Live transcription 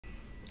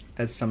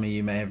as some of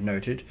you may have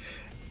noted,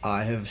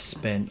 I have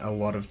spent a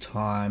lot of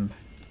time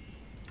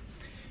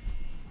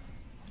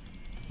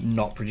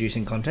not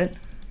producing content.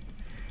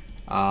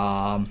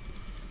 And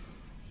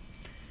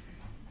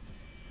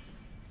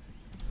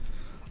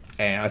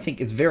I think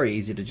it's very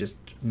easy to just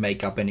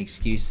make up an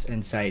excuse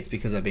and say it's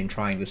because I've been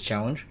trying this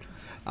challenge.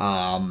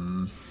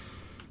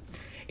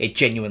 It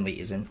genuinely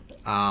isn't.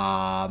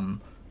 I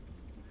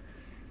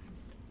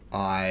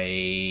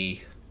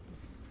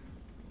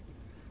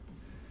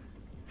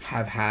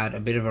have had a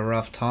bit of a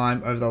rough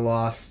time over the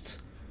last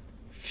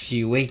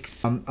few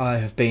weeks. I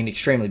have been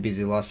extremely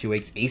busy the last few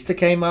weeks. Easter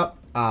came up,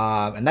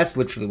 and that's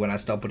literally when I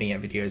stopped putting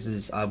out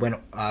videos. When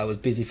I was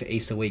busy for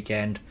Easter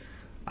weekend.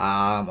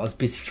 I was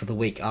busy for the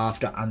week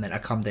after, and then I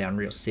come down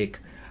real sick.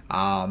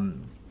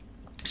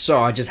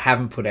 So I just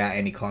haven't put out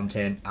any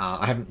content.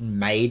 I haven't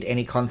made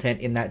any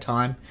content in that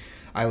time.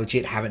 I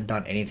legit haven't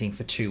done anything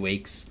for 2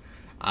 weeks.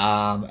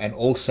 And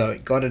also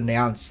it got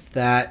announced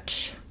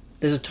that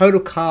there's a total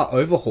car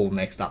overhaul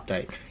next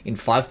update. In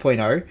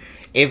 5.0,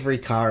 every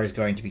car is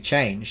going to be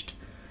changed.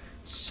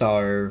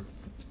 So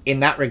in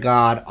that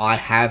regard, I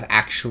have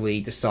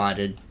actually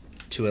decided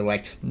to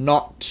elect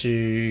not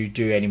to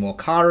do any more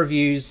car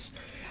reviews.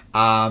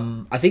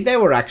 I think they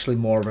were actually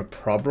more of a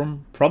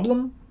problem for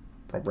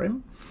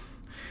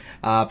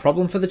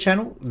the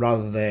channel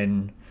rather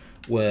than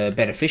were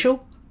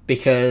beneficial,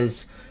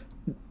 because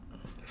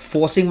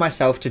forcing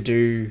myself to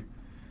do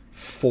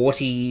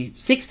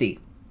 60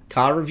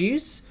 car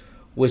reviews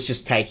was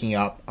just taking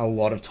up a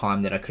lot of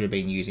time that I could have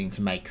been using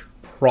to make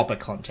proper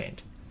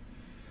content.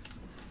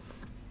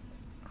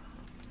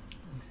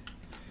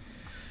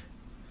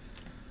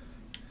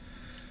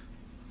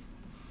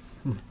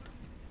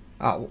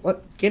 Oh,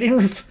 what? Get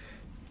in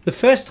the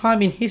first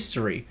time in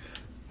history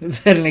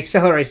that an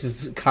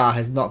Acceleracer's car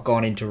has not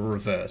gone into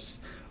reverse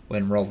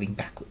when rolling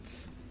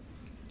backwards.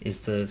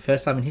 Is the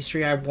first time in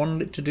history I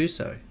wanted it to do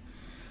so.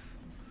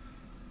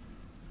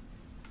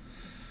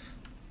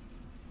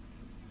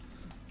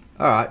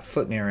 Alright,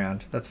 flip me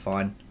around. That's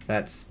fine.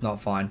 That's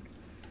not fine.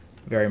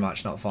 Very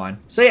much not fine.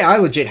 So yeah, I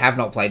legit have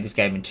not played this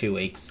game in 2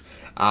 weeks.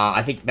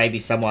 I think maybe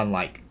someone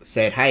like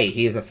said, hey,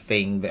 here's a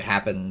thing that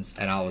happens,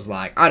 and I was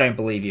like, I don't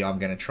believe you, I'm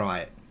going to try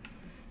it.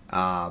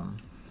 And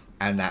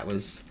that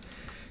was,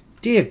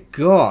 dear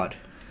God.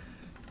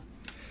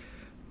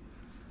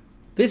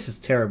 This is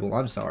terrible,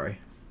 I'm sorry.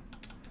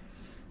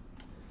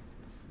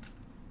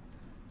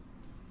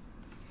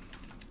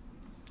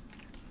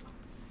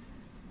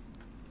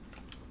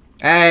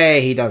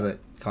 Hey, he does it,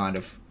 kind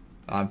of.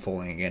 I'm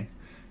falling again.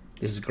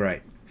 This is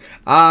great.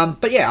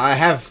 But yeah, I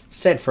have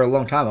said for a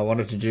long time I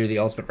wanted to do the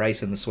ultimate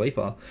race and the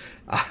sweeper.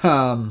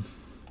 And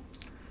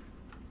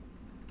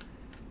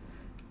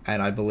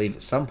I believe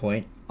at some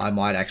point I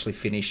might actually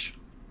finish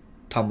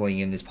tumbling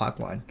in this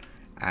pipeline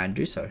and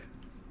do so.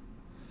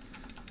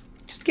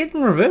 Just get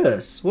in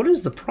reverse. What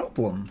is the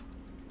problem?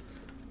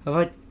 Have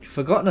I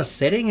forgotten a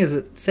setting? Is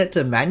it set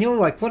to manual?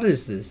 Like, what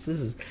is this? This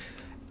is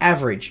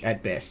average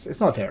at best.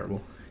 It's not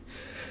terrible.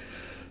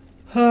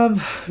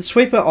 The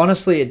sweeper,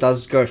 honestly, it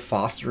does go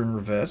faster in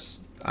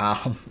reverse.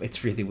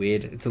 It's really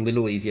weird. It's a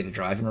little easier to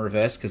drive in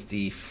reverse because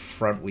the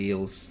front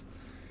wheels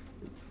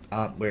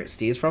aren't where it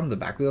steers from. The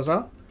back wheels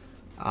are.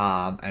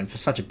 And for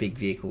such a big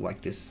vehicle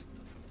like this,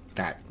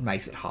 that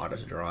makes it harder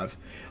to drive,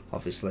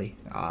 obviously.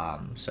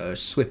 So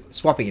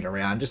swapping it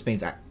around just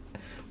means that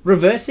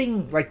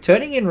reversing, like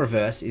turning in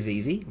reverse is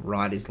easy.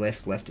 Right is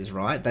left, left is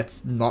right.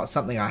 That's not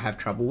something I have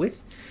trouble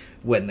with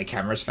when the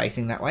camera's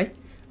facing that way.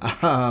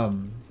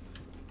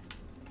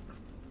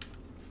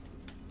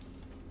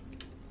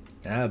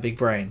 Big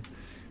brain.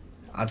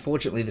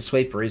 Unfortunately, the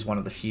sweeper is one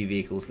of the few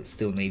vehicles that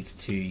still needs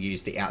to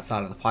use the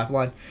outside of the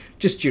pipeline,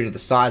 just due to the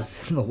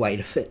size and the weight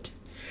of it.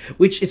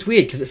 Which, it's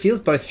weird, because it feels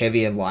both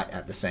heavy and light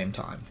at the same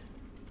time.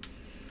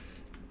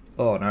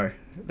 Oh no,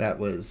 that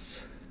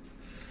was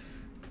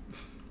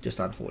just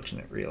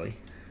unfortunate, really.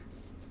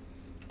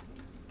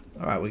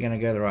 Alright, we're going to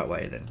go the right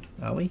way then,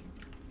 are we?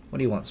 What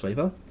do you want,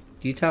 sweeper?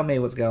 You tell me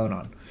what's going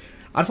on.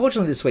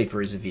 Unfortunately, the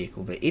sweeper is a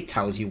vehicle that it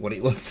tells you what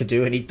it wants to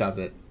do and it does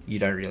it. You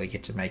don't really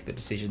get to make the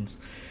decisions.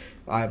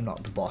 I am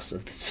not the boss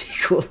of this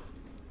vehicle.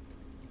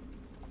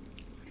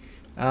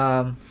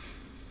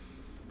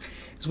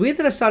 It's weird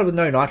that I started with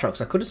no nitrox.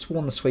 I could have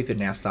sworn the sweeper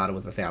now started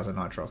with 1,000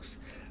 nitrox.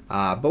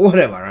 But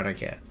whatever, I don't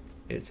care.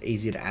 It's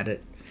easier to add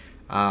it.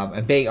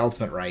 And being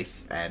ultimate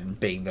race and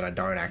being that I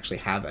don't actually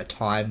have a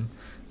time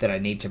that I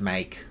need to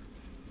make,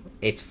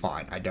 it's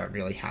fine. I don't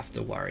really have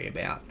to worry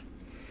about.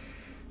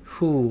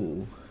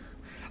 Whew.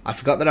 I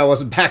forgot that I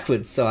wasn't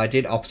backwards, so I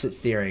did opposite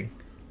steering.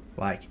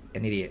 Like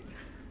an idiot.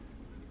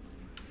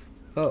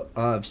 Oh,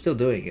 I'm still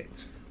doing it.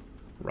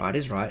 Right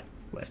is right,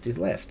 left is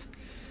left.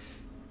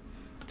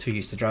 Too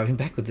used to driving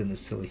backwards in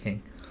this silly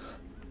thing.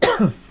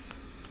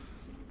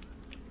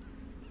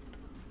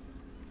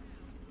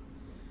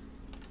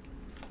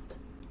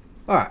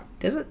 Alright,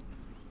 desert?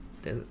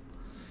 Desert.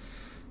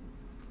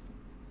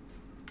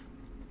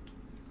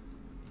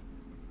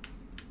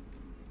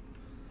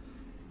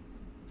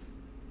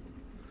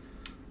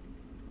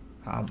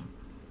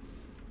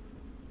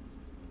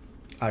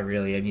 I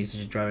really am used to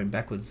just driving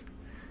backwards.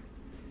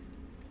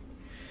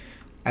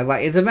 And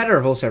like, it's a matter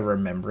of also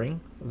remembering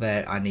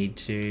that I need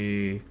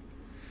to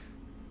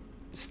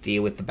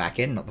steer with the back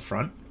end, not the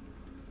front.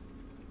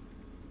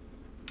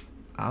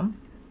 I could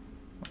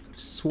have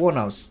sworn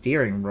I was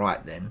steering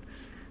right then.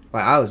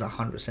 Like, I was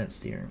 100%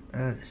 steering.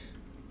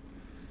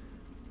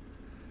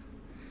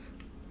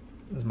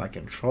 Is my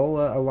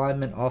controller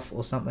alignment off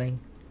or something?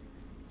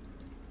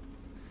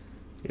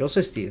 It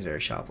also steers very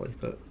sharply,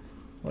 but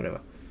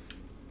whatever.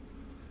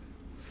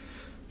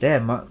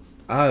 Damn,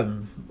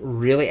 I'm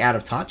really out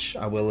of touch.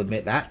 I will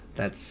admit that.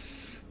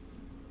 That's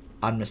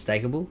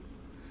unmistakable.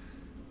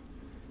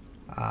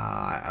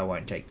 I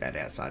won't take that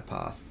outside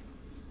path.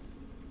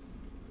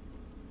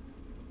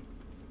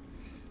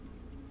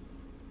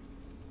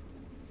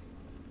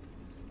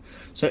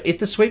 So if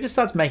the sweeper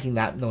starts making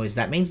that noise,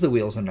 that means the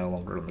wheels are no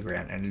longer on the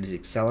ground and it is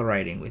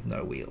accelerating with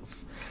no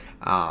wheels,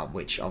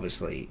 which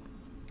obviously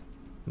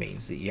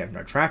means that you have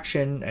no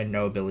traction and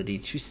no ability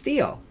to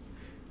steer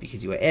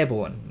because you are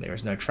airborne. There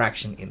is no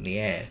traction in the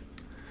air.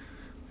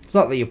 It's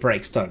not that your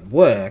brakes don't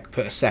work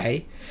per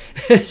se.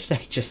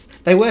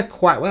 they work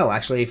quite well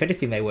actually. If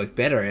anything, they work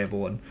better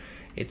airborne.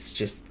 It's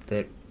just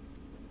that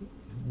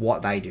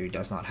what they do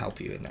does not help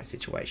you in that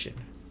situation.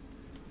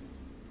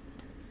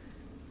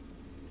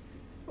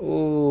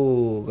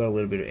 Oh, got a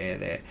little bit of air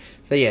there.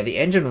 So yeah, the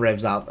engine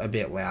revs up a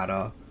bit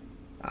louder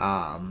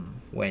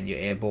when you're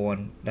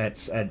airborne.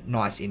 That's a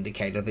nice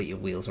indicator that your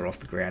wheels are off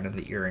the ground and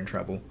that you're in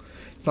trouble.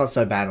 It's not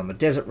so bad on the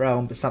desert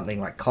realm, but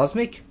something like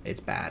Cosmic, it's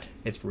bad.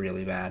 It's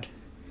really bad.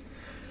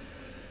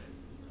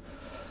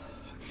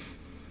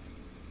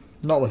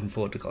 Not looking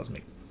forward to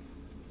Cosmic.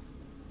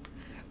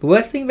 The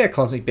worst thing about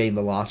Cosmic being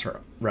the last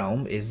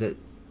realm is that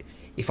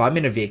if I'm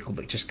in a vehicle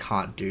that just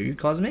can't do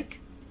Cosmic,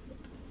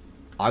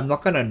 I'm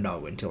not going to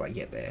know until I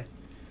get there.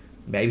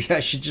 Maybe I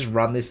should just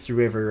run this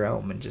through every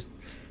realm and just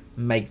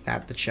make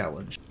that the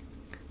challenge.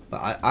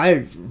 But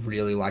I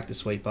really like the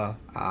sweeper.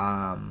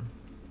 And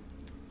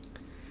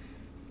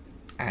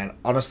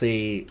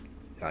honestly,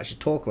 I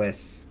should talk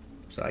less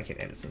so I can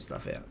edit some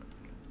stuff out.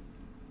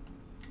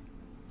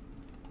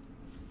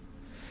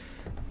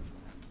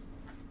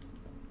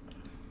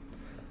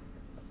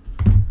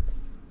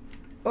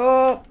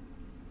 Oh!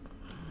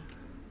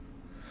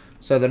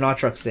 So the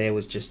nitrox there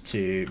was just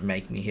to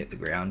make me hit the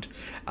ground.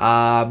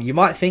 You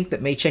might think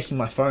that me checking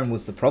my phone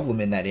was the problem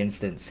in that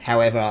instance.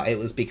 However, it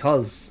was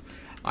because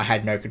I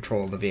had no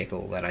control of the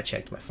vehicle that I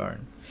checked my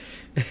phone.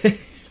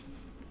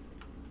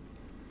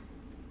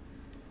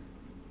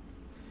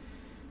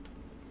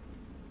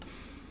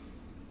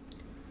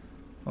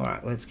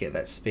 Alright, let's get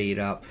that speed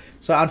up.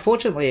 So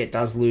unfortunately it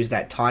does lose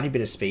that tiny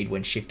bit of speed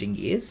when shifting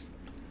gears.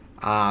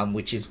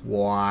 Which is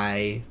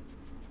why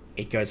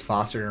it goes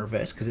faster in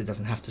reverse, because it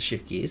doesn't have to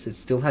shift gears. It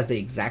still has the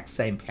exact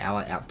same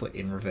power output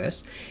in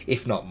reverse,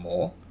 if not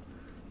more.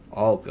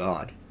 Oh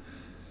god.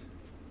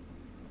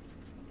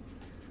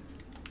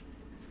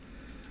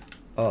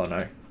 Oh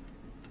no.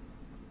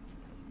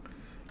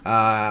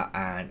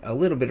 And a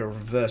little bit of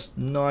reverse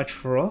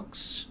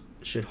nitrox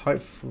should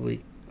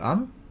hopefully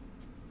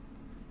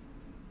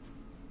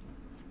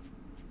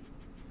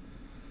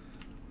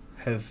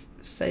have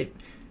saved.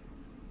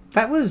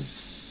 That was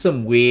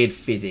some weird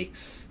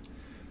physics,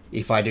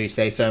 if I do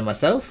say so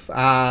myself.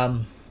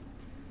 I'm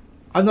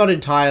not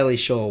entirely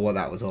sure what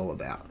that was all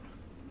about,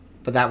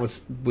 but that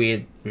was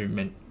weird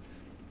movement.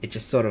 It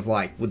just sort of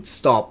like would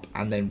stop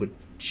and then would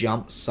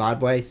jump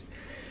sideways.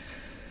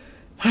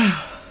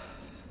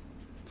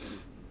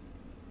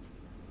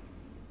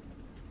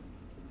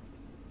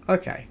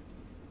 Okay,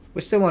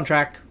 we're still on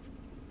track.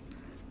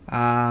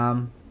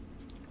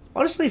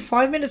 Honestly,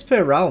 5 minutes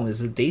per realm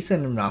is a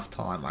decent enough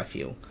time, I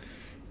feel.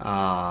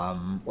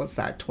 What's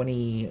that?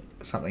 20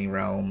 something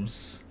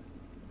realms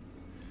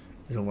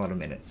is a lot of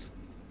minutes.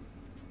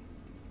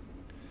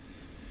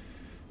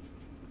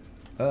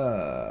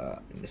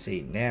 Let me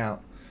see. Now,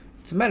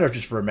 it's a matter of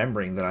just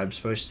remembering that I'm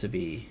supposed to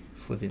be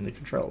flipping the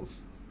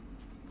controls.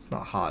 It's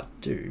not hard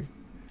to do,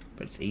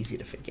 but it's easy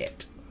to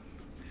forget.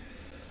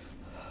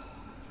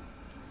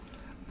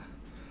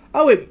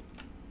 Oh,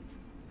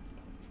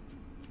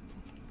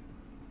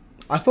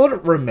 I thought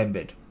it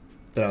remembered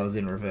that I was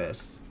in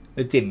reverse.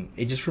 It didn't.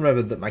 It just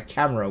remembered that my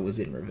camera was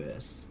in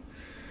reverse.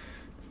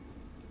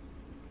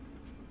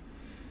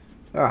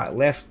 Alright,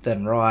 left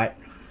then right.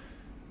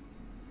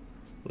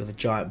 With a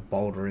giant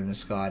boulder in the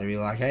sky to be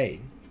like, hey,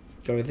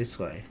 go this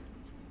way.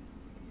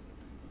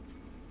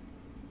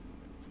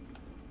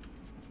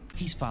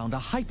 He's found a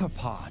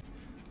hyperpod.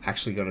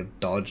 Actually got to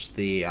dodge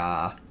the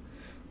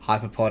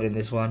hyperpod in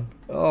this one.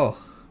 Oh.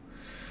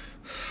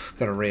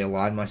 Got to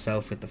realign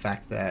myself with the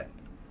fact that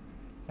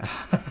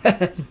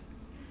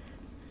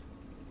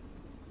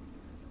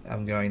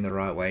I'm going the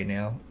right way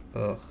now.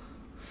 Ugh.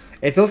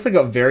 It's also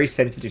got very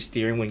sensitive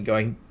steering when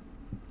going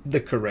the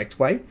correct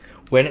way.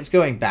 When it's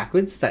going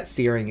backwards, that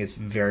steering is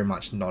very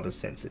much not as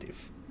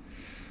sensitive.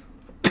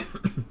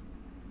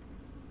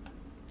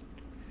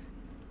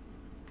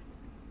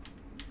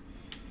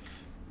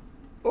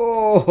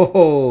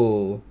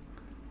 Oh!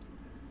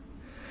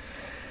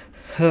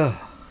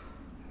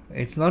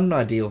 It's not an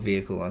ideal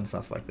vehicle on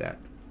stuff like that.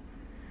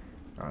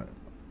 Right.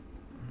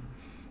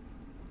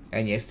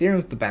 And yeah, steering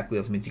with the back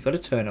wheels means you've got to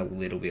turn a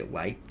little bit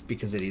late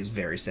because it is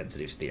very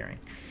sensitive steering.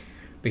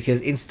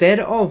 Because instead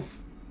of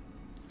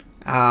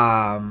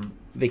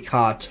the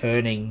car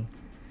turning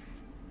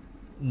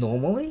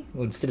normally,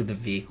 or instead of the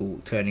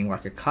vehicle turning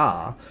like a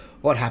car,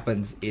 what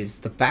happens is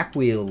the back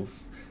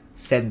wheels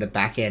send the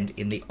back end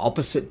in the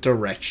opposite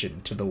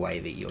direction to the way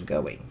that you're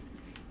going,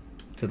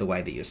 to the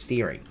way that you're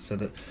steering. So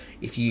that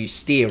if you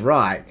steer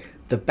right,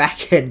 the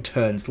back end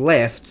turns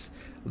left,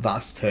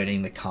 thus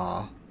turning the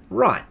car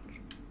right.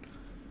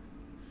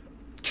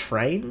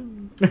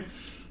 Train?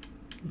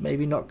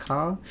 Maybe not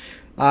car.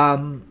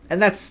 And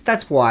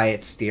that's why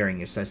its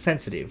steering is so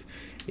sensitive,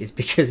 is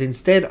because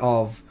instead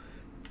of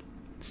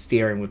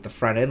steering with the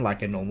front end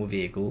like a normal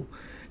vehicle,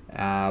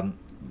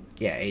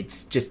 it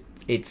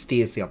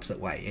steers the opposite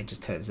way. It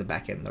just turns the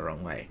back end the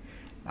wrong way.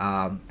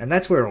 And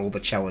that's where all the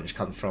challenge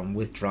comes from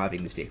with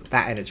driving this vehicle.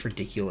 That and its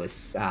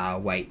ridiculous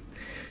weight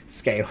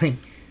scaling.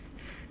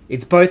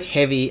 It's both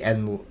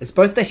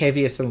the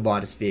heaviest and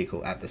lightest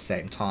vehicle at the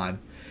same time.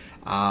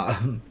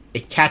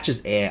 It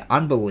catches air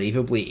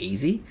unbelievably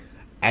easy,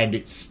 and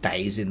it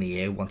stays in the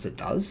air once it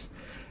does,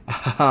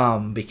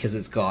 because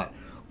it's got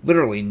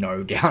literally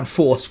no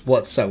downforce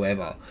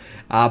whatsoever.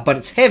 But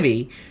it's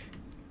heavy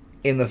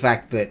in the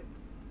fact that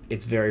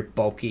it's very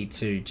bulky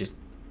to just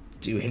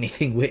do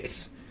anything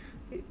with.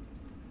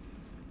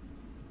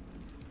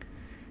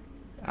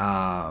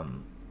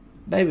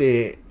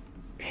 Maybe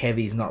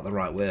heavy is not the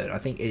right word. I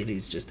think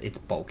it's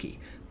bulky,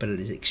 but it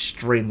is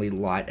extremely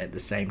light at the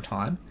same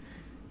time.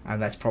 And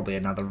that's probably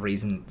another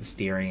reason that the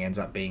steering ends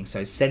up being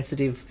so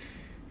sensitive.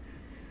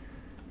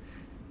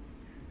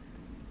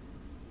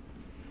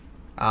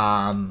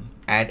 And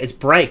its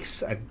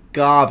brakes are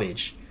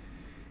garbage.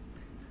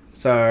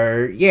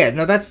 So yeah,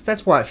 no,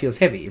 that's why it feels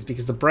heavy, is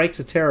because the brakes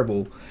are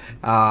terrible.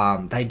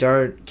 They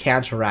don't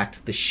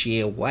counteract the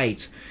sheer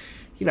weight.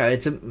 You know,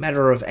 it's a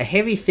matter of a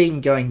heavy thing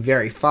going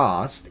very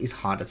fast is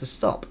harder to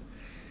stop.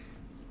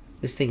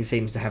 This thing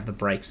seems to have the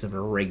brakes of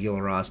a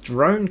regularized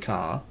drone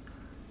car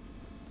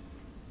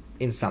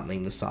in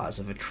something the size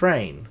of a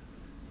train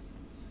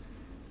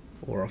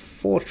or a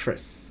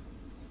fortress.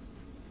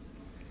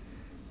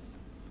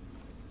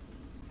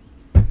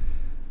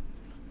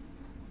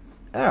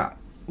 Ah,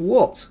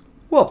 warped.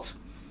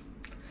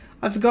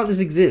 I forgot this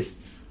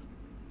exists.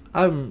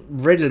 I'm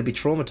ready to be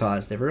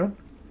traumatized, everyone.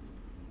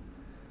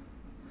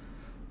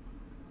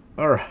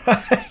 Alright.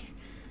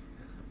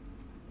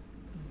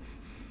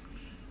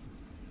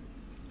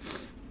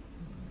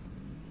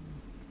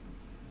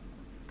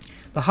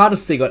 The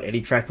hardest thing on any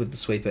track with the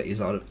sweeper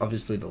is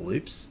obviously the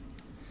loops.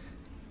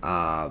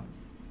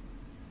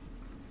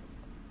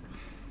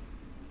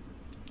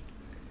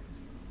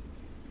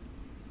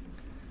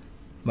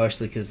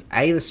 Mostly because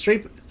A, the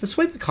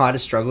sweeper kind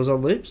of struggles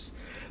on loops,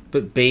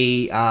 but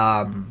B,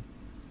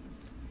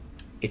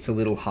 it's a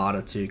little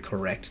harder to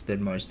correct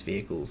than most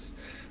vehicles.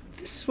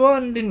 This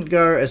one didn't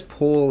go as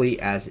poorly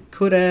as it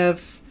could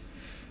have.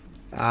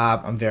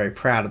 I'm very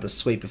proud of the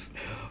sweeper.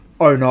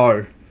 Oh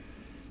no.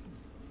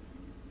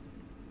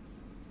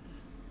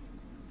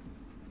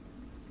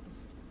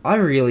 I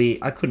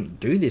couldn't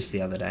do this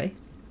the other day.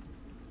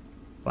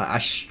 Like, I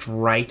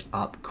straight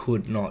up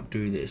could not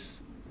do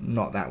this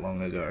not that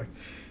long ago.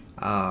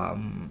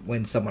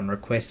 When someone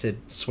requested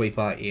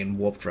sweeper in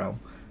Warped Realm,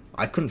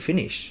 I couldn't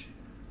finish.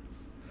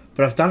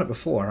 But I've done it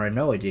before, I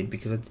know I did,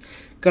 because I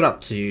got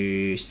up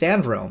to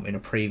Sound Realm in a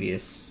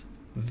previous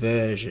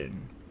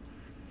version.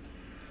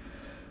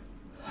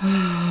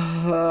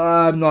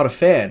 I'm not a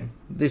fan.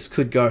 This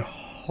could go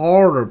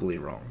horribly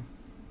wrong.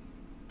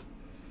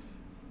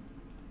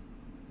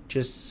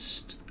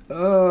 Just,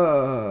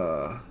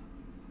 was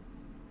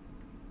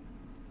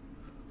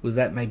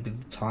that maybe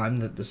the time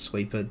that the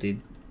sweeper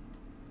did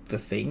the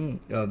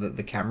thing, or that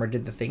the camera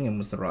did the thing and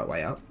was the right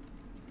way up?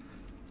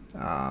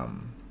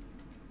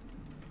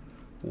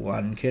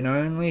 One can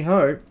only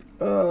hope.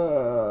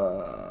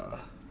 Alright,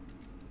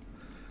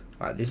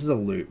 this is a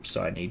loop,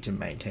 so I need to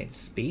maintain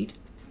speed.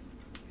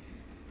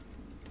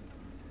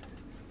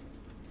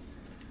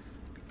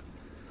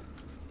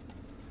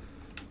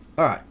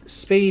 Alright,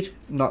 speed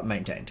not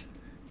maintained.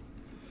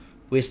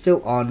 We're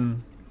still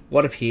on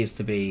what appears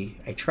to be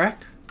a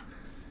track.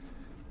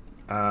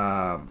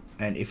 And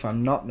if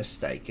I'm not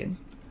mistaken,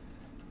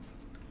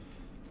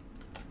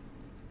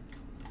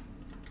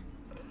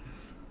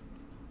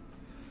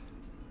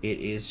 it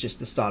is just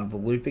the start of the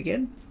loop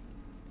again.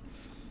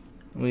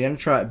 We're going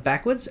to try it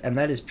backwards, and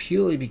that is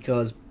purely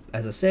because,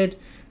 as I said,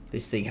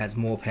 this thing has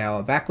more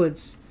power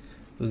backwards.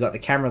 We've got the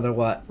camera the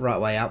right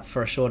way up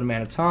for a short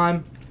amount of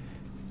time.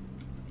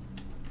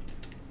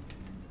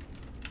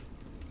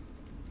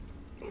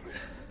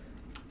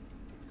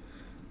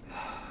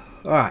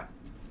 Alright.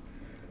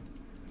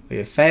 We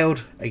have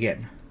failed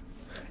again.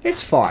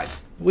 It's fine.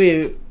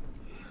 We're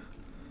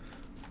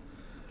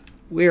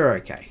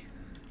okay.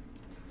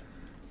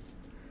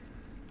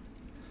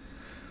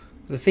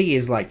 The thing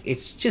is, like,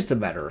 it's just a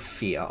matter of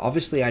fear.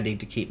 Obviously, I need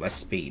to keep my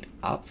speed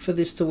up for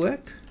this to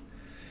work.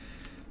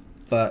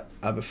 But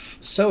I'm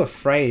so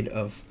afraid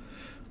of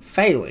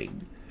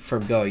failing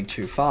from going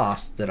too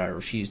fast that I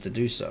refuse to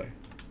do so.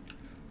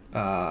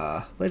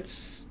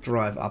 Let's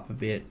drive up a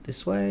bit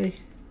this way.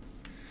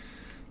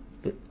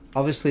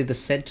 Obviously, the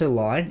center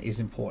line is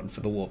important for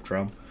the warp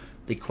drum.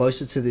 The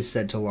closer to this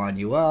center line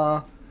you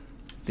are,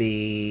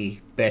 the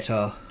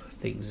better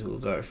things will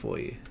go for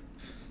you.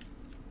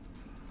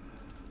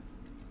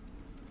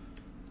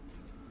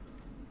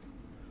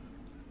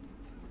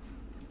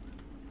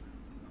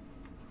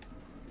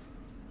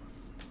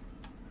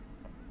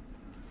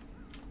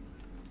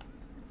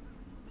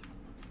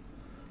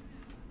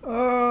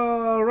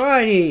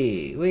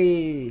 Alrighty,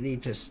 we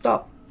need to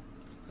stop.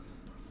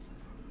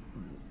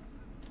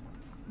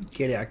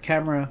 Get our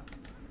camera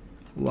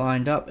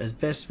lined up as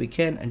best we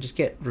can and just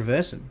get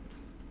reversing.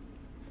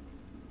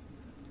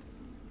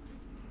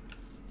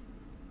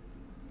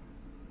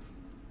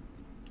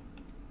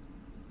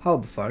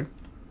 Hold the phone.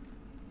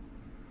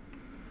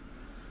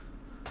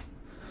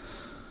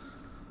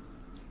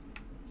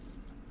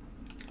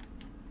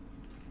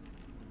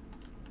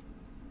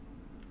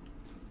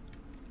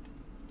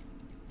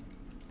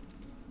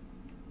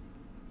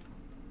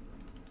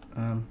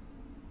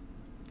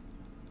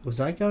 Was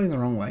I going the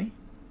wrong way?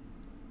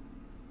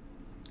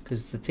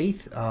 Because the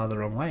teeth are the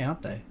wrong way,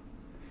 aren't they?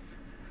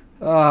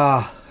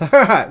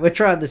 Alright, we're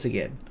trying this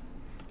again.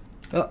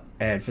 Oh,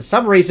 and for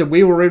some reason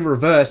we were in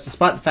reverse,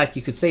 despite the fact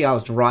you could see I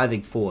was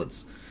driving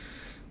forwards.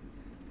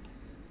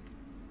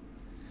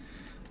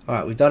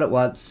 Alright, we've done it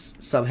once.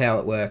 Somehow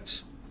it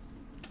worked.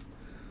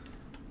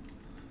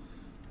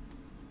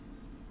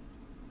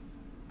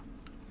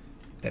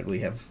 And we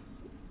have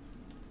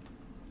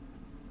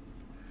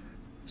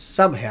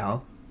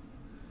somehow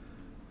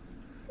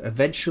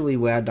eventually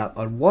wound up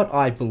on what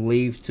I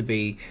believe to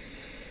be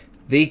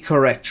the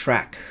correct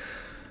track.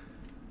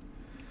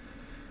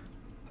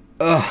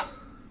 Ugh.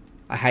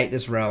 I hate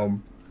this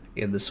realm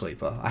in the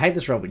sweeper. I hate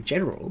this realm in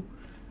general.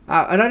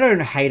 And I don't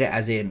hate it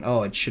as in,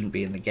 oh, it shouldn't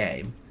be in the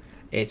game.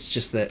 It's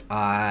just that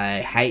I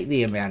hate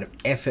the amount of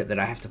effort that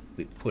I have to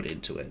put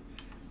into it.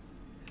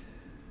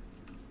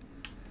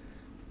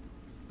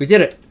 We did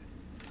it.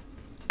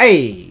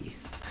 Hey!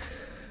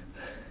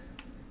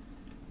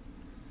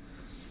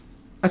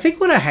 I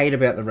think what I hate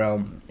about the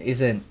realm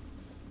isn't...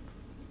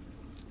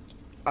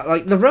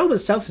 Like, the realm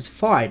itself is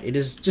fine. It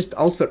is just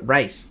Ultimate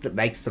Race that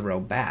makes the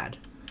realm bad.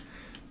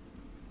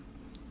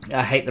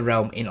 I hate the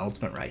realm in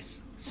Ultimate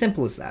Race.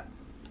 Simple as that.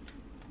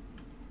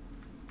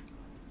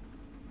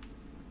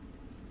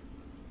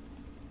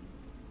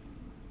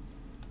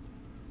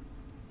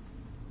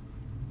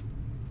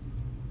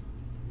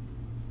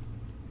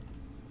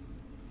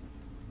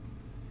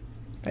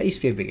 That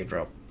used to be a bigger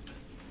drop.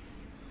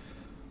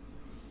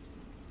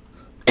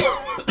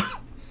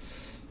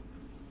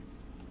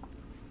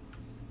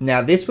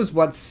 Now, this was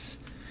once...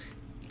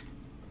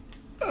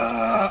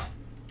 Oh,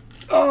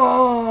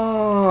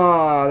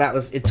 that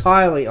was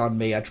entirely on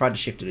me. I tried to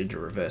shift it into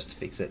reverse to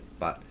fix it,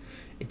 but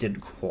it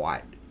didn't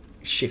quite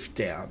shift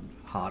down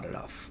hard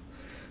enough.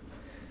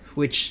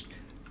 Which,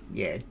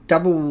 yeah,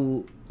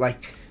 double...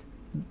 Like,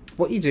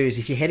 what you do is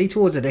if you're heading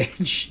towards an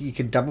edge, you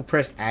can double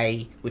press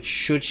A, which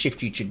should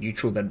shift you to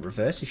neutral, then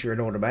reverse if you're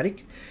an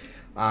automatic.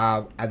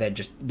 And then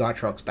just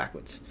nitrox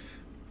backwards.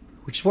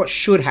 Which is what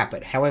should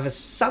happen. However,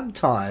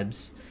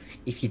 sometimes...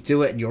 if you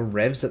do it and your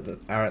revs are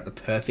at the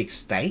perfect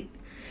state,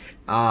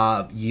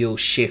 you'll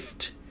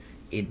shift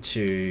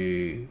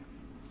into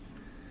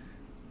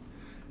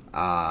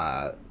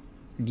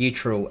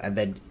neutral, and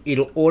then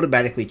it'll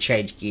automatically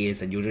change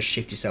gears and you'll just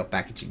shift yourself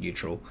back into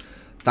neutral.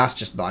 Thus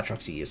just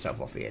nitroxing yourself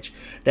off the edge.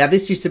 Now,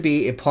 this used to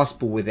be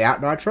impossible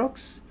without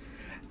nitrox.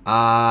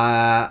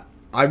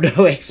 I'm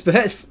no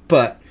expert,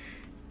 but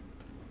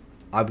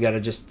I'm going to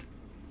just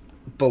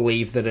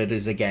believe that it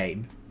is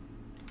again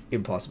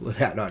impossible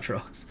without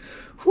nitrox.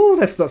 Whew,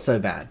 that's not so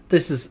bad.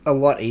 This is a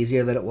lot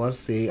easier than it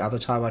was the other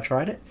time I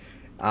tried it.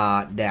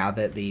 Now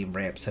that the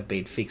ramps have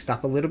been fixed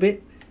up a little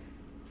bit.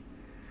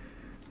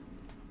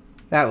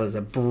 That was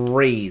a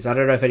breeze. I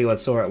don't know if anyone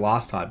saw it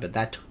last time, but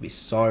that took me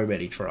so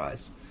many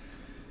tries.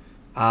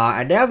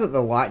 And now that the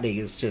lightning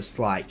is just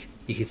like,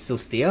 you can still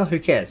steer, who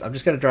cares? I'm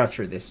just going to drive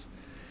through this.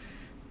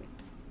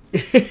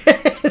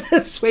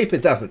 The sweeper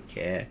doesn't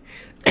care.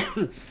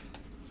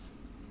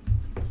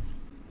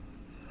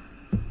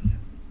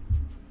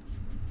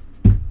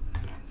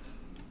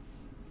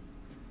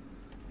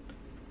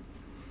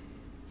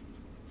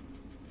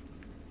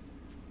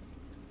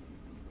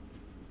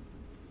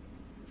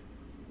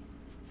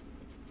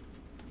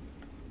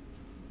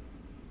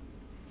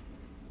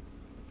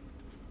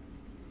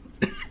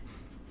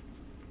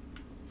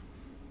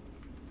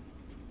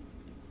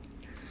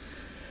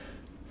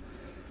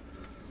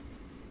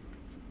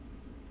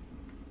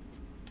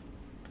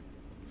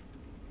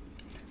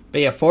 But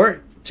yeah, for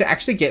it to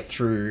actually get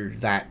through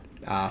that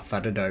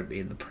Thunderdome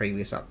in the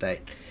previous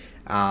update,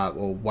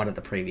 or one of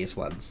the previous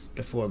ones,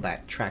 before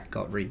that track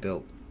got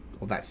rebuilt,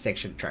 or that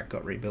section track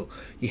got rebuilt,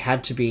 you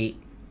had to be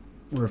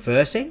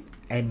reversing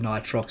and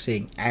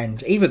nitroxing,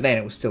 and even then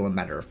it was still a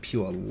matter of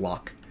pure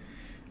luck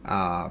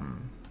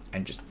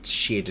and just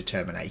sheer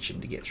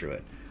determination to get through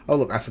it. Oh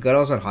look, I forgot I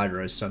was on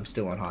hydros, so I'm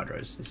still on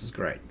hydros. This is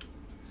great.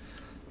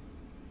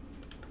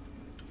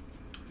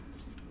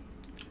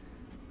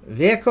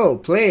 Vehicle,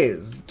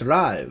 please,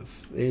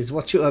 drive. Is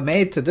what you are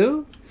made to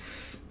do.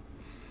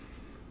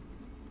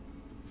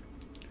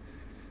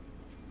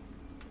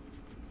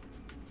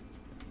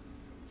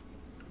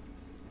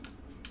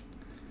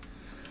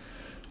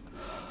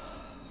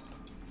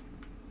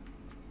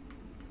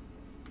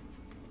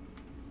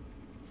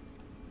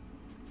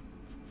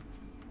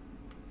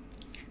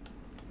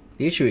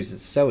 The issue is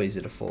it's so easy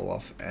to fall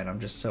off, and I'm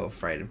just so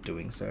afraid of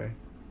doing so.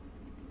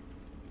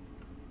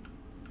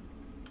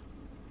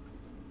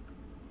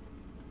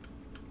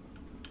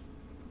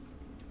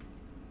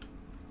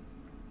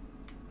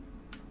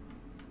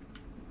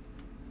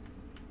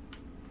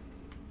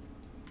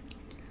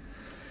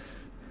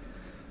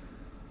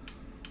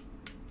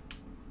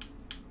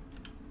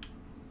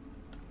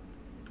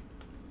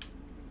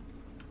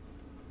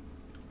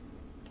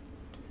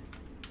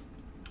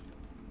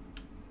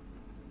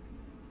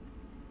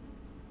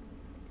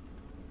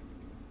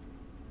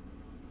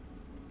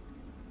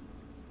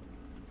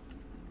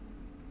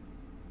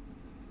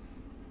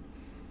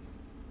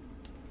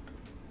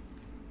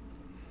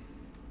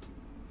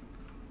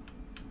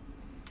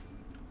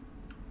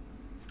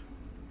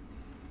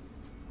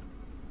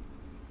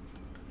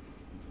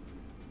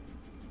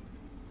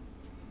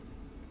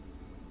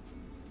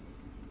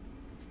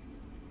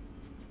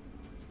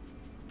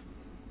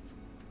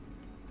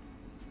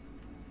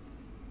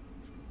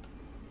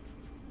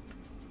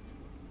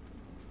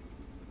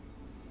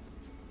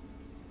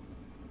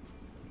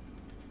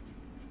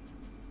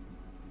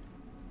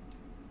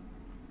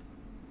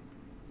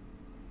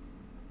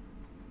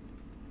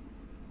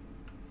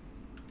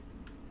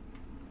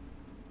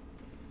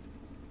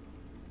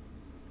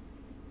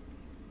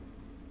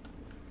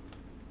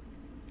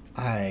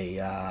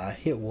 I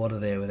hit water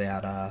there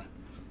without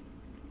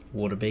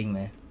water being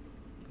there,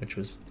 which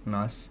was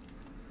nice.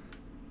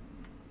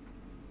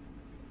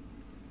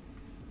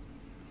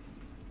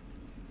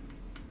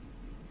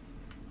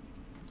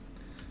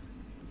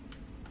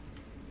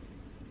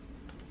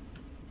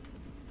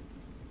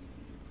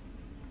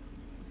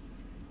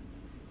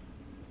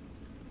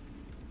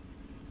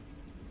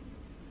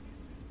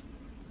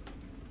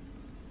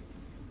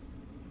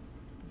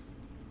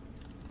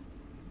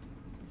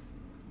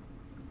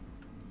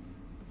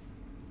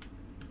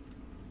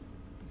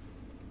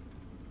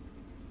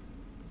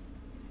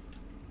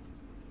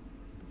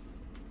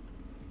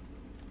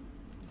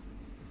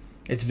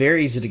 It's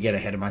very easy to get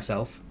ahead of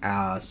myself,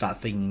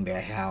 start thinking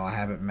about how I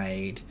haven't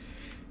made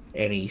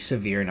any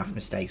severe enough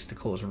mistakes to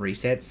cause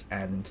resets,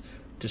 and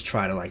just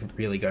try to like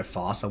really go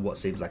fast on what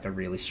seems like a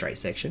really straight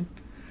section.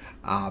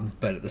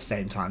 But at the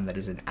same time, that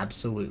is an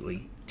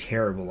absolutely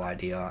terrible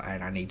idea,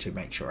 and I need to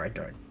make sure I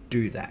don't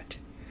do that.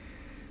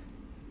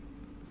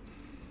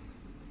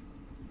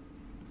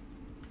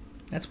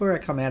 That's where I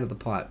come out of the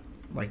pipe.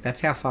 Like,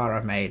 that's how far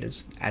I've made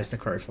as the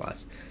crow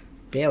flies.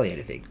 Barely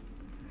anything.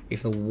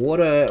 If the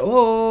water...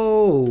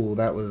 Oh,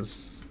 that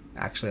was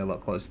actually a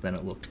lot closer than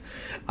it looked.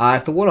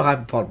 If the water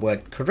hyperpod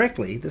worked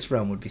correctly, this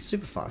run would be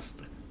super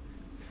fast.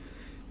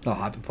 Not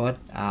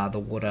hyperpod. The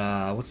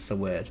water... What's the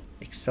word?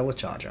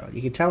 Acceleracer.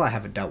 You can tell I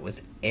haven't dealt with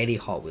any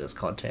Hot Wheels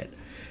content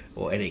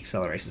or any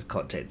Acceleracers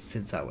content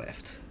since I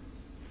left.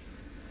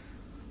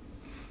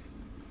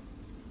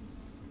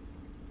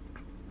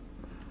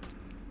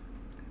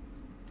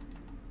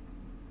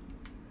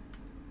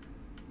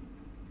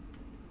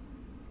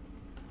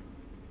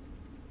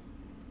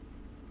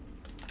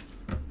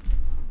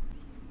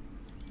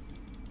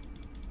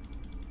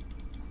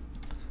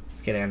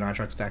 Get our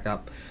nitrox back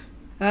up.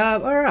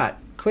 Alright,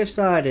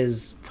 Cliffside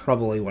is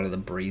probably one of the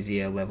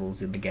breezier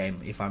levels in the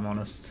game, if I'm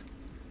honest.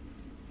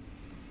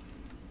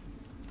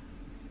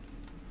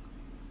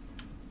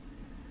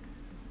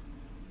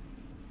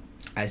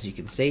 As you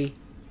can see,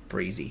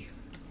 breezy.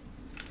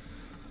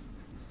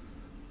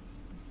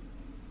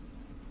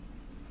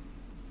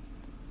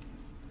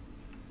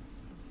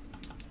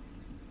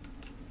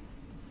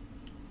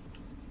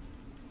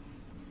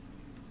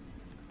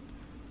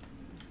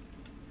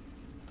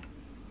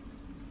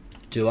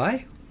 Do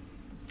I?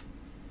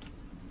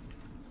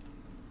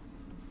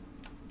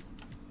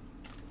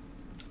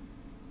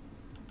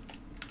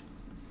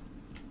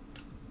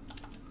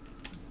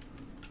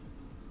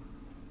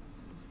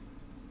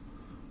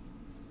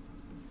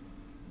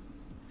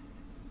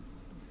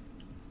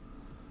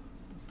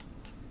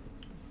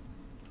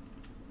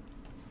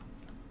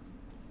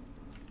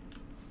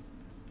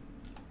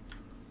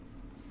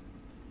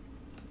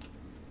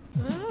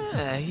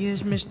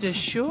 Here's Mr.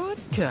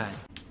 Shortcut.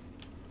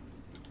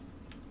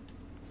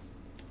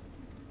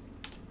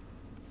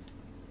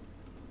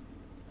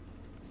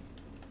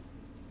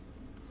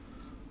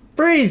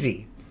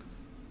 Breezy.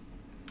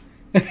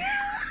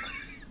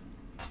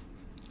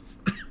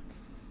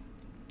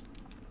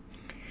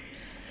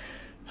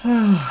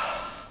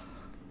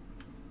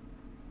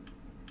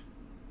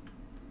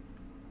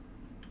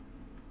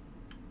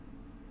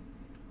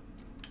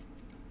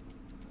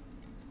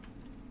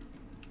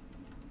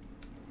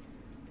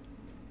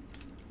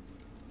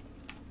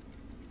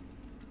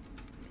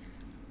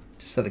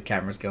 so the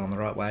camera's going the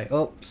right way.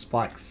 Oh,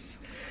 spikes.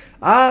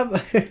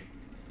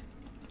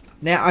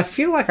 Now, I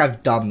feel like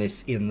I've done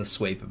this in the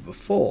sweeper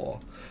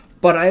before,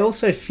 but I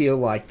also feel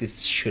like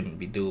this shouldn't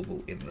be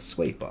doable in the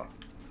sweeper.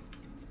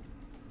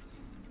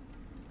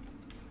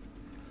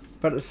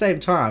 But at the same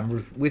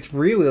time, with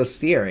rear-wheel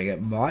steering,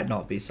 it might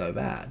not be so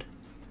bad.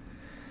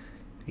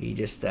 You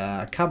just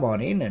come on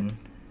in, and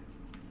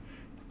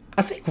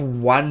I think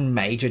one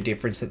major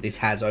difference that this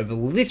has over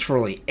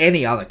literally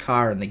any other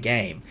car in the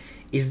game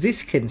is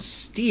this can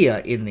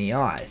steer in the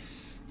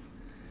ice.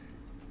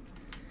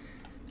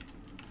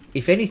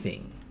 If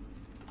anything,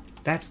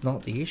 that's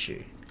not the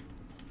issue.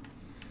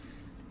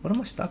 What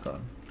am I stuck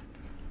on?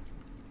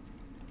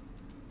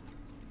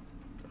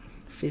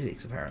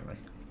 Physics, apparently.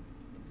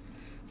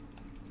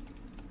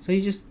 So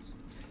you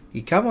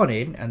come on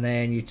in, and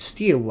then you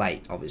steer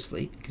late,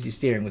 obviously, because you're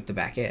steering with the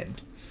back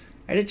end.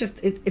 And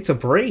it's a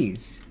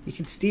breeze. You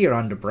can steer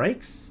under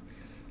brakes.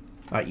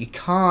 Right, you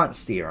can't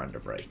steer under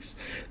brakes.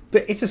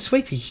 But it's a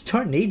sweeper. You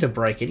don't need to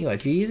brake anyway.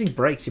 If you're using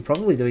brakes, you're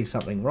probably doing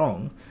something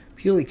wrong.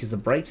 Purely because the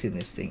brakes in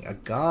this thing are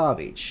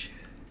garbage.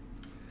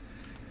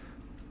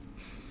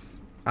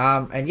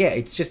 And yeah,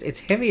 it's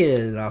heavier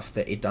enough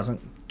that it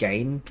doesn't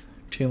gain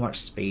too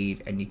much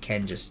speed, and you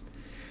can just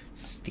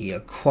steer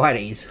quite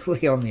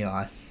easily on the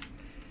ice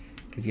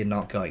because you're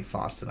not going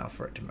fast enough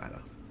for it to matter.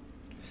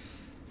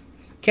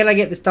 Can I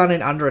get this done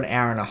in under an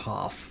hour and a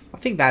half? I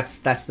think that's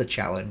the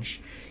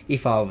challenge.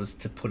 If I was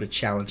to put a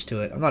challenge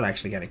to it, I'm not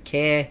actually going to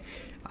care.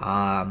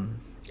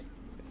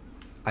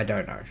 I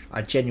don't know.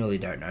 I genuinely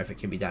don't know if it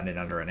can be done in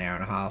under an hour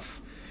and a half.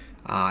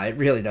 It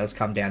really does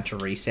come down to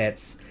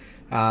resets.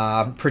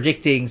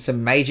 Predicting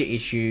some major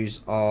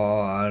issues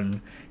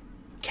on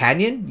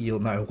Canyon. You'll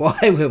know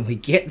why when we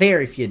get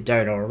there if you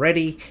don't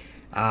already.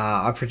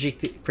 I'm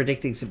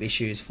predicting some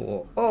issues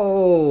for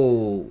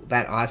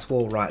that ice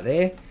wall right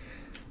there.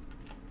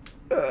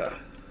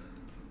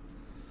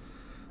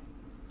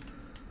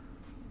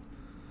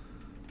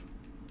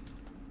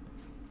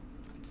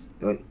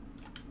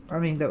 I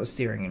mean, that was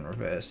steering in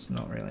reverse,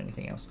 not really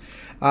anything else.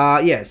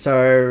 Yeah,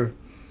 so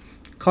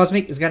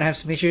Cosmic is going to have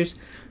some issues,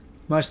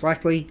 most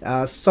likely.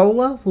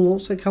 Solar will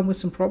also come with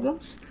some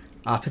problems,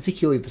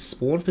 particularly the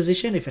spawn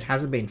position, if it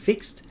hasn't been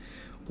fixed,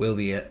 will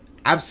be an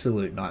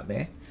absolute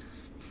nightmare.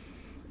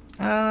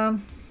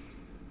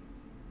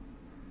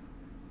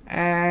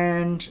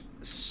 And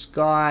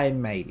Sky,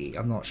 maybe.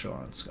 I'm not sure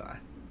on Sky.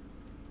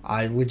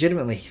 I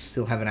legitimately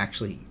still haven't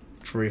actually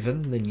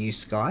driven the new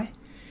Sky,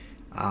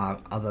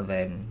 other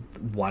than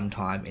one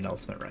time in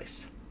Ultimate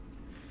Race.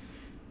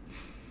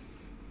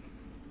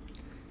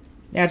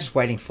 Now just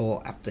waiting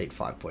for update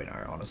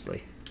 5.0,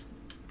 honestly.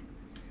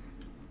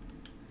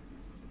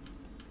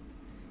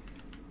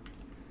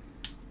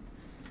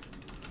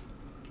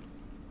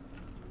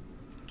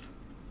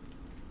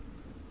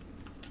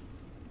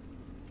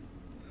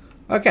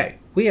 Okay,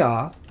 we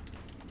are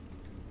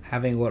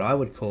having what I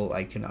would call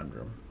a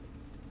conundrum.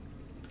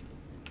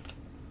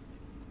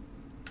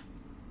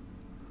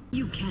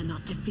 You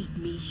cannot defeat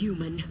me,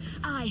 human.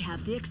 I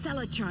have the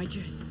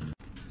Accelerachargers.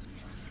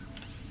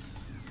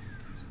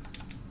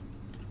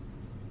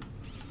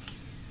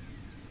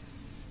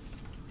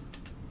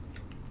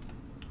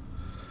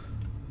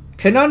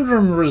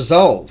 Conundrum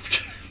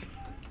resolved.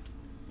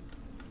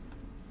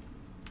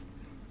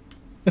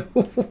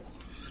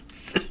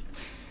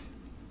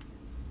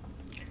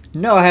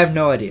 No, I have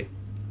no idea.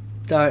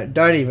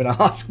 Don't even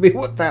ask me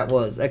what that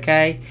was,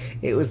 okay?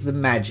 It was the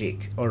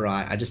magic.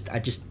 Alright, I just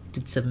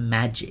did some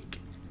magic.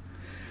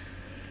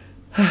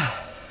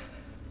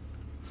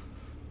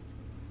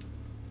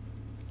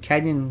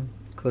 Canyon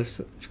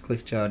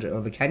cliff charger,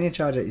 or the Canyon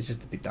charger is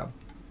just a bit dumb.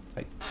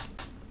 Like,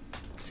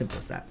 simple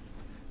as that.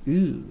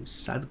 Ooh,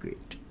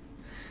 Cybergrid.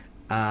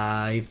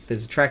 If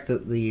there's a track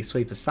that the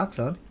sweeper sucks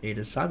on, it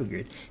is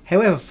Cybergrid.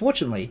 However,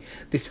 fortunately,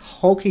 this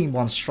hulking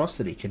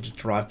monstrosity can just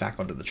drive back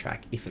onto the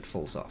track if it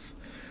falls off.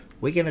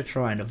 We're going to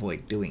try and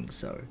avoid doing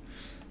so.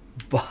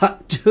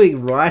 But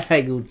doing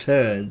right-angled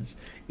turns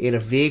in a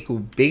vehicle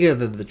bigger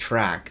than the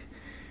track,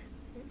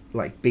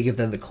 like bigger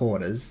than the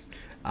corners,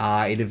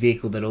 in a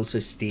vehicle that also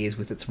steers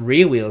with its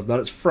rear wheels, not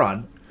its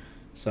front.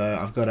 So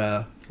I've got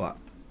to,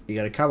 you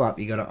got to come up,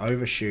 you got to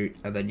overshoot,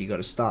 and then you got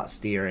to start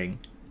steering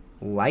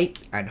late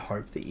and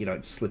hope that you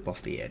don't slip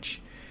off the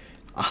edge.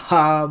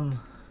 I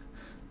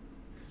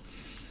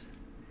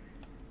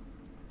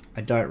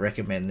don't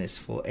recommend this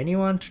for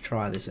anyone to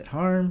try this at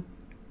home.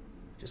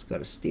 Just got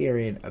to steer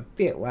in a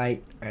bit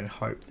late and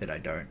hope that I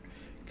don't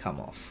come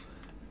off,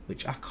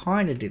 which I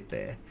kind of did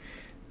there.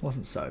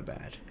 Wasn't so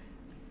bad.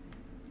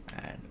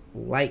 And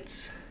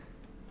late.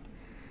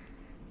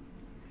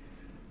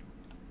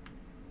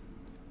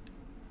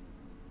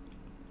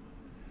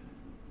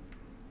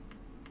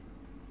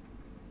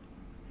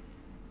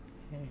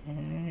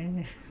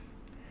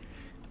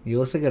 You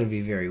also got to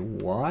be very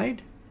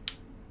wide.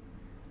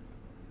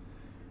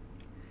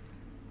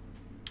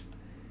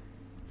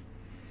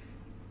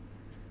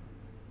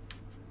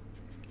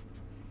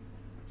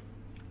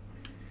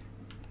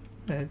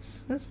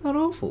 That's not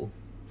awful.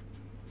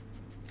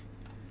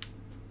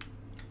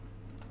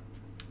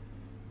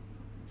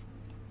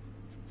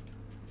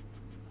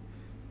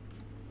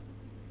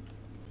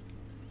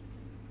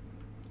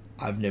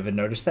 I've never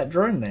noticed that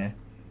drone there.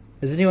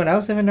 Has anyone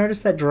else ever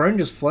noticed that drone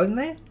just floating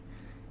there?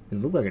 It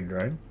looked like a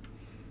drone.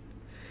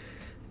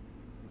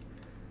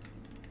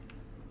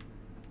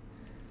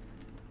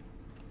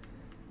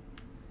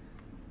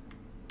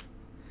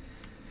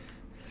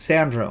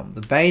 Sound realm,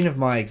 the bane of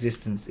my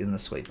existence in the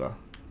sweeper.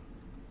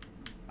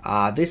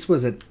 This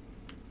was an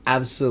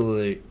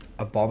absolute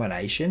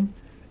abomination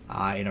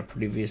in a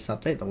previous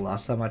update, the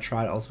last time I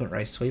tried Ultimate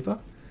Race Sweeper.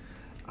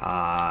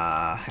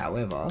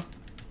 However,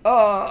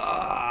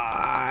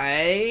 I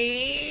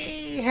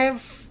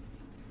have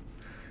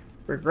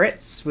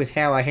regrets with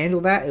how I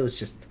handled that. It was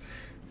just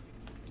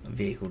the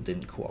vehicle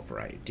didn't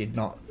cooperate. Did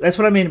not. That's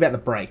what I mean about the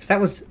brakes. I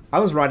was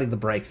riding the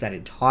brakes that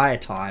entire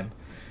time.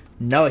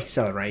 No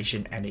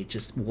acceleration, and it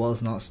just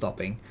was not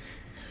stopping.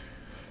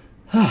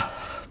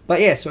 But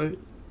yeah, so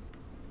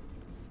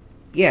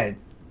yeah,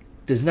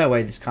 there's no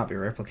way this can't be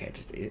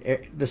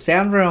replicated. The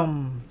sound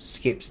realm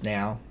skips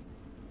now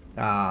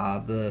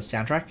the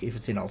soundtrack if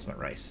it's in Ultimate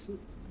Race.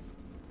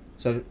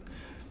 So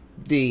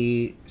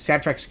the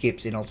soundtrack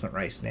skips in Ultimate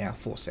Race now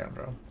for sound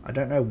realm. I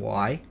don't know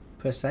why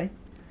per se,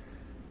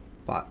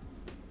 but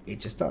it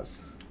just does.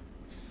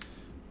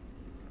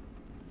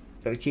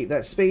 Gotta keep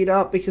that speed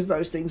up because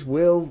those things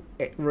will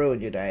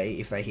ruin your day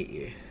if they hit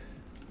you.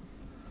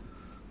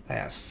 They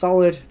are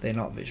solid, they're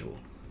not visual.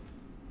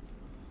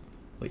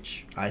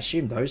 Which, I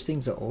assume those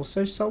things are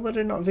also solid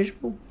and not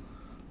visual?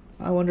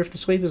 I wonder if the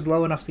sweeper's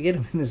low enough to get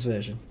them in this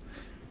version.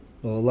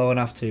 Or low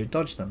enough to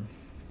dodge them.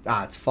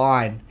 Ah, it's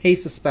fine.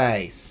 Heaps of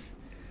space.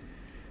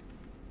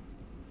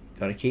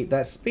 Gotta keep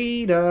that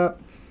speed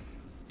up.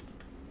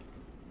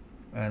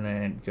 And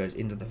then goes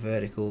into the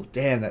vertical.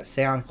 Damn, that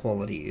sound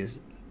quality is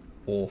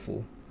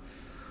awful.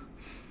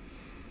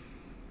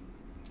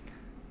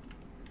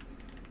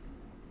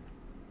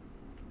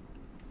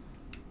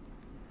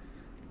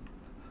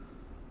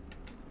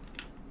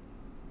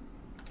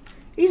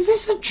 Is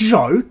this a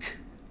joke?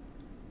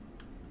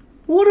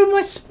 What am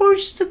I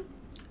supposed to...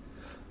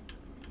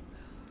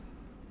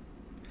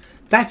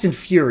 That's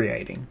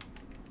infuriating.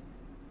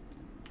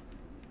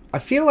 I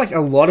feel like a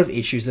lot of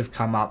issues have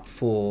come up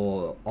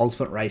for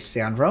Ultimate Race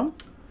Sound Realm.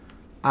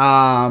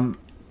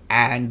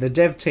 And the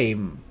dev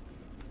team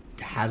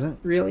hasn't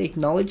really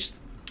acknowledged.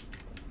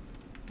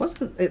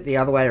 Wasn't it the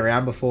other way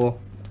around before?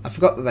 I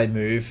forgot that they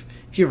move.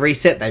 If you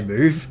reset, they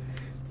move.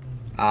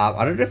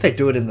 I don't know if they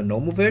do it in the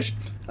normal version.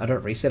 I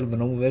don't reset in the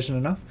normal version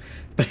enough.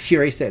 But if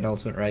you reset in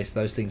Ultimate Race,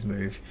 those things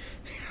move.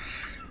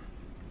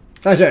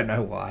 I don't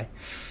know why.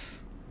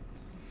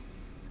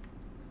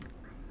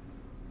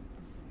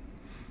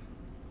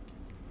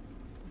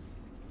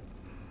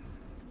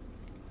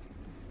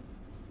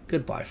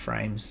 Goodbye,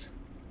 frames.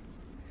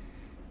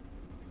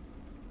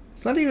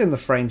 It's not even the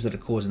frames that are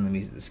causing the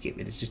music to skip.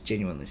 It is just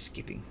genuinely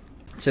skipping.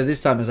 So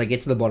this time, as I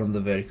get to the bottom of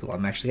the vertical,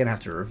 I'm actually going to have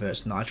to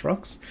reverse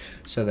nitrox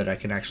so that I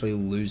can actually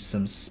lose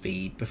some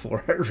speed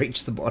before I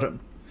reach the bottom.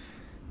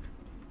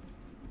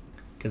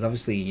 Because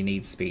obviously you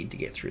need speed to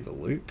get through the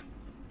loop.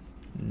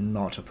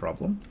 Not a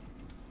problem.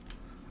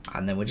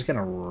 And then we're just going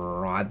to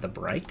ride the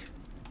brake.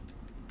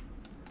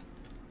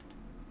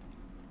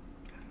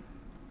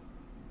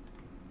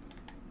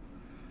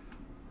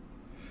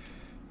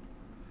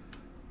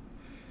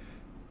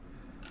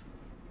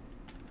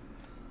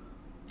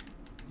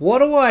 What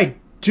do I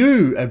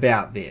do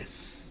about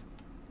this?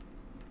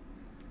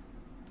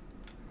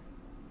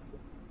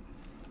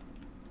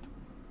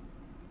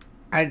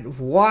 And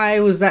why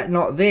was that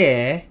not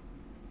there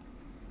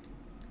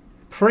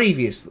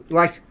previously?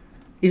 Like,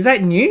 is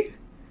that new?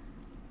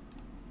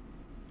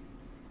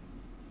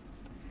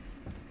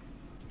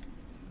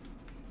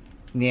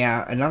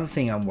 Now, another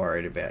thing I'm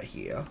worried about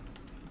here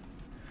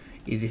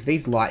is if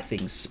these light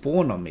things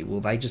spawn on me, will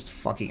they just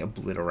fucking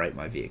obliterate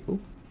my vehicle?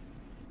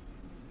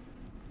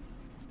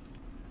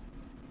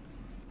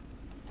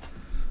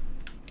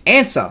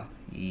 Answer,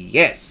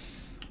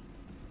 yes.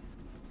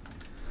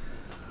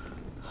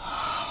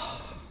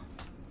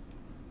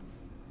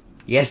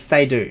 Yes,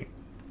 they do.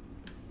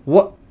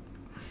 What?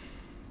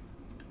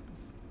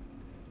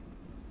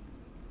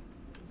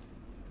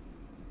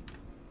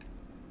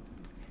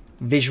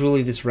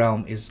 Visually, this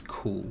realm is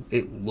cool.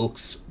 It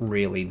looks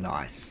really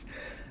nice.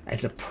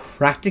 It's a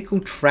practical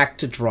track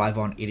to drive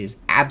on. It is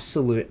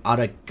absolute,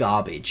 utter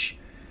garbage.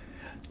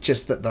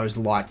 Just that those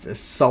lights are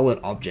solid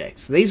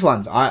objects. These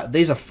ones,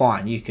 these are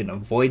fine. You can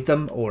avoid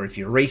them, or if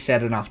you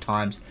reset enough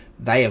times,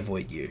 they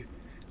avoid you.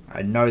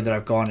 I know that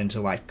I've gone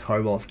into like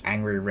Cobalt's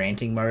angry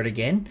ranting mode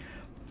again,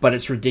 but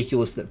it's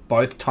ridiculous that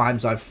both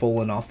times I've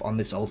fallen off on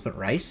this Ultimate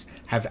Race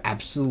have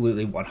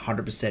absolutely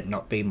 100%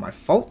 not been my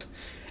fault,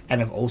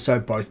 and have also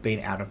both been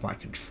out of my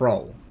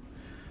control.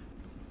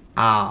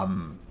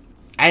 And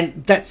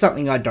that's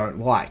something I don't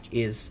like,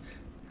 is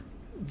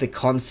the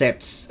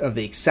concepts of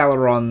the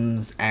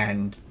Accelerons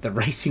and the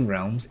racing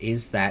realms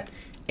is that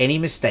any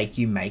mistake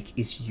you make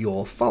is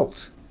your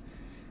fault.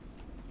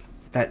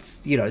 That's,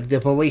 you know, the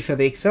belief of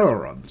the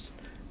Accelerons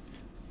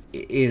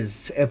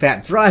is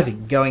about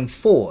driving, going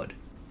forward.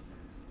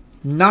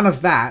 None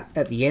of that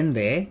at the end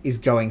there is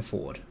going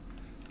forward.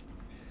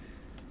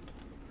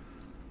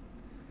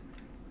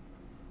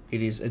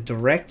 It is a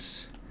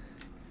direct...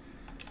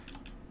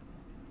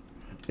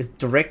 It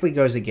directly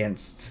goes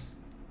against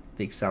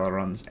the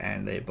Accelerons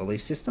and their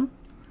belief system.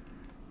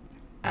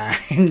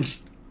 And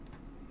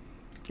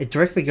it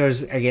directly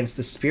goes against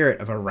the spirit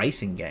of a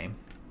racing game.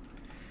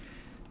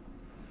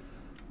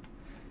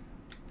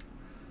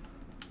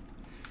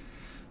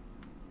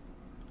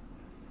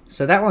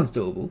 So that one's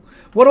doable.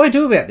 What do I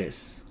do about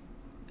this?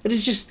 It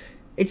is just...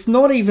 It's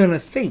not even a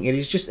thing. It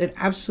is just an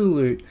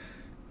absolute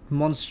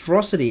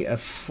monstrosity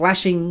of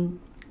flashing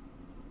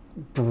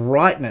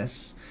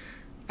brightness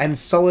and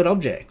solid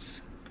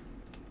objects.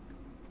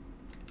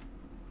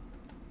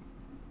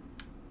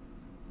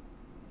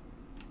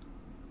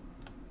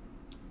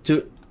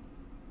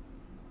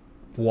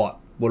 What?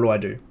 What do I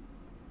do?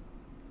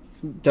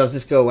 Does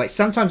this go away?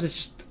 Sometimes it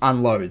just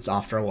unloads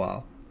after a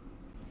while.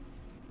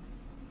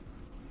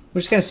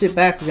 We're just going to sit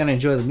back. We're going to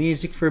enjoy the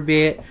music for a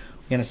bit.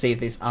 We're going to see if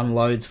this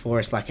unloads for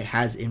us like it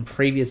has in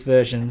previous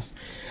versions.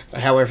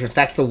 However, if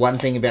that's the one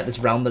thing about this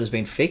realm that has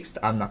been fixed,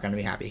 I'm not going to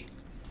be happy.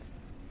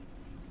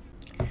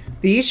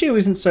 The issue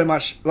isn't so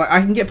much... Like,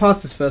 I can get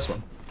past this first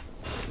one.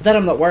 That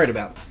I'm not worried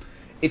about.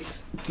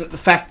 It's the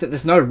fact that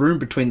there's no room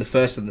between the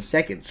first and the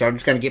second. So I'm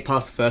just going to get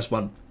past the first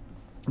one,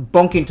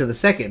 bonk into the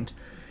second,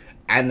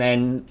 and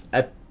then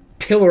a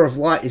pillar of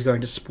light is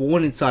going to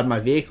spawn inside my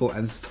vehicle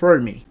and throw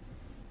me.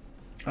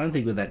 I don't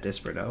think we're that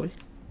desperate, are we?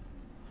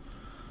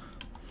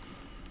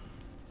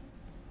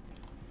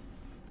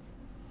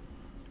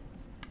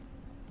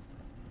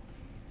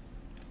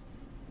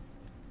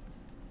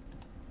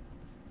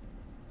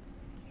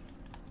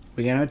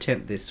 We're going to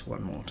attempt this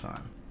one more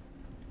time.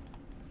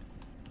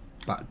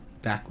 But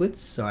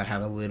backwards, so I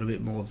have a little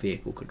bit more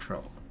vehicle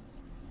control.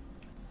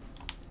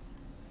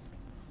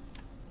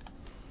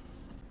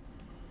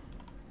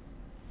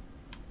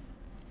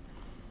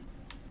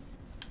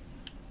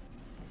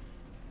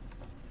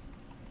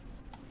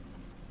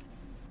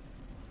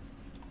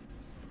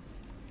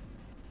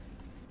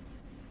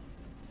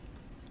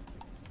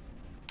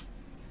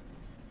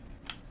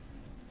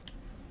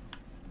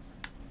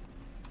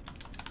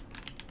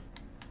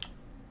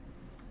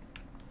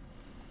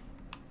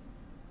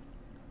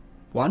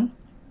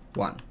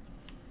 One.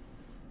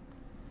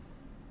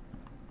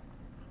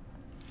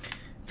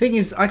 Thing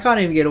is, I can't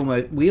even get all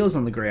my wheels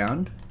on the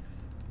ground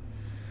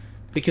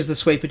because the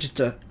sweeper just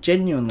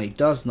genuinely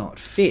does not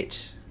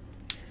fit.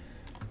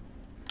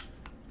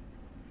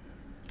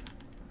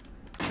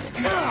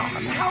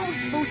 How are we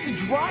supposed to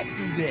drive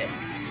through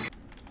this?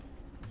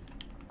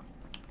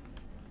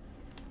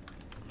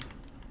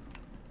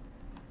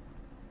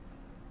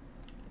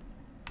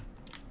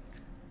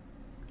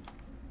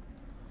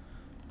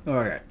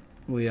 Alright,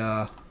 we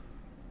are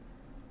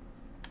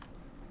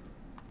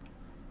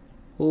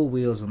all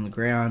wheels on the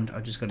ground. I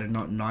just got to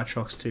not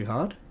nitrox too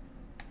hard.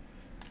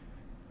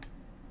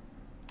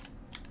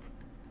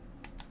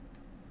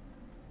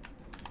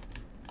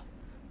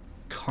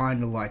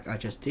 Kind of like I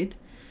just did.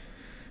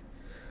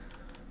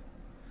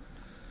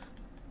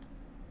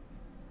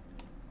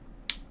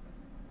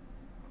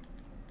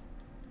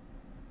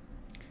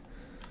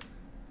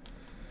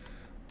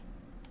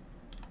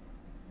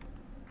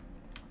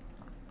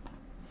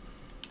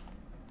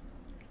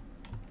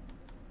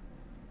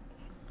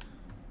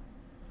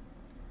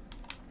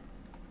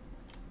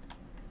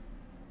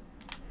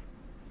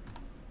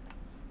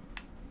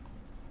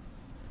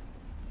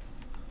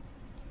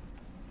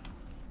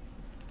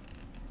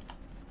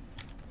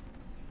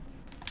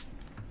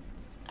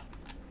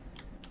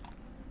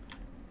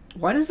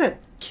 Why does that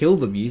kill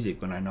the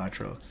music when I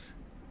nitrox?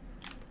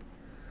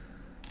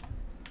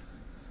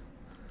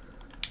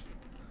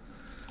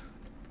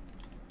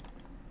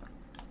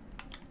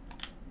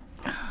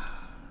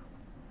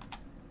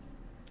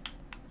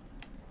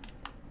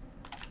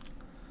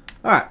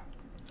 Alright,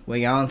 we're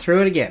going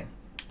through it again.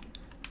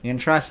 We're going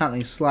to try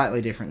something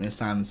slightly different this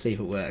time and see if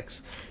it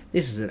works.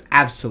 This is an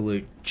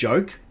absolute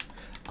joke.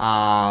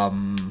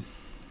 And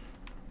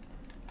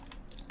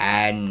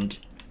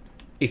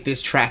if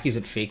this track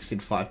isn't fixed in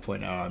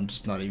 5.0, I'm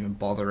just not even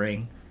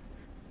bothering.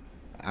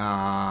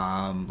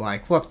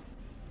 Like, what?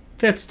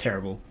 That's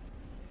terrible.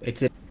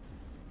 It's a...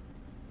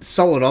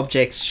 Solid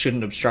objects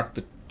shouldn't obstruct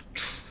the...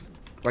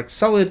 Like,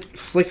 solid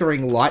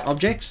flickering light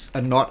objects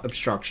are not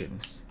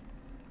obstructions.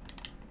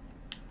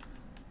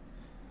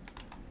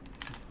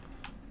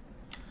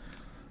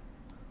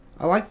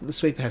 I like that the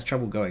sweeper has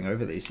trouble going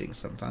over these things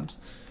sometimes.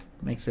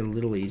 It makes it a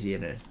little easier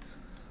to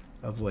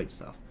avoid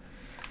stuff.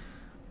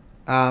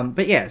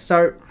 But yeah,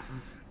 so...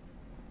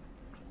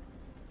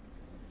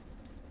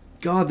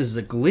 God, this is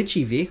a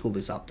glitchy vehicle,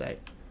 this update.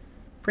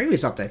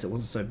 Previous updates, it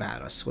wasn't so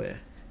bad, I swear.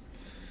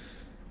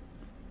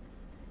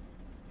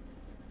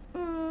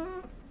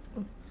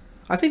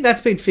 I think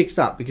that's been fixed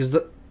up, because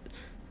there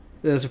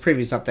was a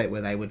previous update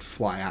where they would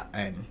fly out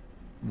and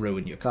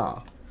ruin your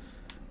car.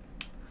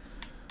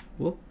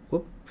 Whoop,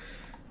 whoop.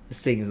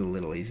 This thing is a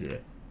little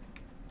easier.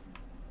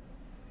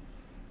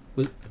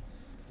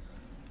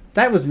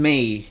 That was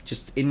me,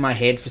 just in my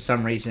head for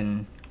some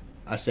reason.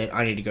 I said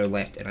I need to go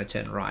left and I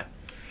turned right.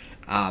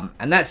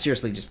 And that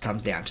seriously just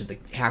comes down to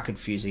how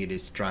confusing it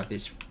is to drive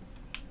this.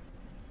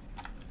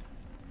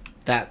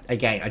 That,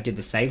 again, I did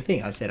the same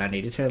thing. I said I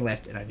need to turn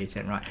left and I need to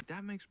turn right.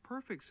 That makes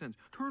perfect sense.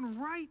 Turn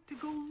right to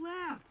go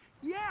left.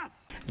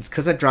 Yes! It's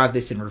because I drive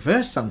this in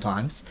reverse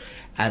sometimes,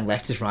 and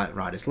left is right,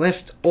 right is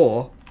left,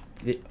 or...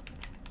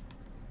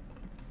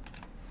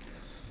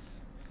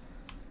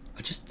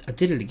 I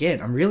did it again.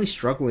 I'm really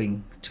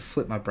struggling to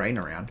flip my brain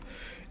around.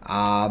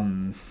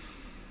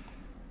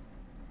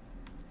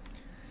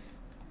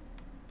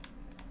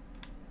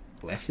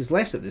 Left is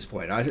left at this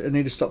point. I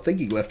need to stop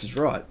thinking left is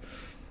right.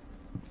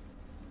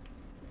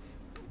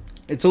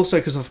 It's also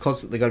because I've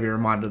constantly got to be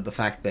reminded of the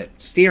fact that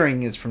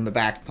steering is from the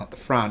back, not the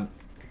front.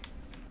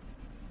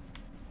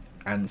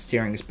 And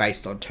steering is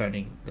based on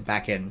turning the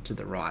back end to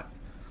the right.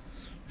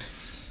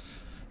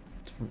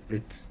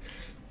 It's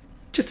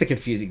just a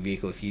confusing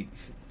vehicle if you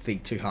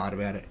think too hard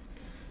about it.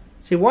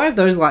 See, why have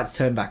those lights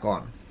turned back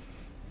on?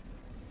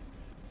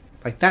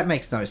 Like, that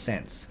makes no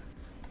sense.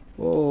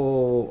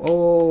 Whoa,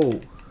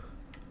 oh.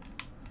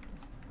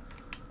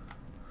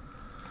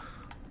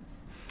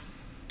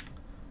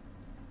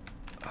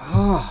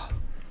 Oh.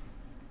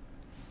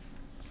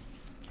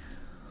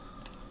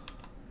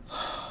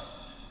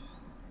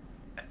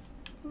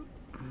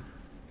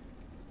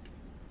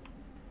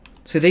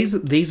 So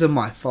these are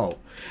my fault.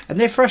 And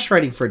they're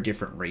frustrating for a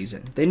different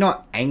reason. They're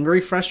not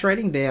angry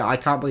frustrating. They're, I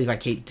can't believe I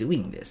keep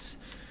doing this.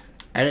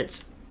 And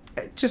it's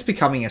just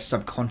becoming a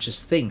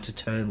subconscious thing to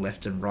turn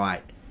left and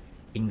right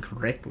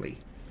incorrectly.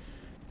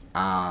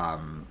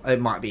 It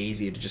might be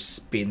easier to just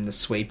spin the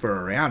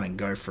sweeper around and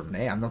go from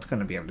there. I'm not going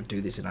to be able to do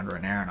this in under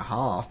an hour and a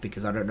half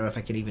because I don't know if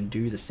I can even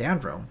do the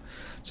sound realm.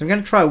 So I'm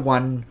going to try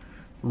one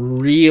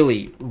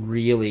really,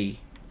 really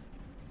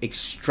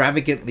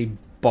extravagantly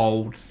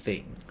bold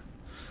thing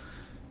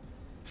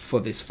for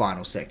this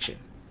final section.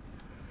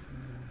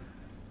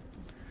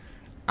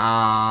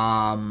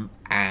 And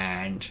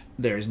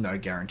there is no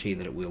guarantee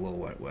that it will or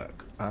won't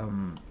work.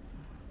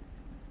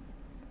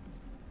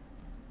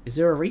 Is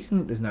there a reason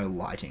that there's no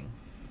lighting?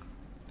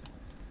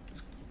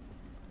 It's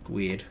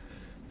weird.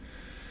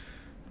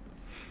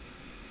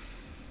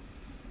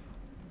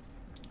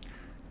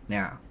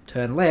 Now,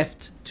 turn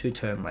left to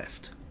turn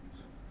left.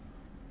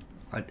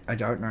 I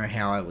don't know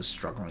how I was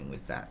struggling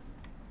with that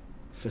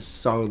for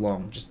so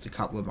long, just a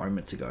couple of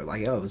moments ago.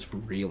 Like, I was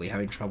really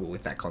having trouble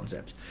with that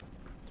concept.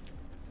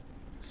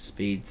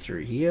 Speed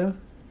through here.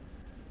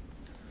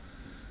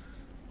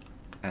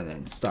 And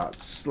then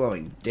start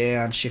slowing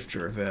down, shift to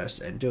reverse,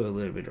 and do a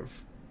little bit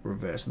of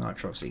reverse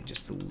nitroxing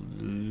just to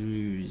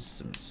lose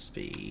some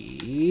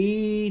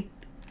speed.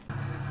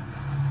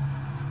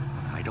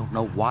 I don't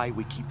know why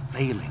we keep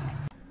failing.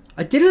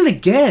 I did it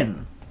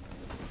again!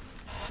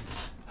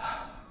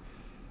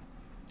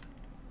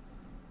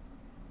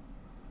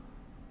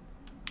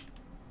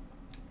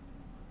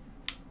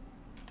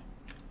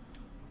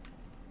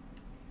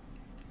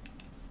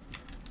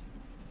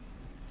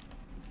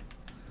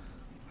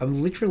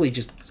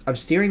 I'm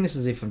steering this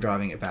as if I'm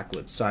driving it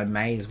backwards, so I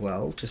may as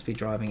well just be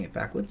driving it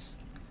backwards.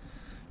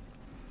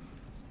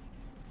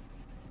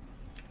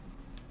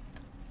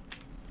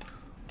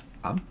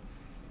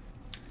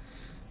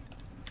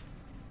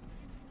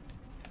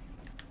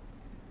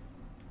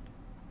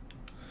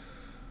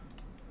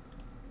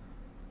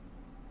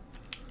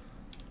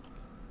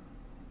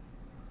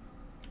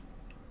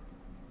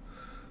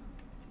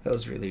 That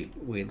was really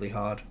weirdly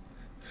hard.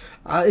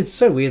 It's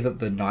so weird that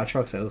the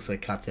nitrox also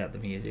cuts out the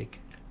music.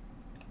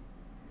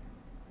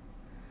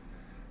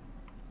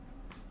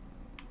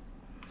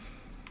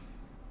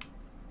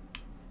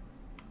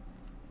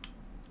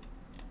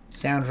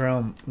 Sound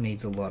realm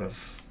needs a lot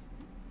of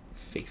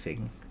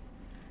fixing.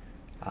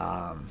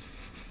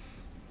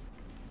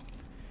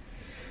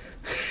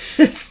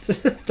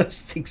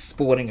 Those things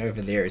spawning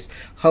over there is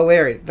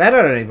hilarious. That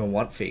I don't even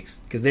want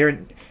fixed because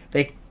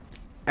they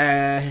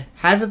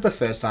hazard the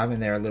first time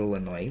and they're a little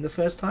annoying the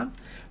first time,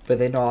 but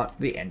they're not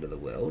the end of the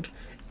world.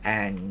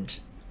 And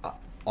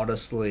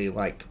honestly,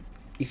 like,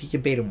 if you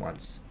can beat them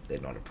once,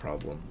 they're not a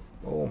problem.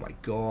 Oh my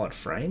god,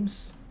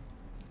 frames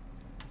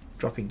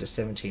dropping to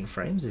 17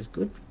 frames is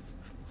good.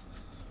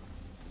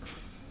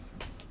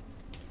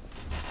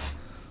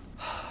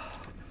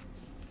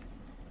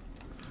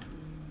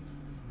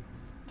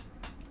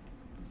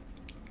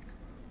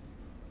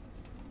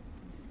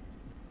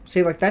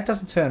 See, like, that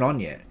doesn't turn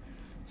on yet.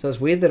 So it's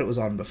weird that it was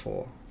on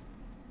before.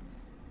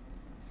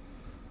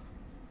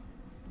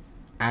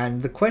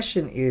 And the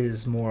question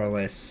is more or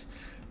less,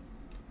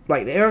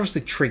 like, they're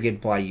obviously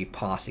triggered by you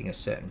passing a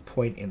certain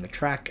point in the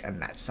track,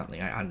 and that's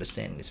something I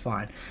understand is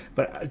fine.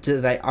 But do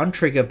they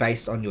untrigger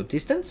based on your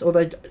distance, or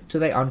do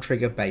they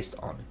untrigger based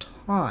on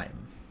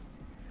time?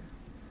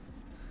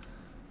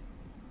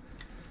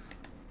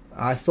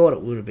 I thought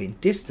it would have been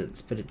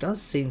distance, but it does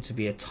seem to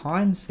be a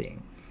time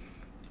thing.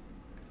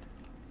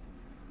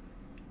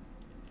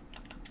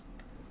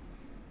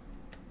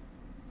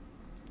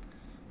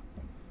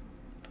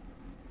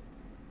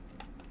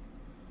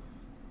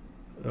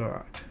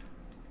 Alright.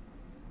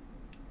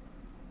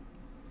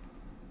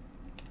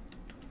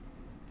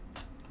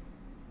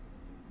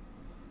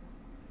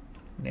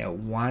 Now,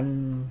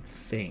 one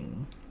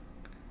thing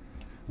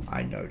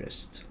I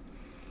noticed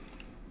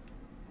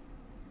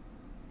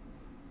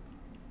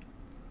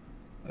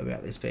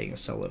about this being a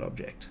solid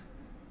object.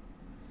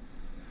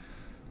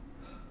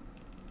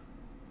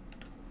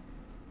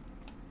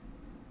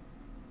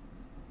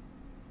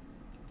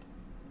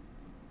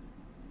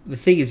 The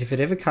thing is, if it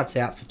ever cuts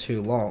out for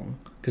too long,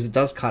 because it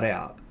does cut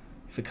out,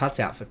 if it cuts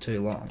out for too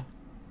long,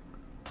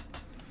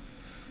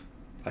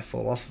 I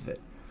fall off of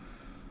it.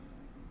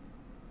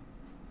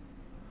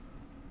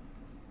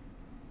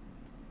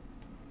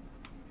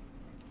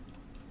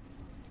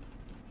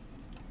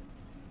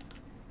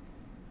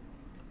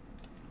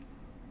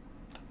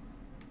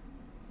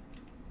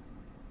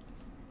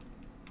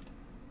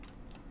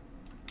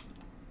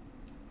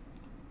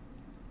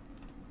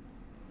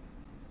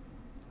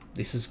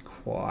 This is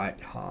quite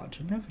hard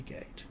to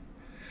navigate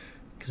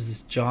because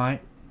this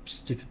giant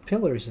stupid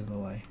pillar is in the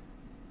way.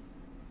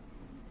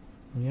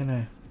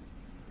 I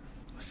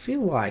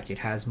feel like it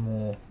has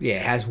more, yeah,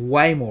 it has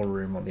way more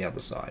room on the other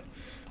side.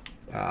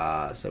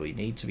 So we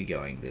need to be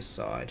going this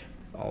side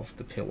of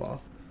the pillar,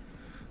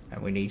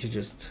 and we need to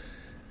just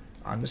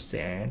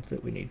understand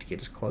that we need to get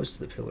as close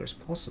to the pillar as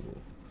possible.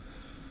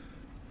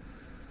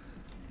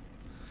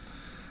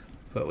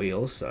 But we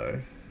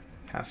also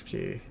have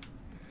to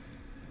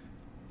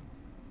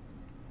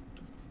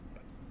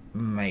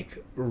make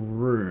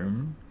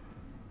room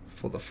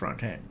for the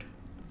front end.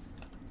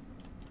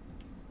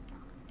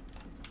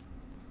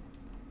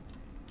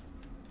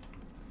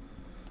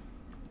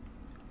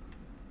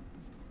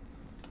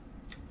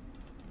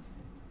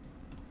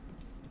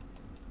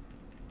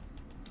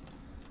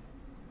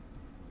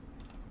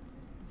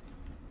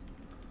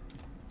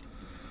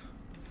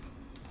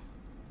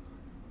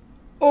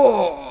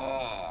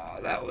 Oh,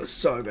 that was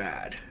so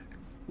bad.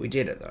 We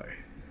did it though.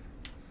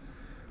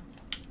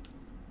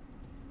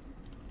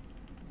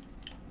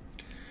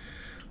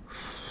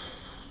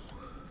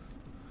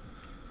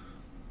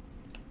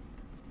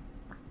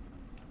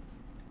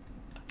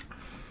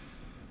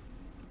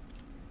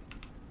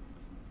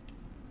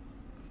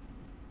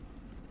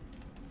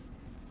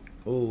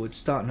 Oh, it's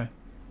starting to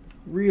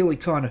really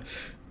kind of...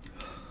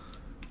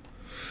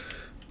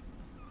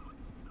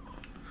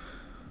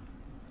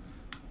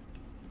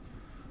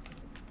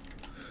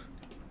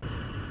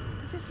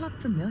 Does this look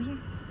familiar?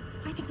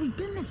 I think we've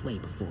been this way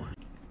before.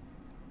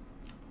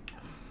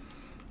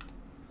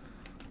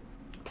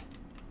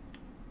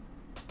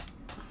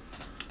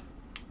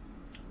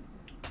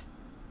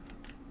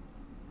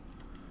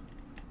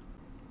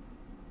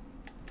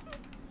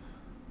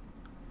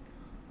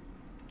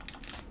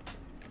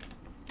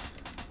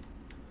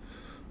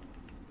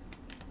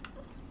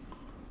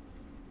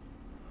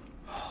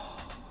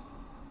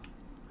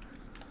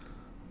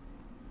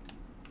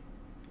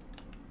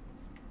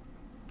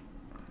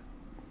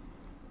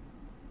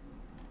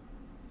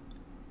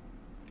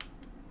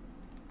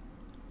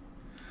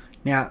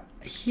 Now,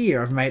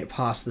 here I've made it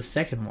past the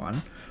second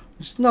one.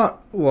 It's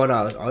not what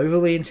I was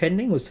overly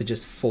intending, was to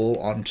just fall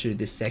onto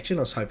this section.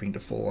 I was hoping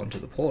to fall onto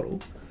the portal.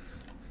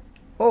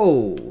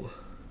 Oh!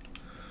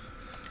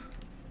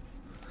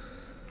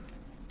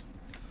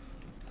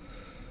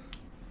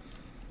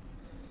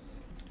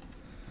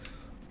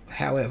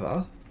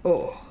 However,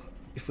 oh,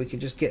 if we could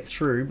just get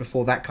through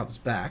before that comes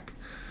back.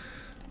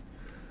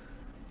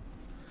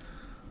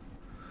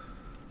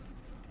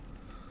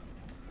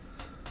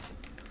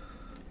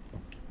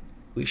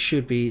 We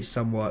should be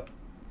somewhat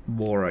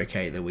more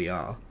okay than we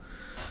are.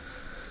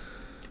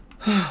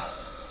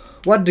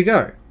 One to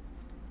go.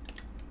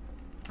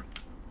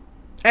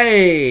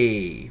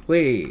 Hey,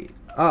 we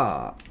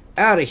are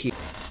out of here.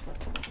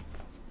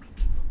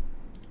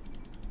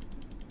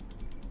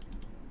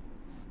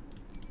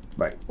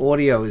 Like,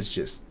 audio is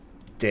just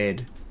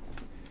dead.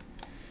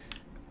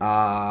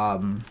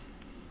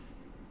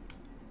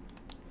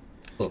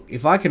 Look,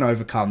 if I can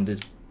overcome this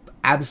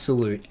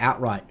absolute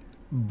outright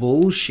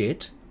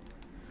bullshit,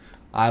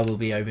 I will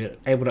be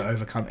able to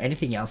overcome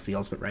anything else the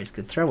Ultimate Race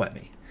could throw at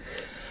me.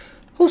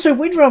 Also,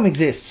 Windrum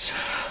exists.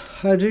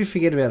 I do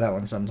forget about that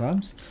one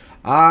sometimes.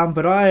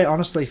 But I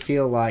honestly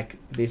feel like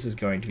this is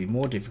going to be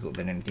more difficult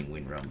than anything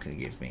Windrum can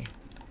give me.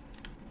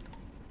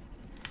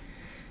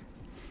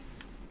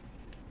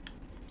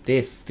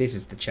 This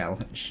is the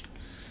challenge.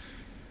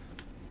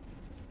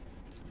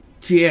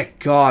 Dear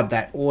God,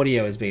 that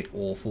audio has been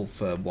awful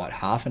for, what,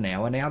 half an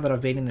hour now that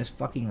I've been in this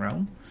fucking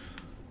realm?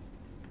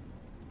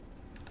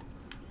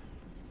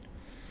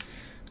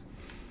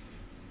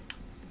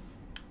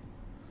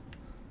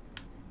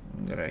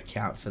 I'm going to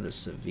account for the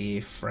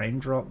severe frame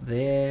drop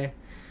there.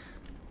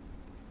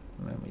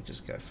 Let me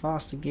just go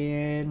fast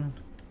again.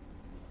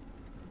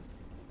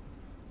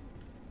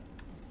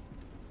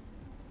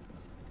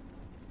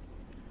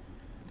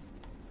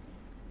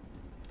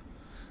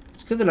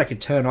 It's good that I can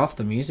turn off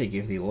the music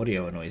if the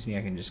audio annoys me.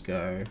 I can just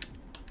go...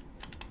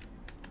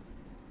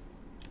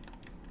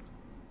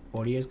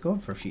 Audio's gone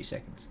for a few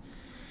seconds.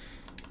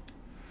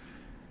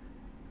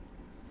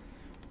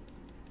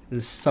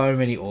 There's so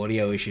many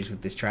audio issues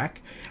with this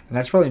track, and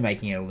that's probably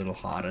making it a little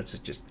harder to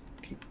just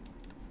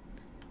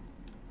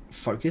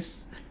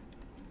focus,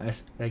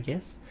 I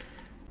guess.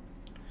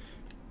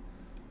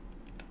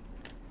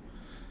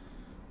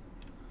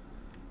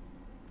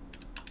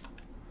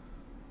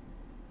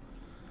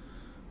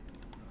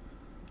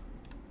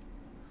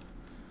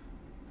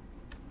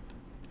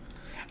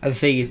 And the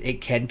thing is,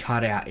 it can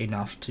cut out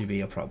enough to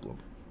be a problem.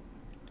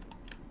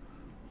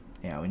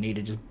 Now we need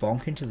to just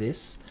bonk into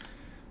this,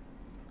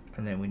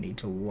 and then we need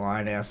to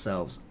line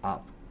ourselves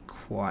up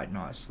quite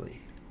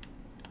nicely.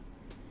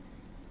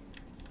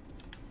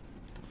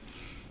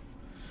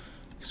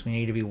 Because we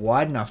need to be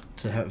wide enough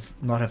to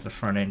not have the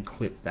front end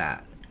clip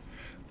that,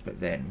 but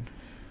then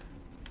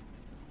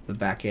the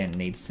back end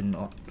needs to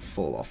not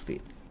fall off the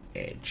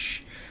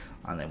edge.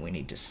 And then we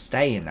need to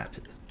stay in that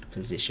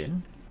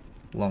position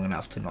long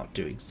enough to not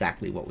do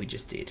exactly what we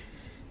just did.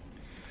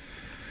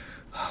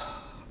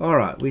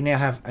 Alright, we now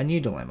have a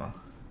new dilemma.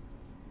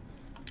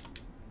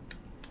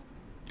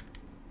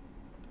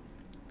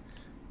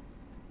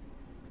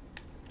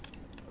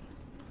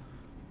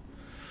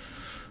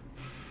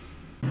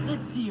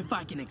 Let's see if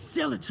I can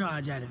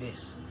Acceleracharge out of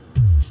this.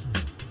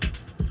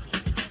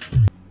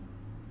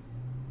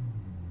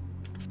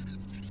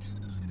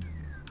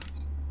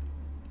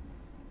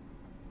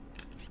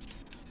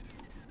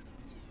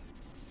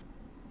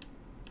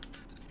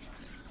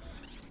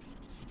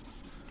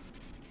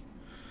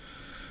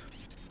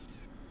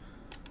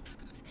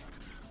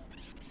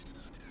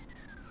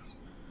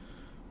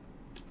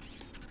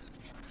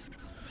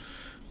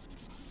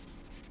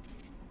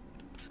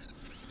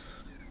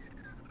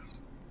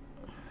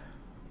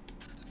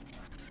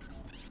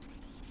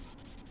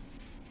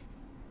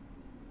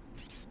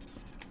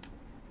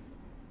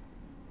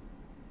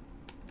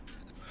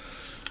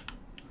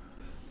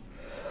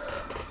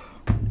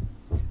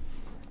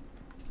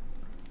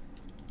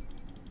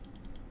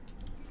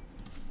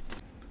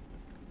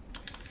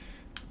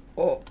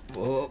 Oh.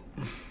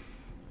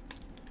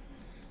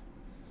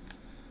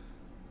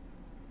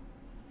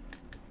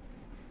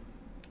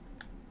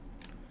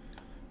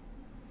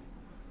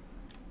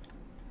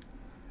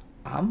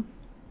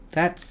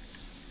 That's...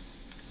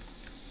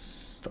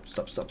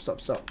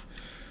 Stop.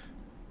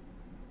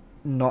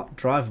 Not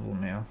drivable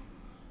now.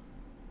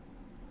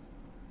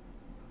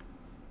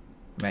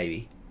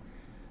 Maybe.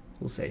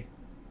 We'll see.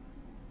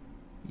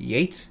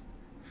 Yeet.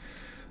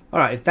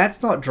 Alright, if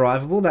that's not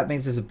drivable, that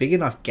means there's a big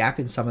enough gap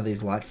in some of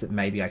these lights that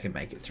maybe I can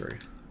make it through.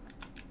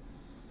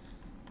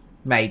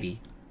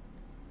 Maybe.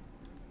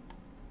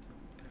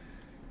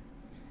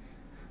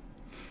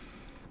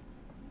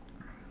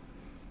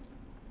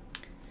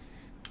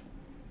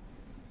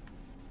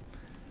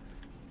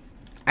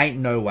 Ain't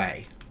no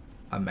way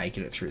I'm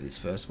making it through this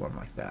first one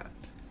like that.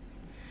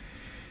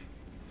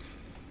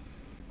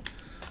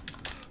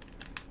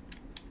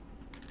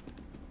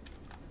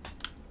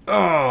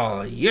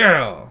 Oh,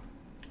 yeah!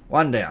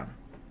 One down.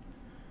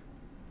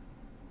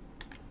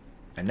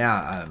 And now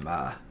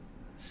I'm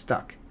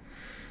stuck.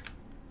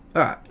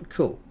 Alright,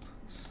 cool.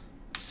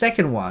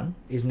 Second one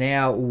is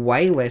now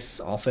way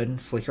less often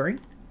flickering.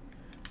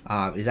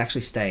 Is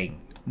actually staying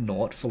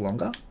naught for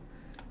longer.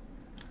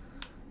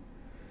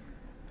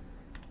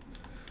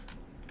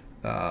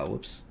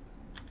 Whoops.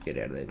 Get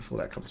out of there before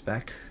that comes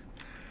back.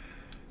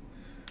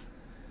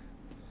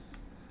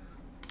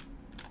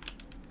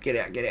 Get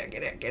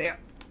out.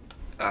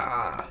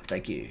 Ah,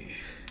 thank you.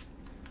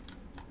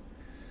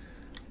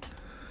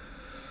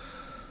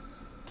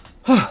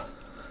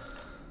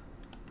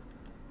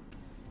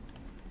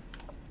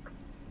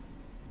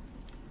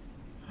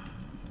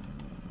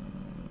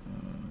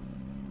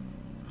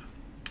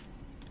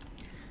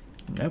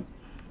 Nope.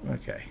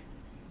 Okay.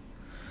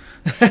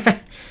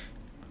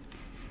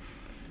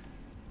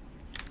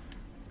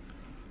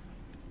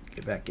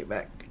 Get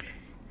back.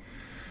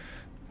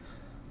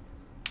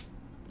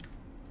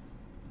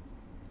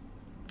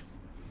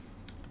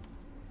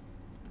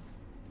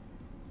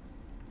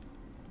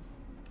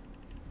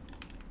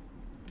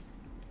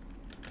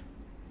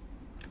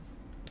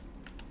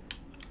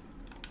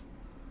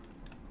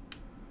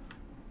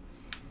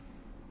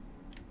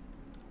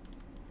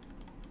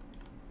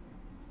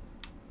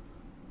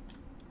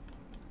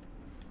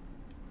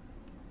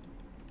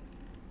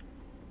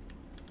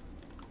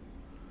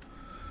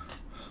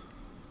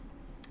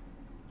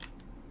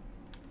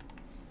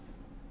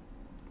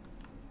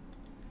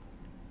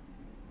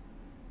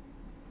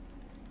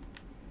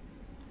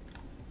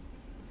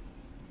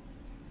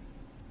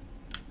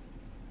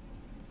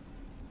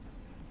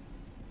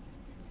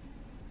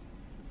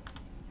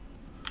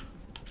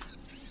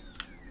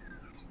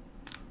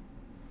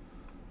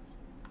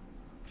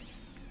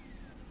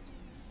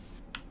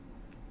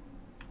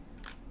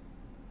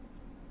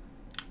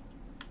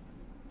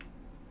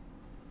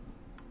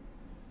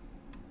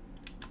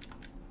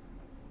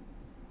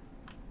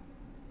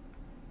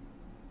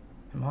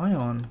 Am I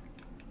on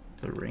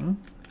the ring?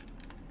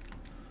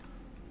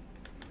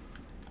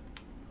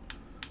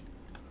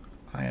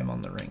 I am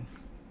on the ring.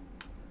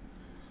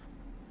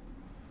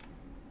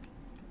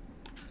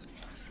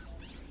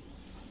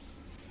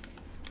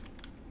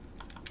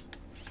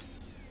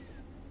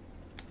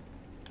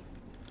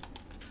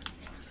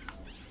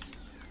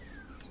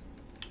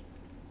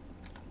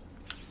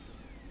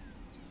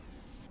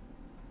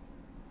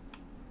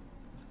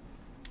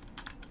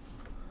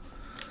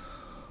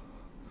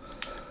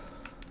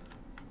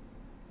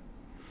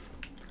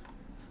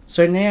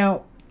 So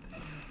now,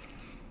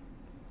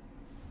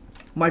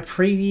 my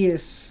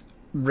previous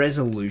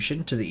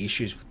resolution to the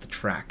issues with the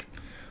track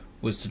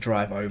was to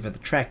drive over the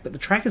track, but the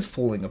track is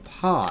falling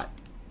apart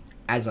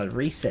as I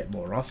reset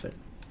more often.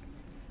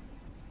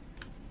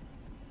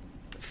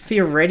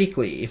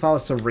 Theoretically, if I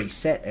was to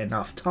reset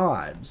enough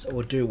times,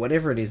 or do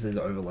whatever it is that's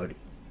overloading,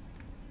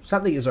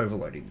 something is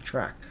overloading the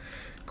track,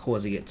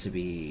 causing it to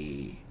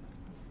be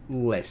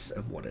less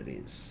of what it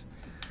is,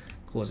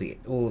 causing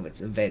all of its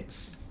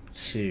events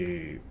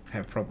to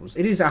have problems.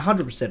 It is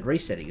 100%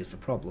 resetting is the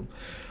problem,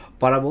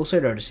 but I'm also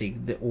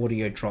noticing the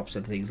audio drops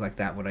and things like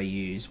that when I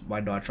use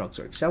my Nitrox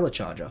or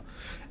Acceleracer,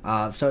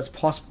 so it's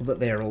possible that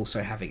they're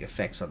also having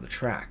effects on the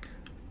track.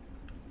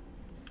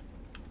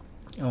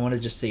 I want to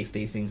just see if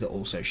these things are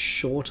also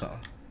shorter.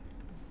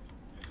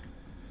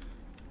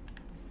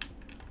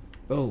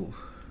 Oh.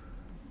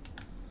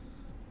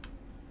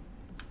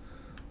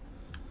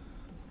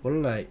 What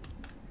did I...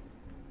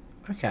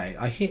 Okay,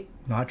 I hit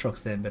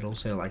Nitrox then, but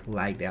also like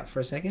lagged out for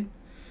a second.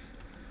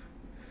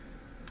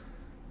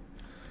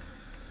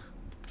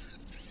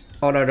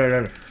 Oh, no, no,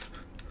 no.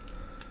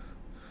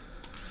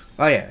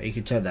 Oh yeah, you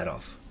can turn that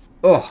off.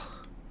 Oh.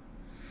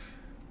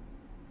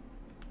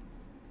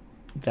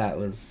 That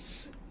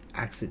was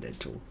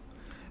accidental.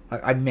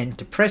 I meant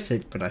to press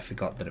it, but I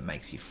forgot that it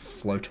makes you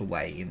float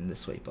away in the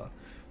sweeper.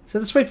 So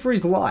the sweeper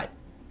is light,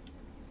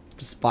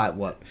 despite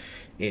what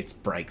its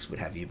brakes would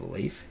have you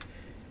believe.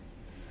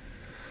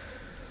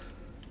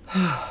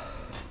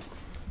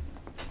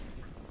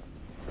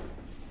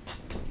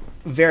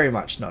 Very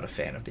much not a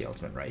fan of the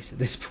Ultimate Race at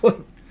this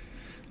point.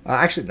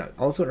 Actually, no.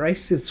 Ultimate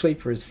Race with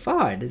sweeper is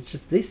fine. It's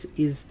just this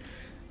is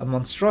a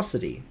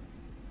monstrosity.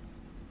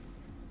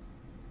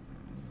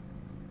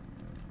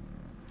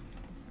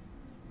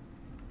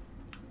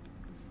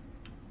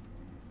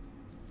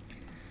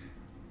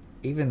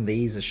 Even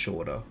these are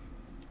shorter.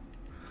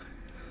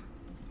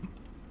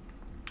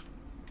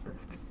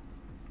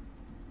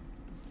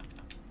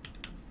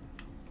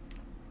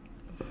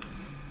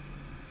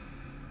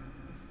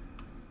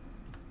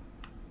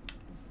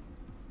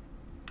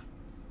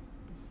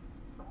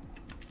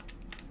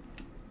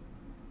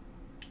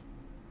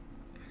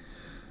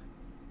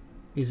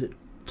 Is it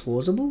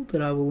plausible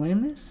that I will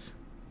land this?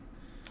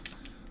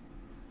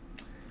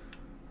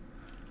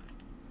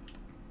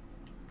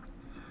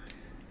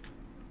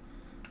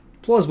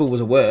 Plausible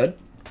was a word.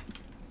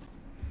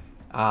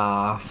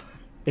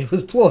 It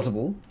was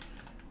plausible.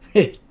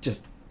 It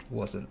just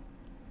wasn't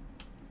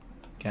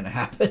gonna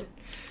happen.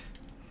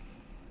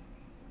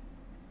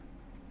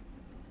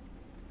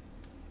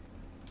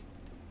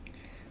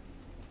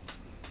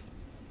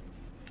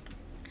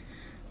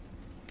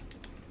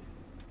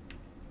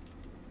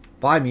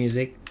 Bye,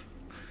 music.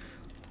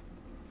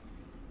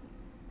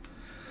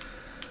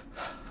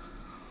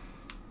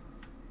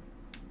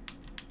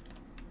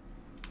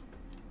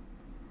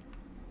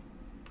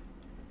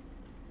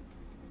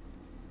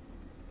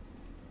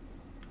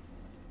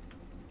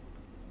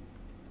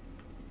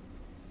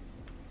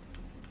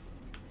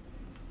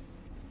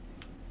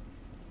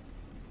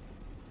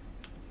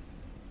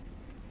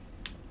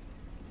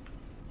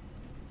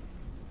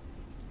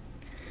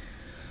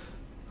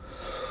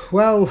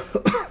 Well,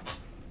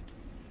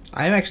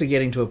 I am actually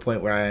getting to a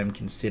point where I am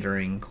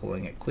considering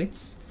calling it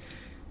quits.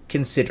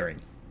 Considering.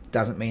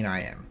 Doesn't mean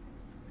I am.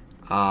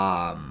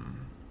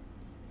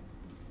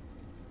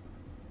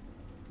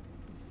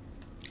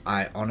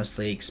 I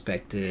honestly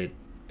expected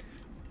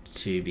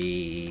to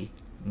be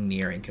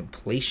nearing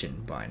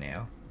completion by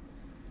now.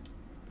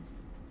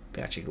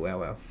 Actually,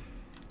 well.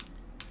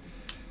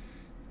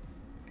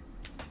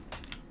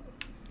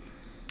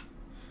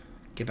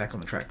 Get back on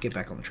the track. Get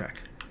back on the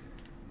track.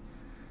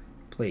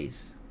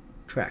 Please.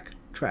 Track.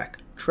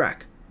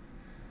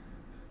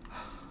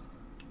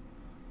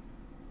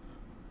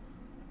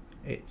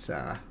 It's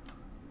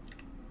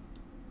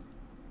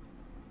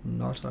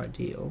not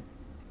ideal.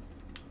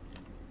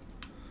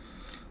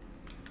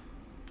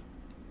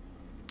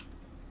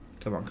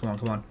 Come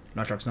on.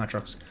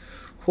 Nitrox.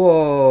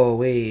 Whoa,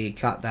 we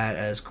cut that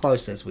as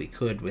close as we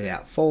could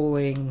without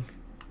falling.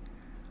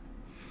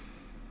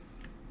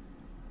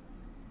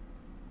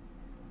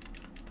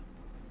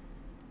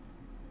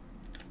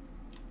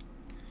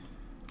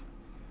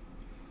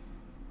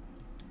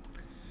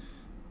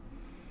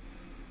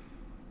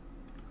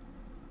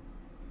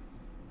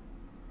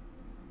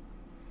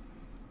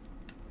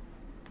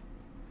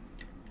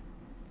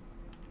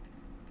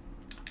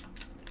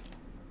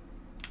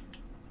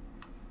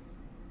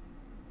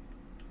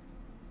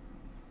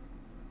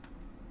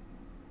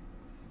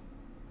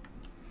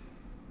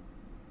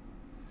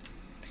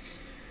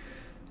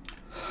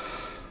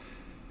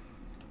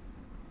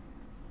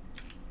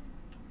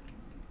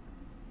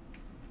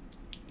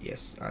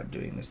 Yes, I'm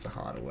doing this the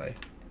harder way.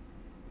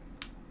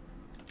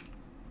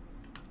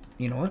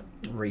 You know what?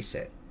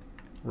 Reset.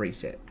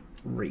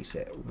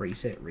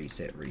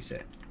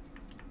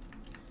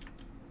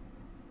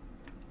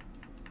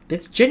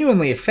 It's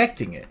genuinely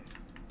affecting it.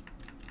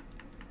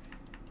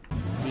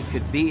 He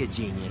could be a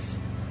genius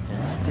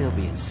and still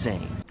be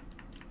insane.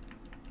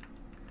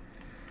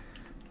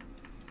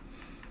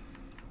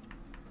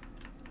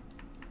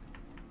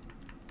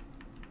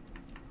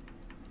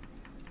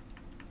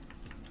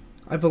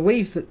 I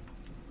believe that...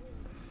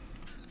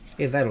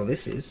 Yeah, that all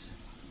this is.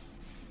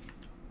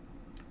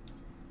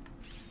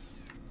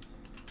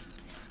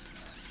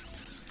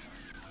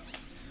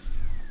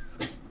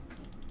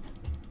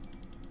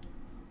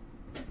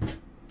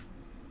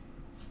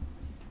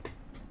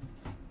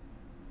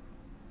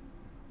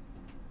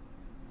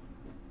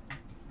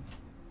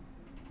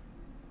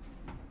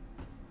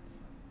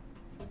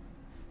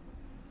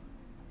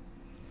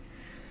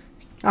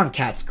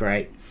 Cat's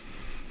great.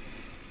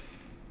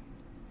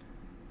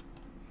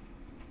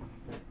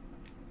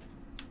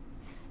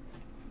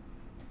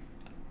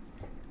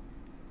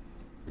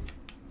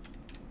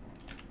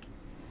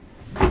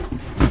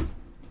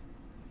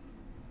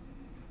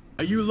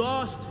 Are you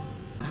lost?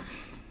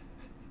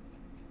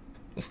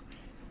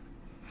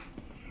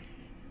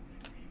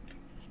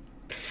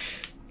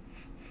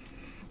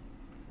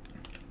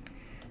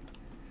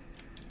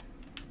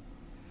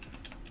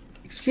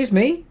 Excuse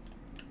me?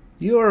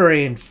 You're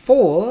in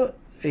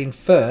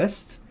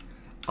first.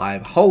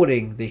 I'm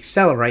holding the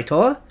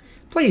accelerator.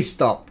 Please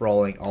stop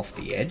rolling off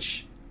the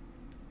edge.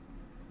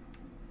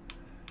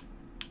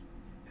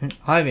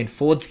 I'm in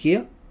Ford's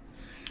gear.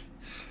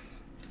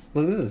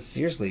 Look, this is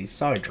seriously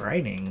so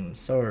draining.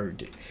 So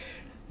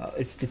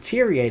it's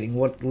deteriorating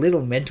what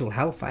little mental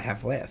health I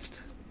have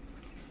left.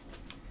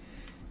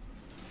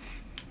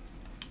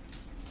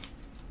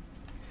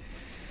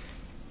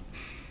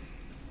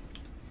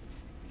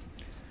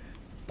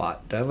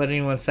 But don't let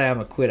anyone say I'm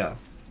a quitter.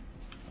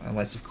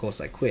 Unless, of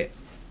course, I quit.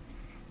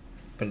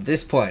 But at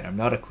this point, I'm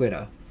not a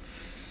quitter.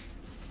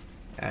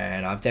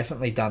 And I've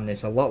definitely done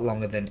this a lot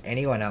longer than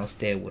anyone else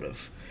there would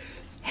have.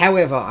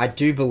 However, I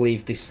do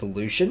believe this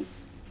solution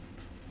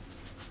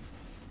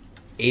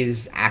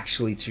is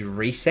actually to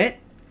reset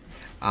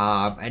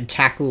and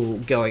tackle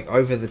going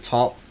over the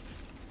top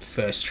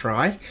first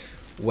try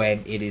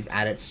when it is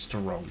at its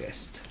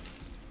strongest.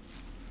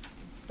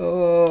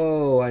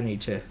 Oh, I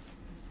need to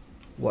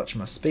watch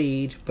my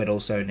speed, but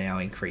also now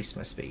increase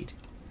my speed.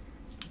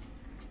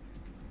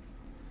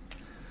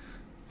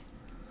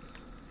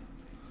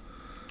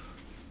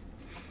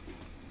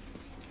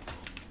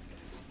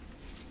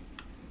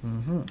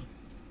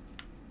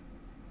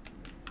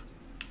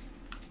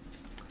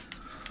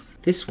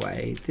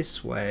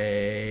 This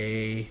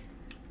way.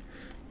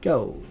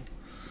 Go.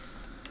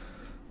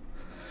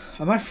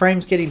 Are my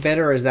frames getting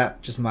better, or is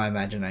that just my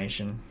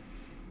imagination?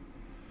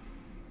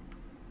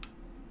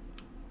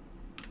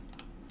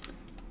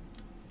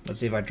 Let's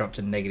see if I drop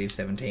to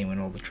 -17 when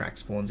all the track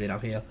spawns in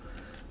up here.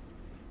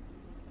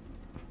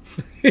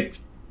 It's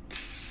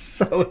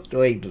so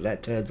annoying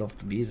that turns off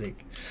the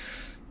music.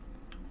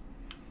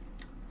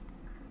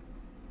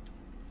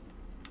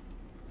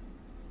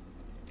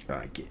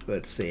 Alright,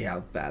 let's see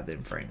how bad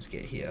them frames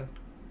get here.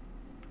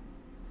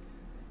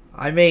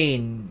 I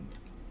mean,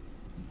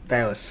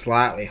 they were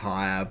slightly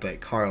higher, but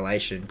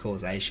correlation,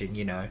 causation,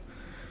 you know.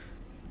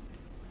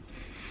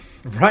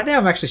 Right now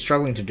I'm actually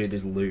struggling to do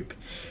this loop.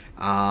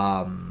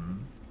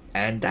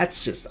 And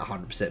that's just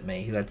 100%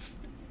 me.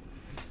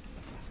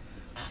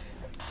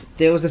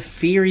 There was a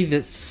theory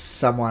that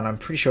someone, I'm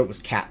pretty sure it was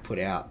Cat, put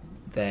out,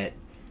 that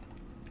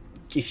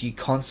if you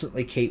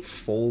constantly keep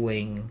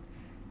falling,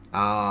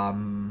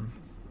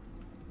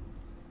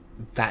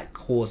 that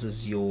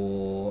causes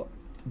your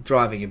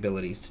driving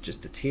abilities to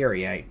just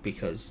deteriorate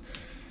because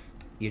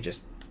you're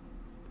just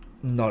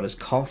not as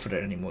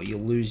confident anymore. You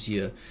lose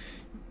you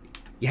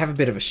have a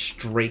bit of a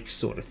streak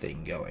sort of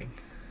thing going.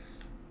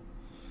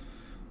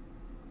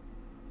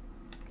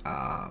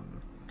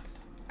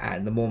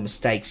 And the more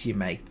mistakes you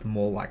make, the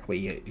more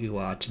likely you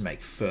are to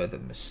make further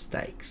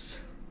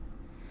mistakes.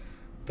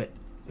 But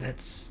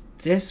that's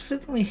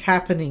definitely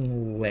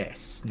happening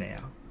less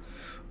now.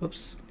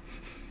 Whoops.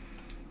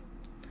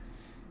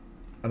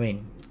 I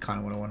mean, kind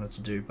of what I wanted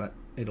to do, but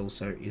it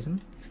also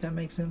isn't, if that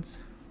makes sense.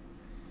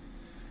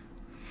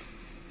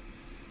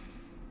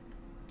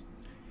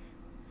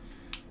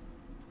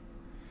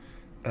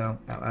 Oh.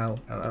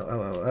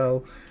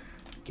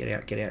 Get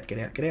out.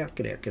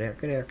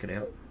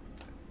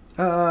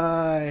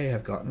 I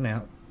have gotten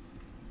out.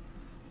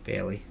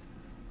 Barely.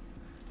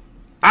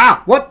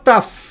 Ah! What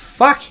the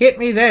fuck hit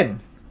me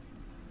then?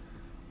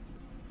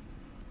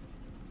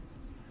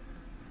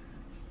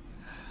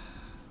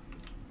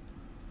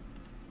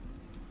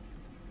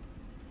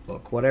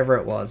 Look, whatever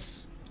it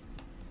was,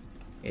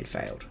 it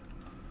failed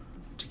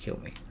to kill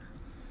me.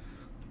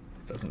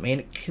 Doesn't mean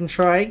it can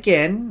try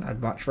again.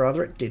 I'd much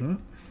rather it didn't.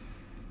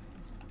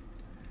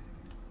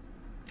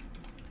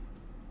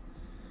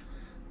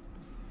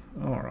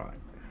 Alright.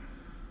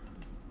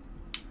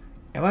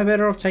 Am I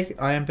better off taking...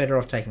 I am better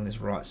off taking this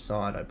right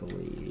side, I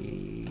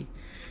believe.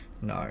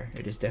 No,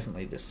 it is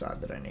definitely this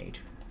side that I need.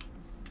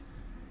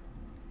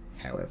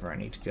 However, I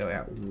need to go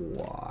out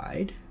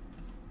wide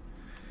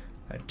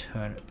and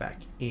turn it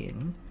back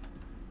in.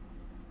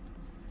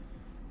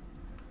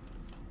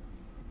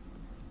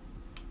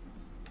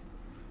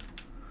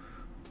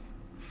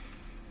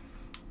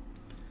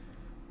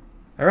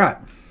 Alright.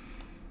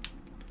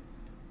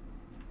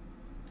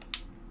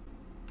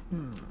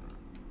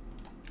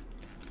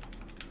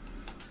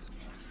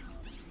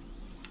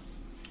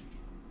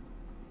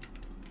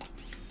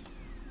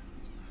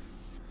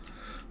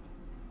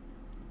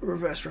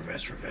 Reverse,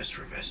 reverse, reverse,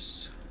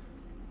 reverse.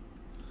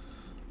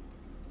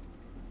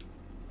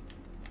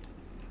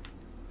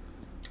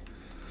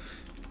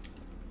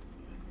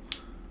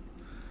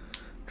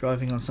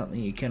 Driving on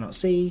something you cannot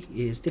see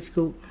is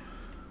difficult.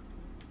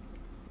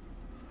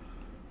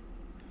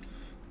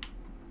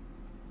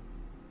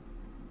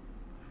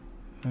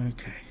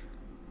 Okay.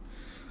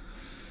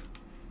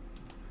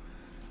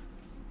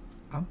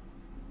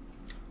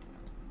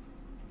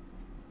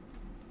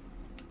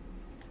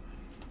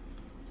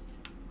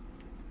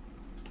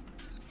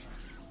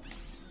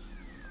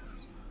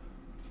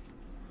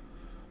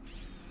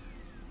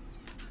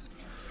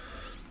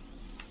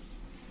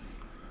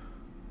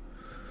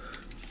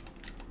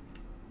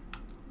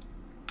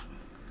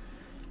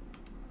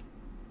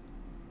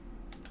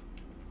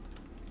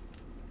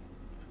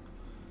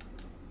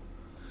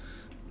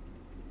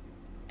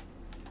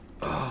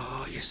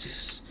 Oh, yes,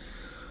 yes.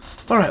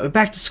 Alright, we're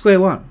back to square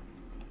one.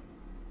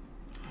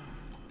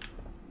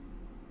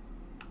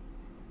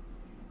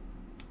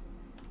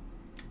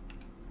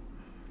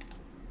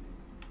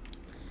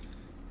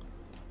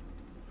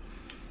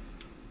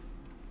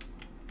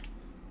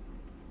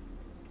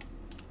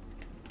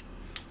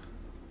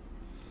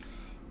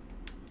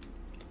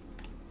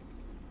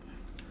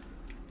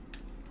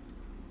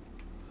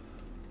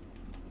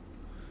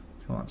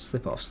 Come on,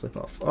 slip off, slip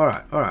off.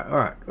 Alright, alright,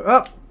 alright.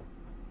 Up!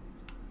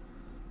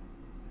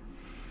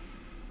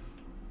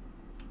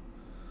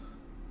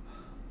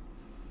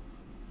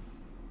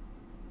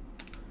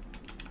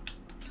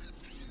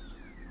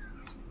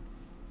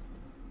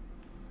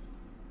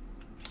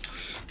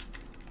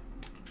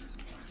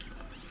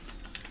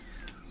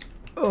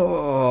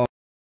 Oh.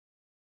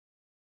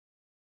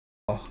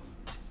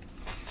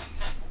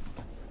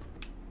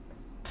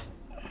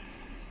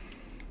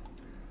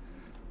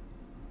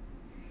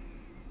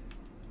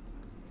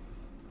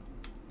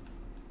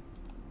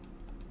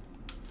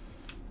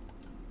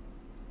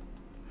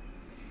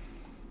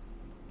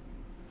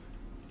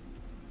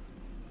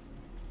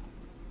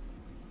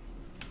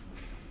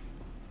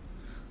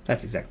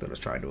 That's exactly what I was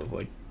trying to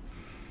avoid.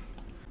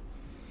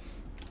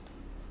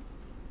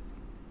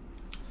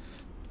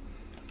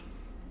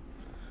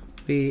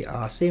 We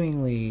are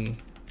seemingly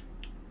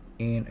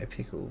in a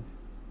pickle.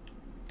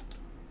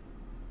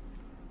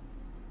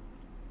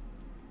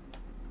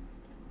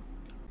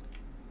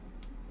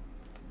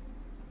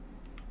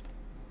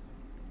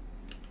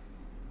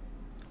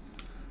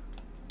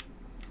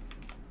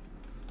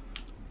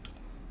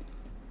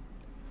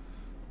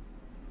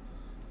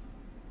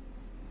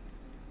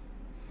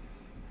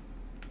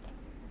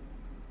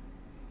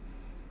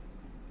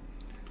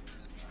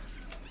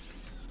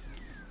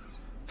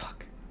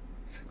 Fuck.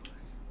 So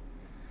close.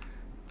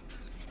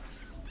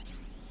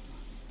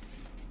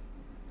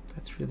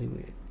 That's really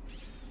weird.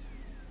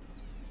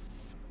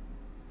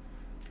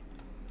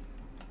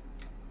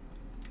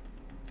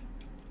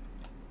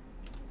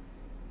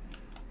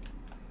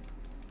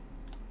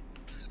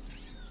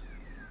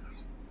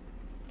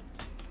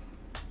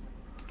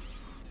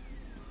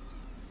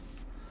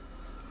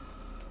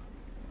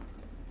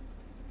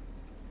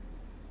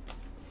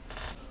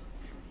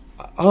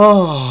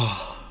 Oh.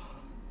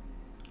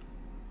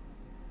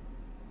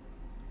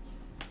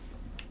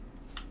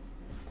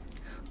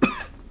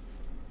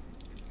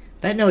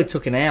 That nearly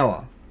took an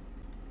hour.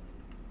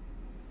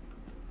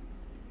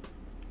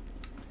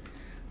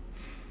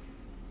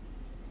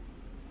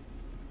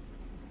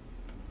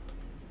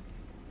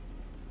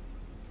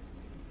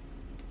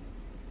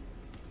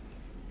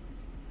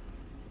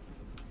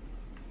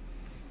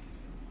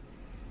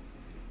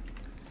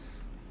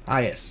 Ah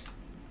yes,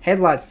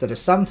 headlights that are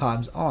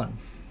sometimes on.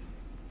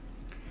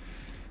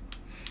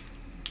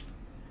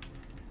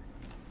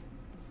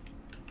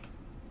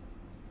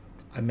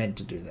 I meant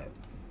to do that.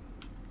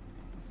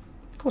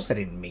 Of course I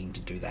didn't mean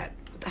to do that.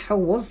 What the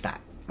hell was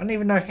that? I don't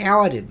even know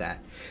how I did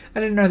that. I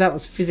didn't know that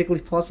was physically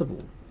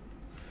possible.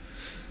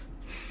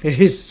 It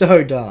is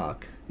so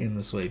dark in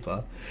the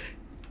sweeper.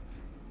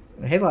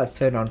 The headlights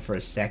turn on for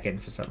a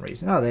second for some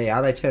reason. Oh, there you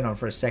are. They turn on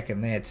for a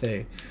second there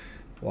too.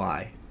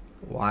 Why?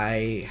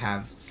 Why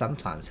have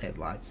sometimes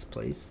headlights,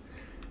 please?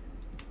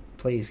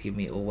 Please give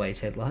me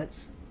always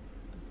headlights.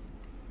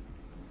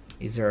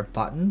 Is there a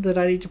button that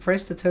I need to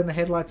press to turn the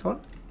headlights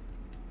on?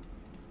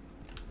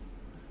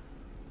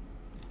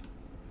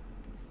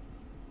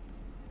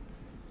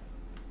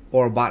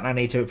 Or a button I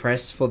need to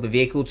press for the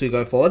vehicle to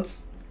go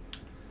forwards?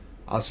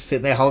 I was just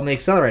sitting there holding the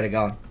accelerator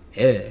going,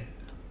 yeah,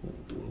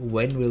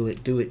 when will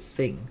it do its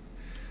thing?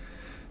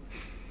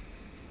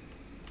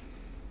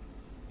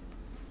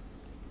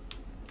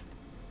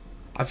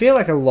 I feel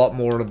like a lot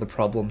more of the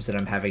problems that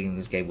I'm having in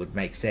this game would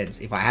make sense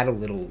if I had a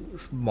little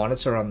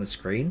monitor on the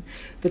screen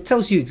that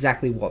tells you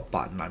exactly what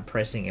button I'm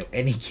pressing at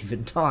any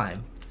given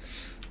time.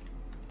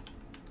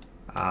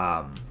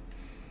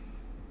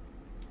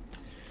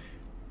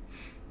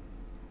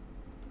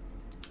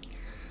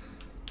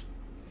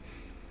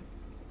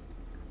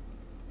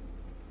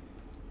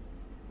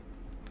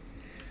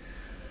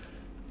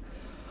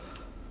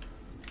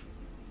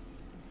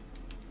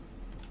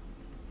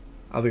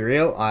 I'll be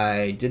real,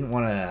 I didn't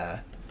want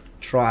to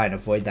try and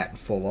avoid that and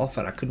fall off,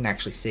 and I couldn't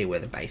actually see where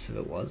the base of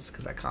it was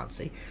because I can't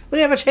see.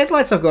 Look how much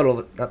headlights I've got.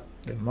 All oh,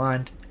 never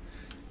mind.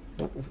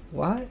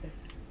 What?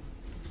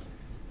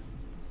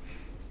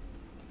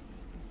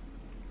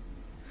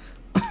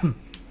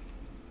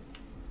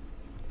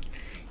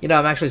 You know,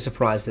 I'm actually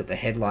surprised that the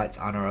headlights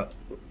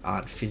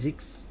aren't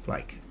physics.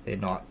 Like, they're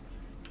not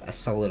a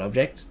solid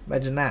object.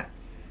 Imagine that.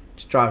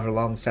 Just driving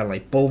along, suddenly,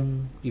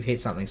 boom, you've hit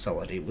something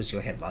solid. It was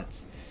your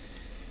headlights.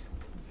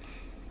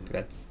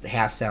 That's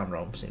how sound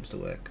realm seems to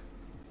work.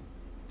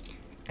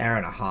 Hour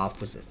and a half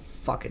was a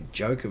fucking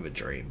joke of a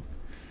dream.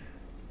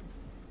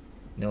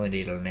 Nearly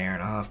needed an hour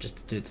and a half just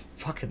to do the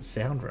fucking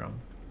sound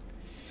realm.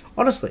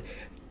 Honestly,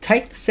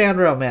 take the sound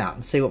realm out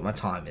and see what my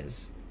time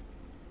is.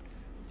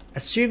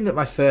 Assume that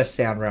my first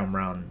sound realm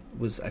run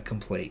was a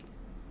complete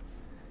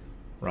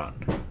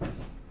run.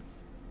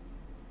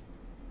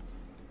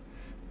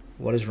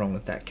 What is wrong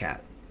with that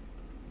cat?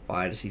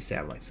 Why does he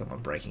sound like someone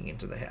breaking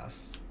into the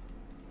house?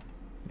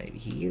 Maybe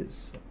he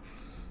is.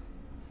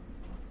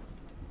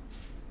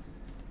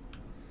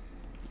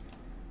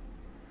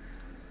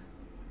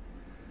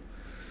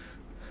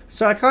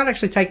 So I can't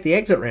actually take the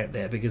exit ramp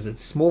there because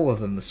it's smaller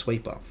than the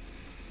sweeper.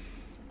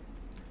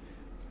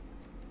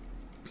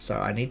 So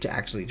I need to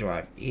actually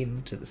drive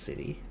into the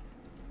city.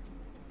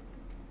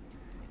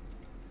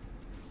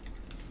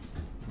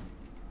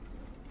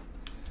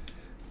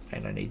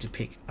 And I need to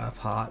pick a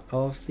part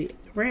of the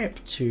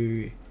ramp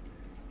to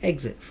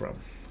exit from.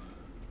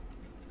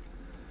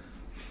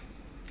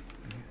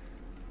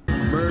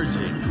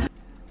 Merging.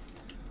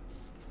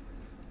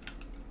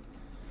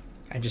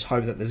 And just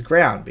hope that there's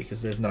ground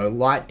because there's no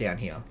light down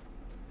here.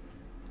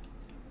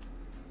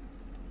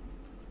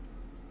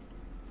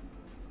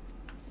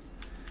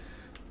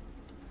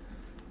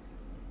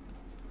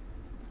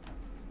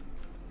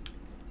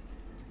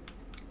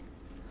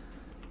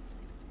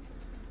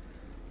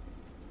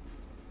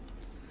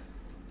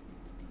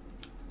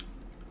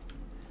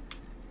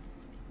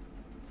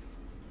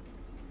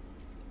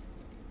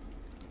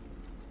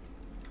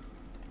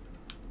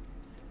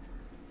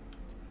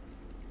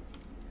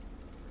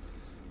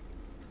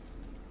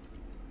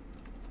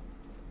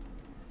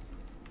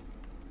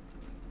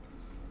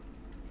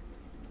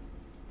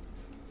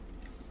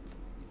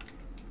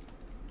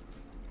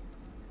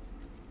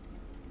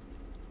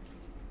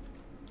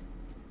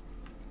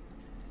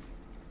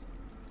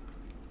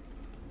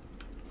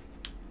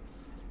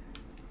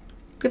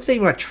 Good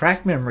thing my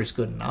track memory's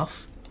good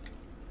enough.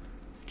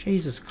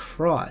 Jesus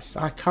Christ,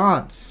 I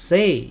can't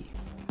see.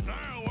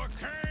 Now I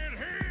can't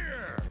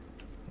hear.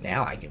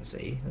 Now I can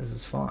see. This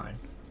is fine.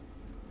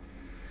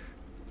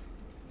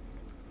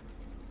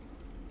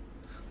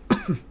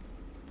 I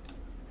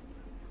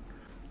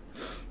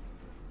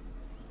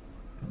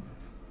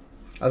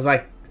was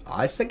like,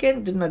 ice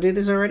again? Didn't I do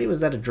this already?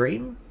 Was that a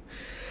dream?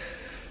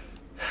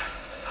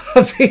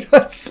 I've been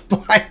on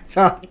spike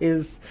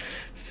tires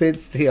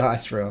since the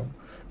ice realm.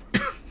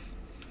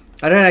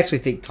 I don't actually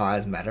think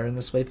tires matter in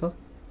the sweeper.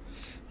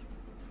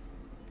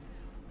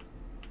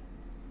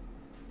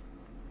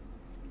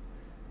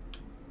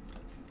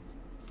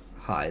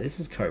 Hi,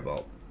 this is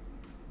Cobalt.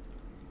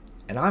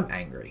 And I'm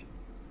angry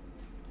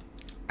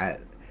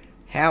at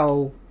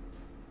how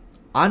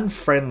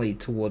unfriendly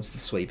towards the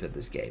sweeper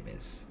this game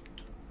is.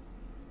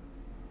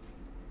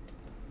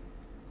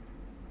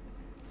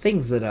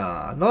 Things that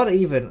are not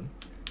even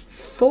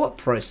thought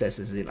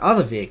processes in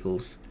other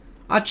vehicles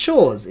are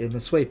chores in the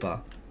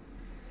sweeper.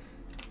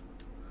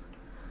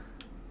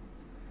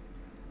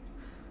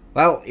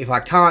 Well, if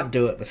I can't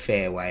do it the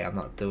fair way, I'm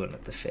not doing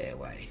it the fair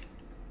way.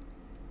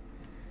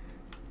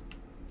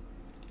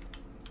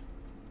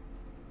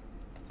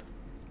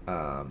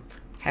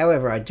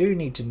 However, I do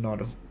need to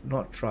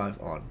not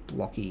drive on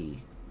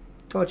blocky,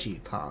 dodgy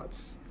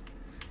parts.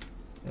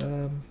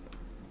 There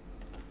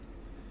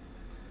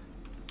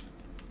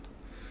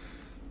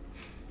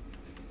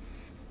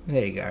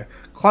you go.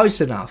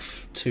 Close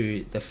enough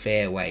to the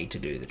fair way to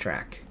do the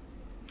track.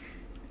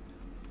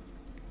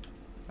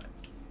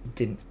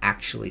 Didn't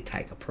actually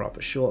take a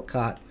proper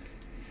shortcut.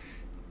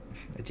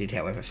 I did,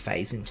 however,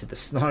 phase into the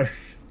snow.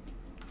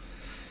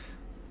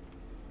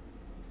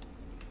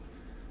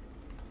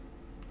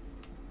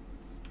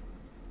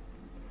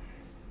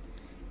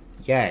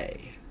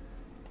 Yay.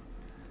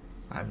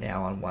 I'm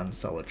now on one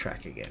solid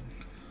track again.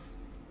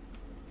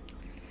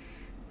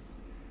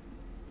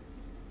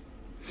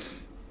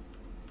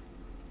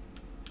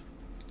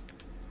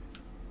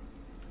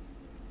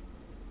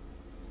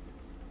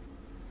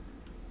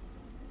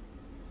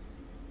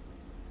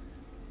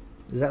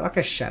 Is that like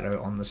a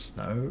shadow on the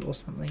snow or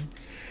something?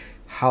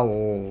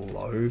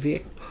 Hello,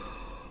 vehicle.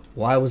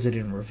 Why was it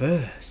in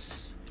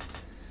reverse?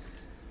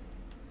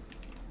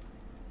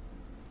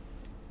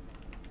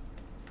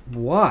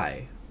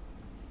 Why?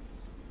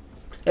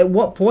 At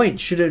what point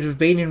should it have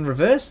been in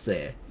reverse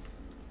there?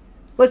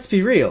 Let's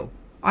be real.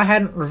 I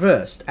hadn't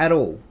reversed at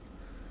all.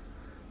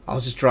 I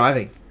was just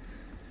driving.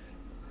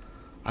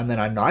 And then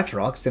I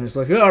nitroxed and it's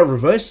like, oh,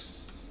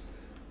 reverse.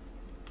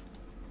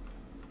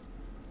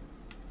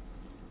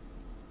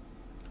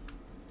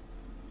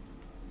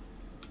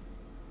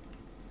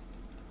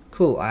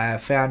 Cool, I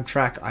have found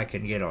track I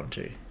can get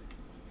onto.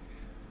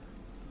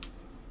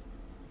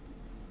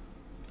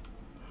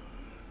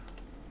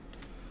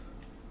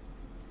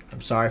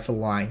 I'm sorry for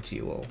lying to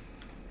you all.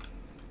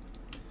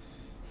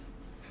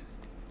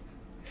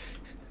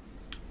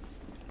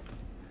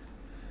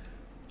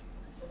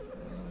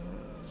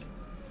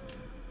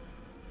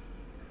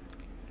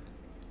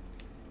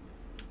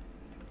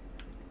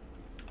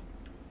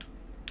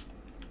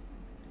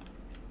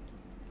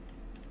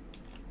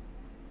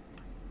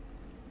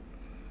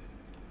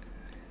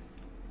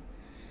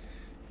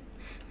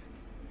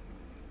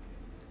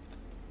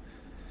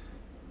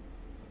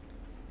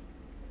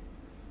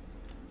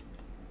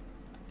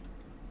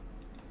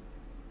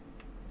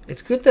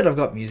 It's good that I've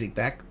got music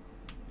back.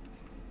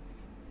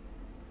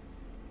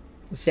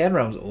 The Sound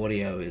Realm's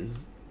audio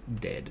is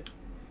dead.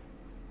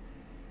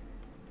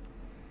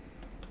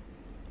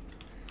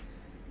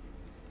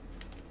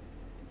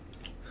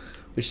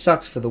 Which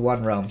sucks for the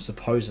one realm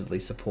supposedly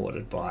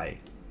supported by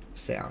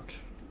sound.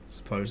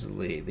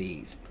 Supposedly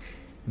the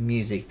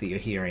music that you're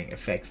hearing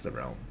affects the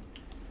realm.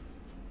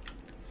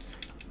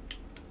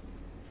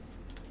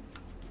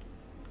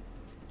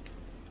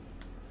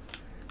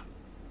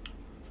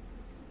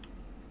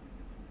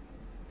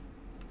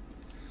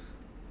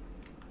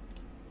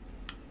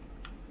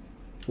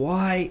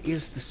 Why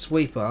is the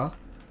sweeper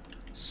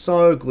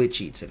so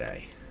glitchy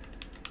today?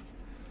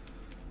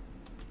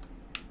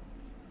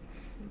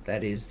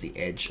 That is the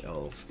edge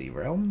of the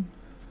realm.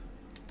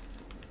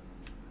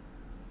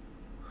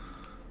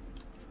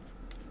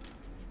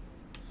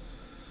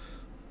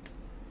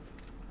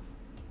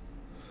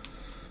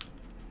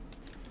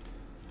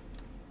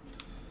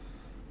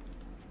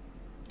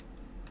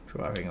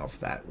 Driving off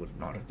that would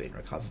not have been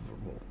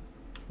recoverable,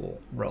 or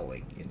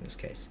rolling in this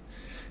case.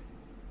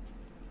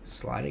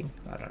 Sliding?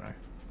 I don't know.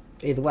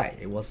 Either way,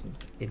 it wasn't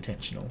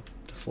intentional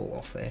to fall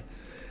off there.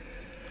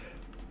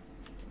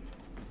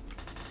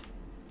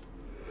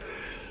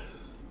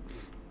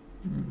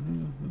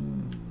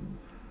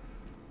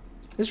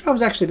 This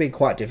realm's actually been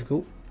quite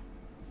difficult.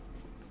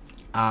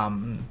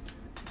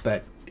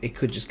 But it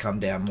could just come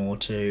down more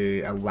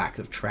to a lack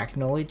of track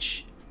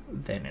knowledge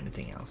than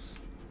anything else.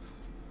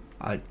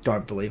 I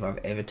don't believe I've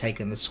ever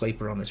taken the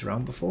sweeper on this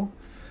realm before.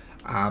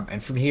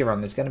 And from here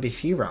on, there's going to be a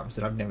few realms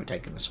that I've never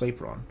taken the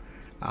sweeper on.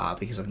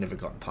 Because I've never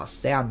gotten past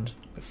sound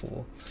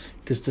before.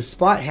 Because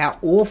despite how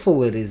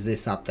awful it is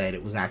this update,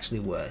 it was actually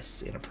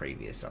worse in a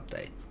previous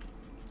update.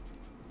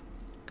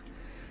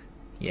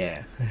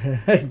 Yeah.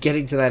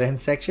 Getting to that end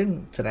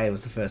section, today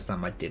was the first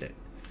time I did it.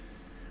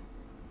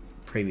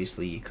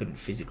 Previously, you couldn't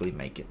physically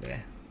make it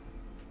there.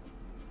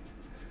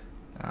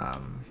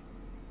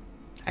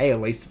 Hey, at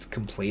least it's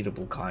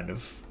completable, kind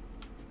of.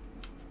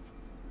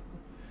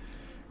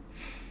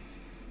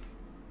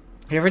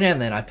 Every now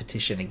and then I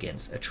petition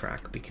against a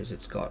track because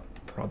it's got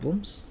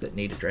problems that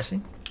need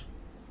addressing.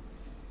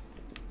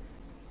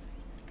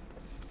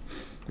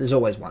 There's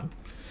always one.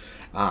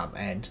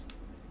 And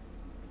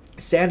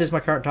sound is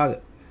my current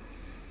target.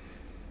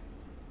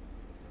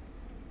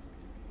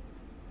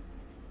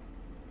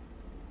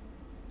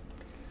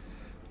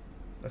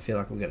 I feel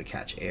like we're going to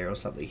catch air or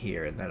something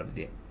here, and that'll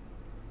be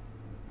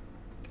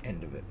the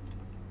end of it.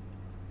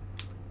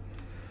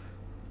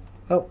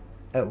 Well,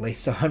 at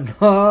least I'm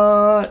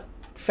not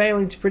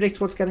failing to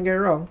predict what's going to go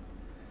wrong.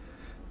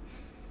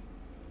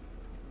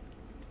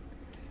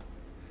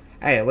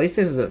 Hey, at least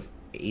this is a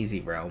easy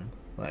realm.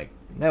 Like,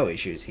 no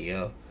issues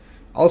here.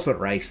 Ultimate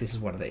Race, this is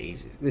one of the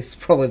easiest. This is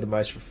probably the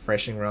most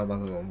refreshing realm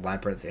other than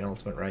Labyrinth and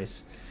Ultimate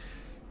Race.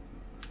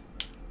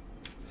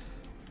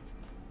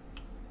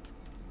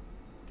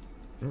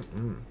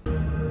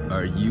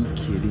 Are you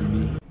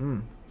kidding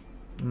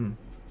me?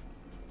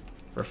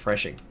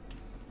 Refreshing.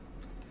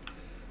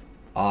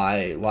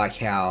 I like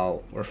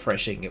how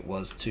refreshing it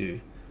was to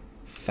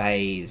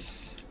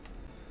phase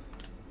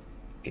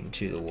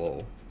into the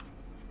wall.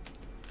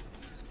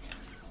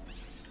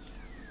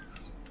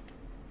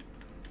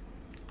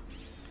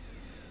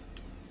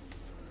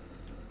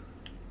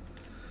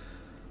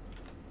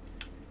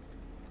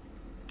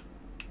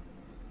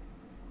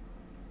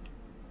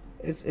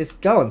 It's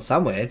going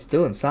somewhere. It's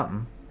doing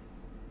something.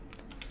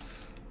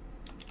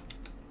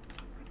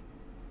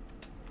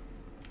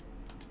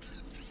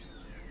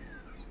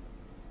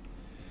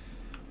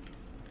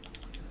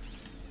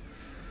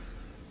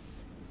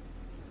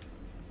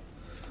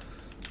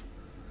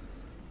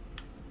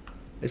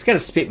 It's going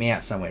to spit me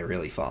out somewhere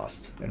really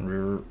fast.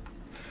 And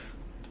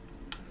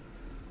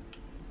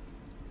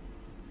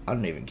I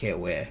don't even care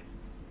where.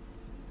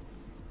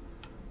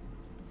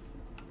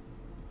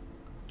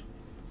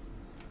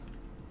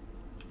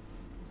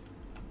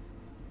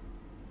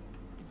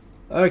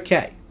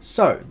 Okay,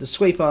 so the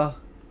sweeper,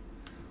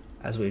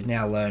 as we've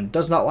now learned,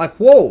 does not like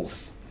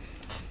walls.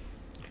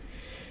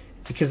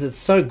 Because it's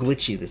so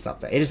glitchy, this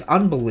update. It is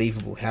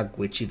unbelievable how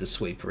glitchy the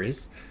sweeper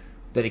is.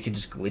 That it can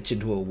just glitch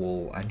into a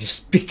wall and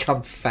just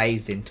become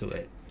phased into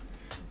it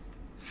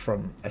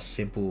from a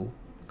simple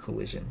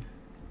collision.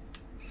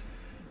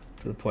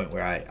 To the point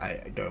where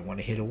I don't want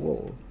to hit a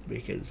wall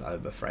because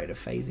I'm afraid of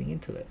phasing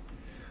into it.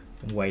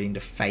 I'm waiting to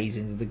phase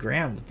into the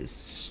ground with this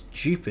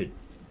stupid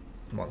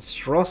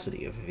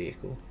monstrosity of a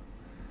vehicle.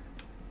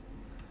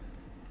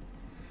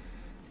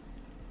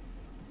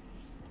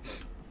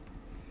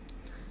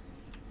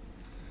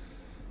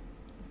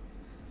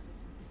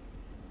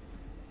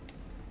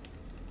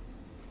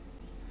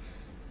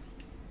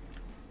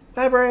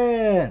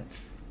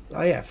 Labyrinth!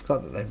 Oh yeah, I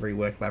forgot that they've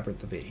reworked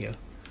Labyrinth a bit here.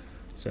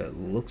 So it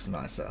looks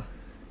nicer.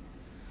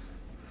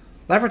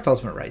 Labyrinth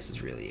Ultimate Race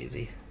is really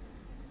easy.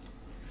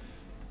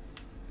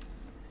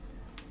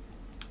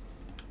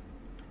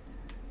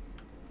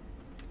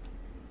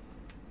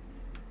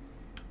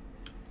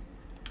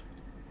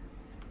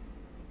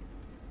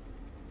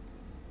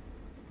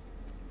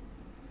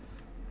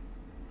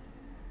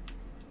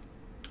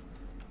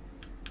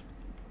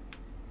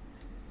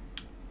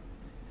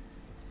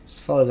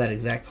 Just follow that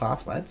exact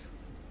path, lads.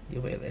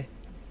 You'll be there.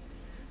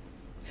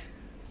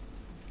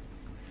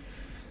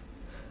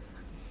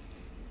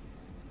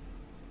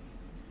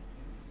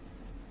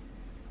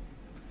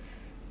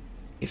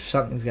 If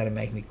something's going to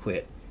make me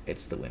quit,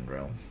 it's the Wind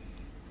Realm.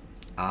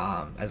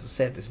 As I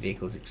said, this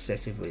vehicle is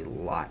excessively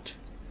light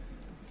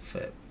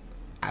for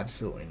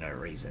absolutely no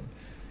reason.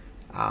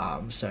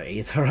 So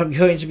either I'm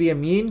going to be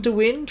immune to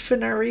wind for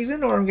no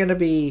reason, or I'm going to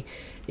be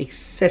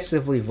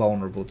excessively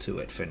vulnerable to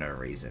it for no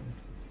reason.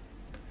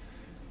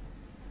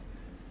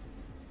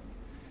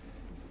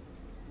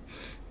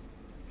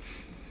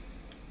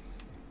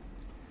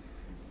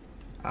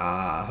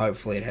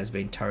 Hopefully it has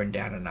been toned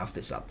down enough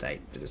this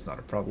update that it's not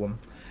a problem.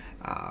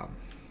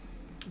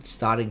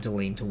 Starting to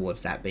lean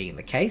towards that being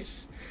the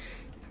case.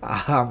 I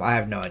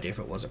have no idea if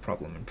it was a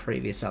problem in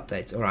previous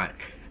updates. Alright,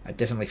 I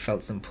definitely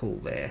felt some pull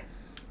there.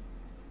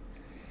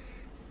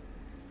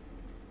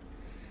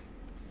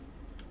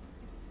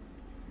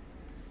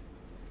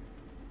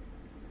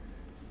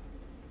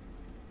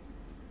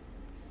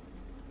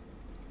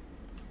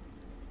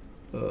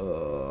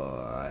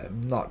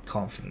 I'm not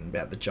confident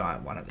about the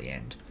giant one at the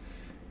end.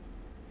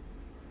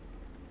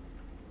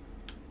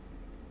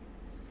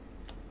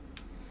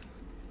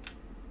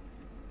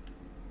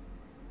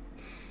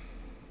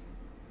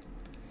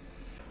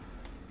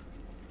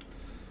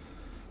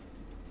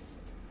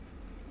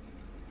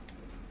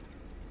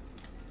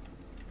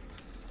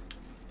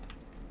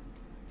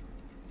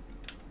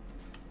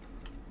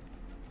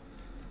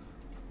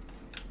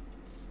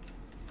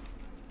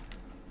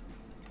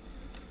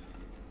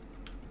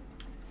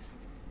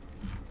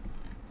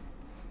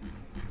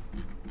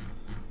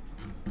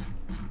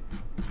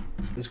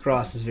 This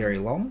grass is very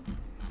long.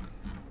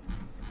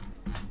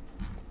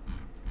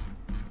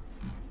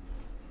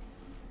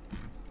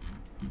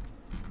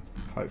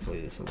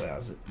 Hopefully this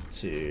allows it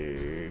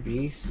to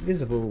be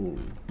visible.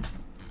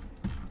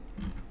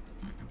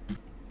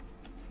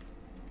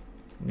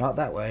 Not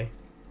that way.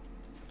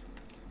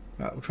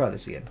 Right, we'll try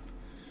this again.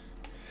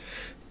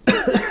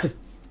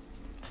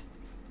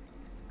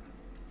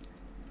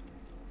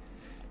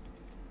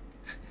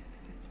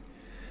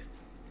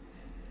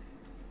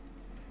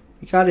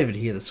 You can't even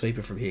hear the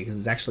sweeper from here because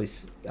it's actually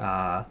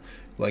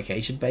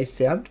location-based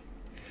sound.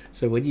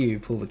 So when you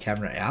pull the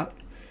camera out,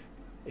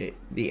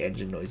 the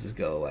engine noises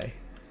go away.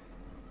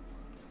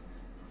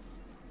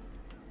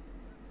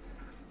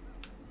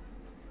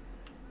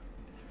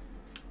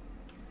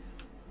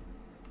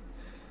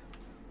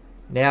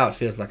 Now it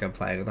feels like I'm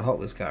playing with a Hot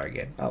Wheels car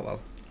again. Oh well.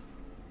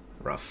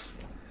 Rough.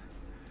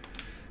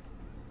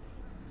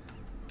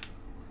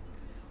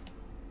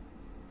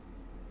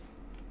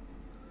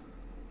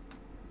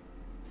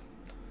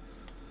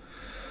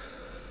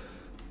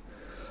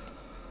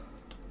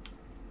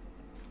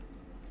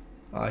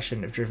 Oh, I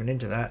shouldn't have driven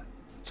into that.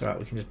 It's alright,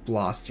 we can just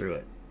blast through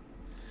it.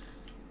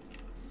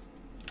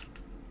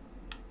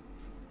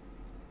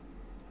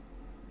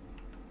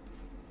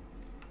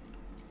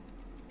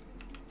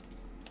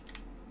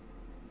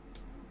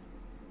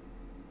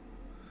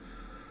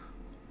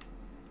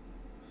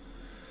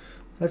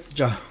 That's the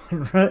giant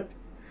one, right?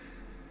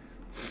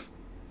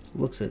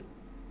 Looks it.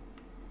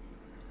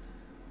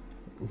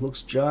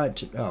 Looks giant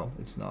to... Oh,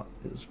 it's not.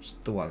 It was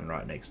just the one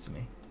right next to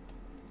me.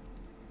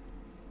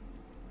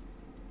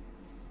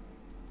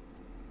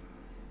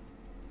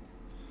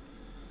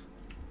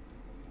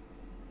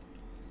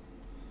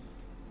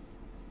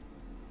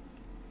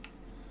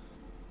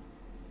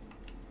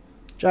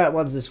 Giant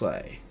one's this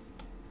way.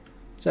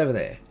 It's over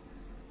there.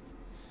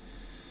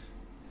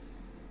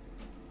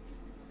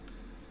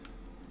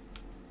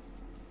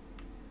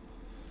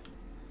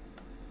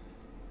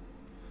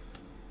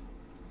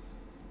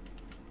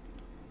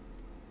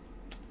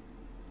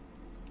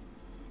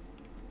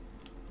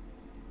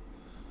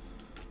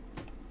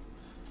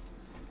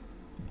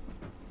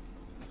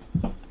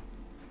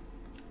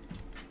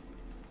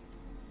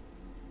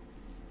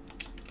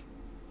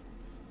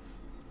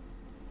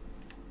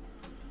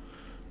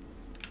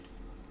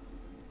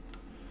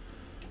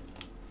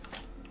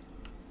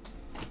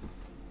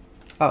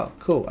 Oh,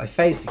 cool. I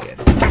phased again.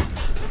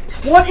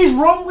 What is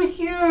wrong with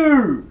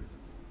you?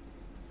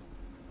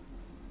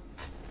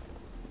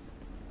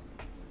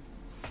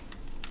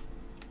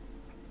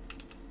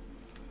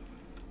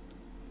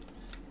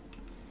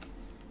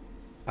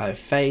 I've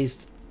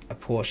phased a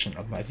portion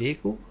of my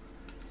vehicle.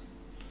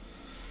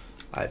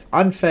 I've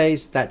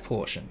unphased that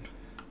portion.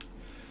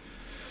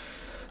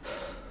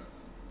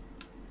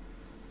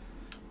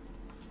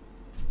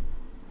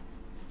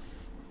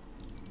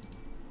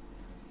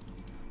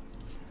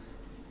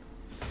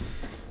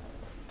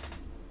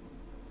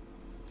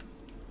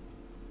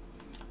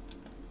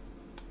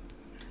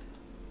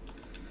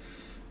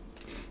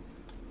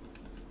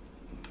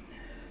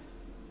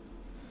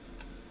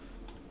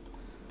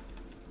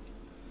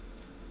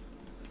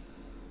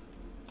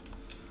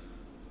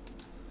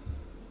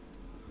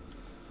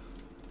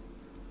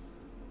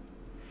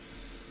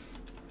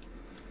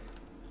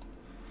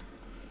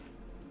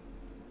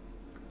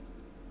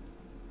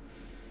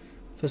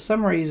 For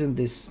some reason,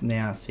 this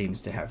now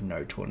seems to have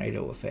no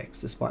tornado effects,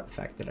 despite the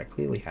fact that I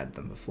clearly had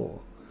them before.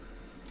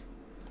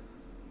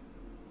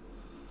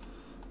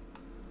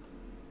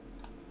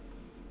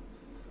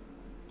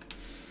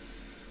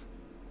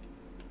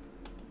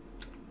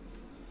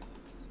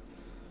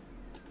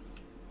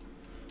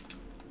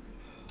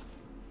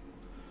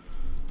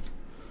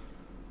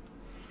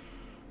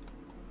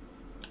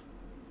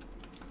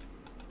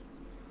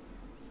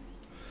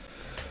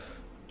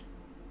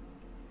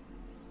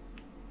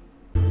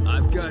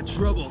 I've got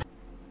trouble.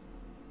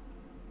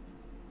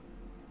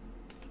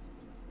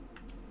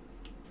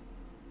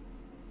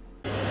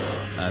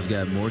 I've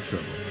got more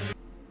trouble.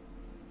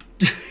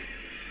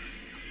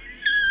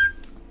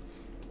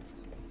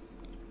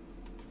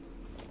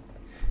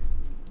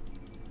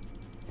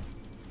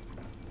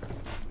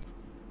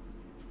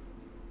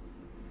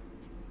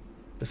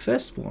 The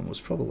first one was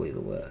probably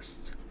the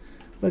worst.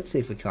 Let's see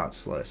if we can't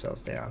slow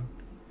ourselves down.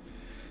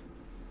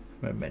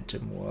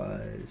 Momentum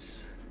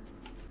wise.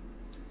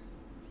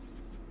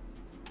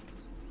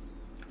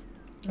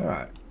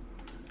 Alright.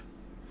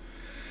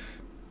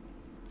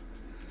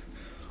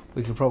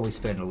 We could probably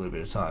spend a little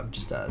bit of time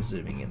just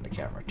zooming in the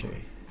camera too.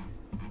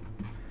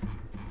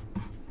 It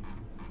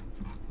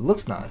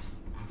looks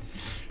nice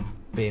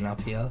being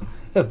up here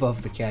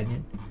above the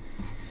canyon.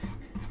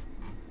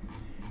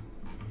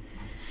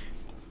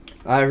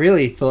 I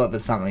really thought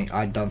that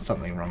I'd done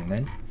something wrong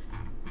then.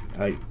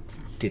 I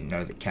didn't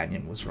know that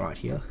canyon was right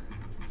here.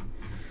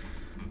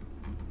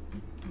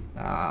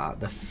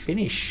 The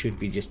finish should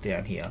be just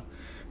down here.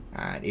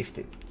 And if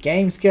the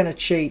game's gonna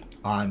cheat,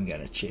 I'm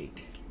gonna cheat.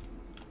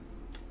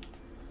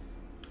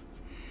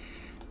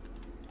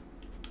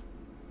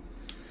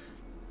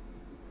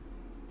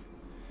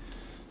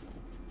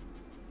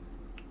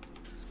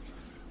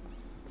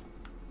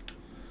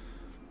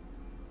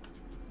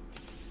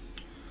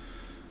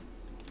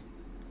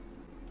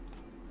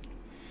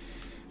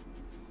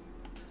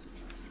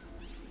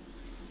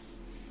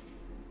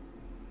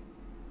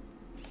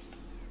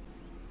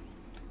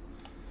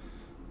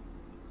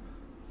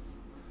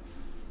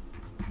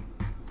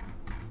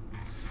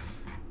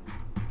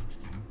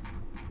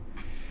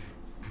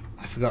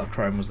 I forgot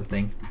Chrome was the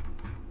thing.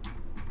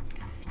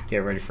 Get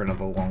ready for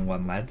another long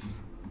one,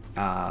 lads.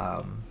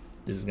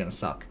 This is gonna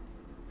suck,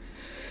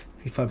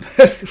 if I'm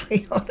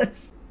perfectly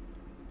honest.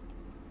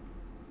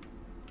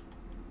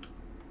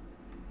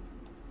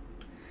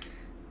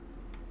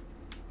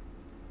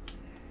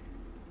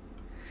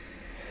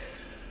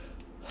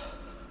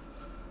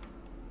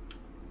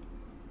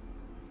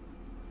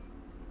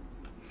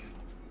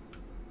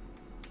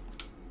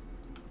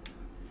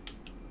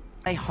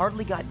 I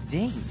hardly got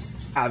dinged.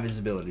 Our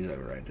visibility is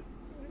overrated.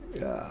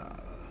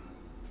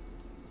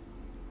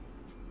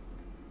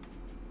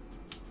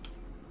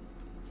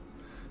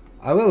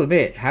 I will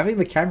admit, having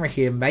the camera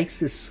here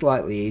makes this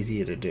slightly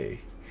easier to do.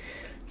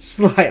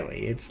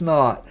 Slightly. It's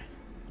not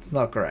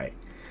great.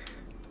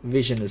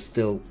 Vision is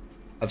still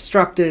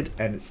obstructed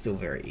and it's still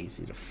very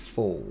easy to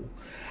fall.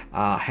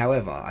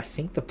 However, I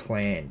think the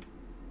plan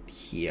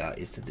here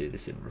is to do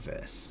this in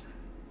reverse.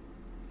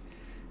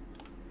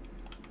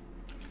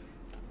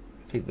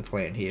 I think the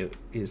plan here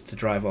is to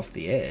drive off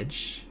the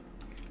edge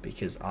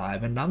because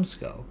I'm a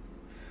numbskull.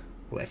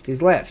 Left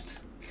is left.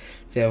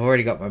 See, I've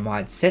already got my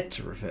mind set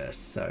to reverse,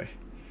 so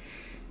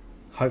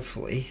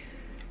hopefully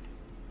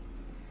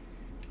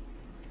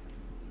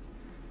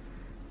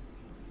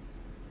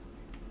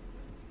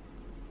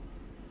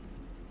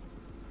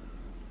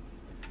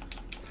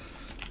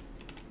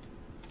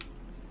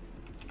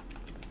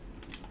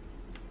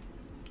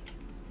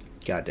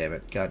God damn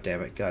it, god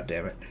damn it, god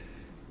damn it.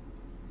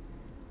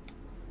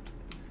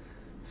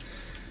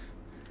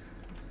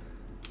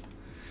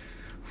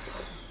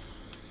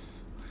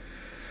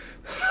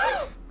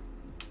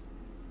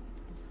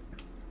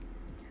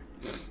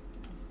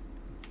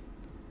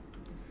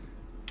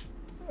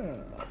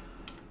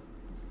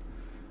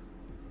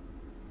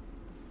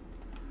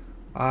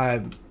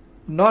 I'm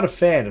not a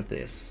fan of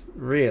this,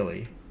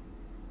 really.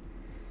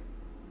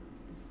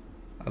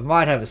 I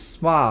might have a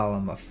smile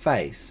on my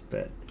face,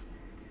 but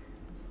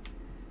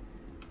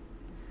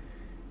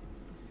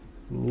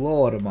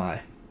Lord, am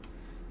I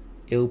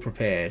ill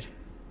prepared.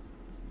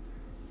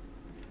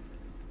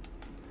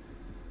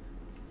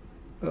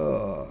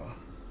 Oh.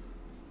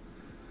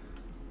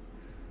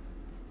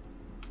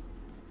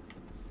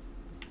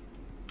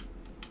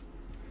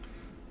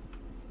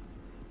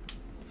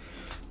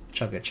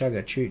 Chugga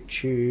chugga choo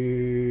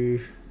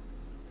choo.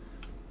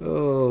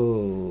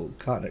 Oh,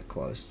 cutting it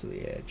close to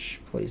the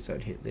edge. Please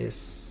don't hit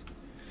this.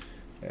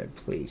 And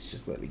please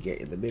just let me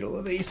get in the middle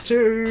of these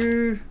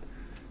two.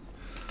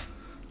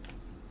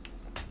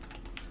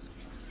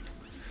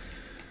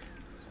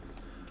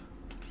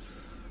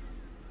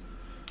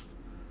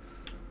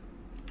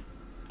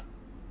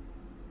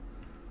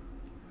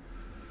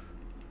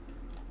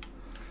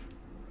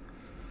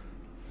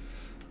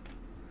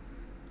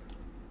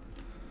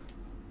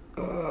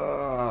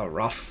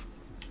 Rough.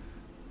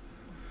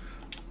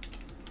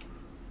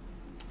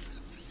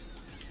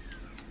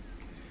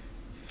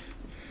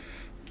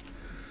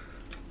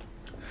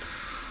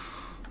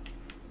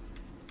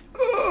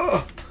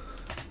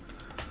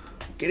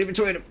 Get in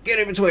between them. Get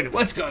in between them.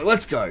 Let's go.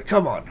 Let's go.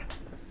 Come on.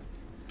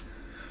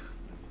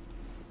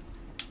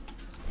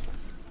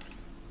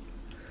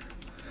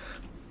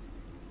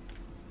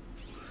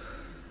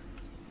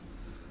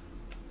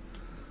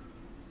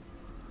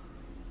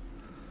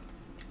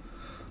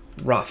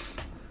 Rough.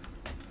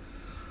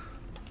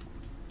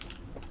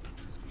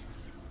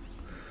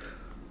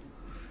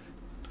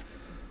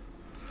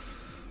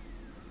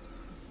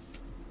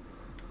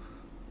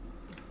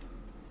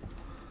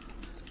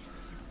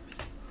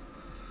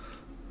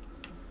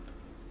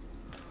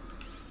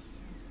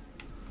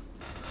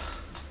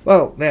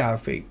 Well, there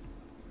I've been.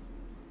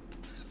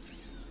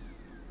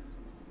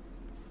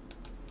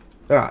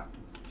 Alright.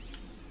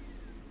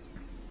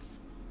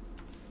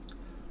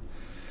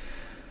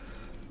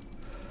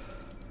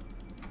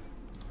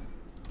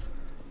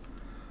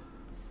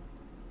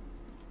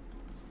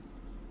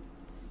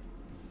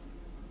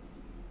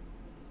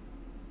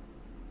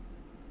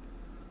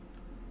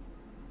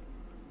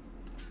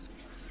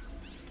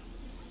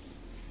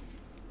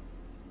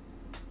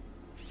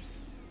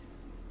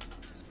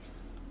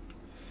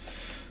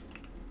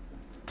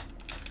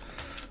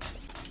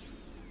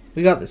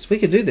 We got this. We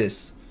can do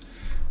this.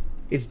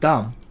 It's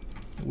dumb.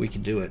 We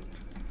can do it.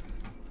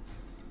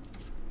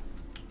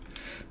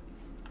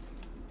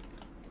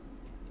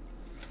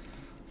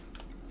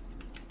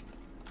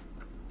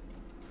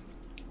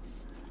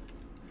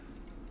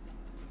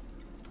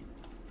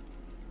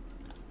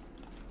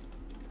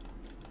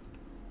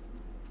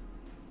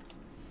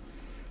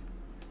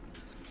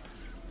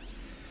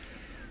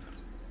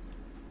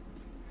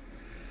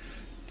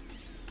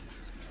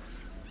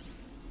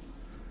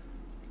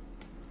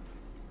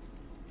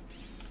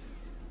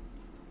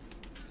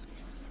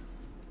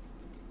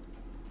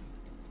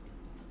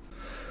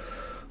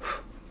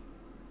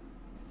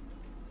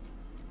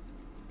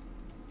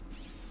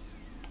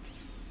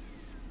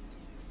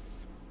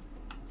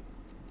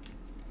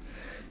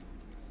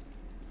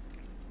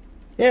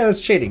 Yeah,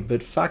 that's cheating,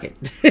 but fuck it.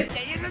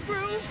 Stay in the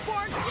groove,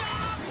 pork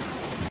chop!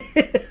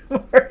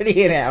 We're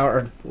already an hour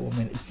and 4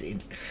 minutes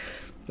in.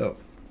 Oh,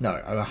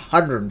 no, I'm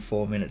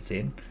 104 minutes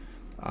in.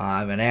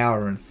 I'm an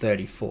hour and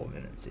 34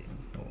 minutes in.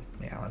 Or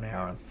now an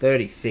hour and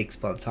 36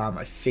 by the time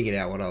I figured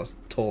out what I was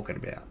talking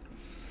about.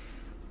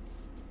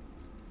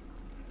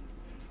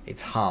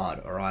 It's hard,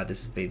 alright?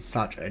 This has been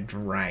such a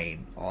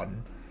drain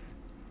on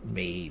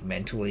me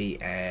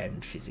mentally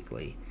and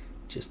physically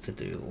just to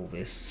do all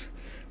this.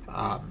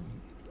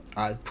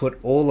 I put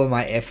all of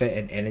my effort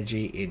and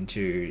energy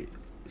into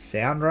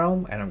Sound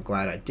Realm, and I'm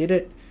glad I did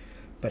it,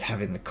 but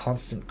having the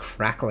constant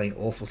crackling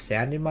awful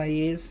sound in my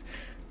ears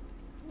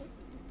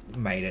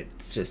made it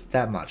just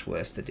that much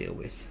worse to deal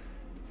with.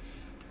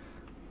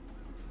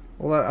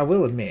 Although I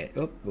will admit,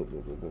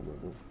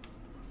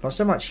 not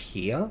so much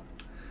here,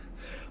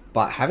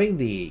 but having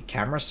the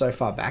camera so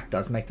far back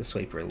does make the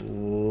sweeper a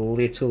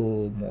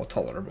little more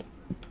tolerable.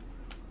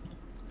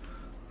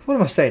 What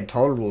am I saying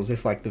tolerable, as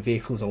if like the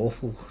vehicle's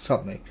awful or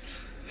something?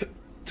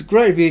 It's a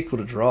great vehicle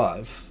to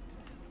drive.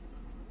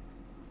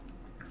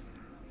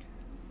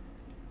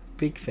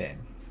 Big fan.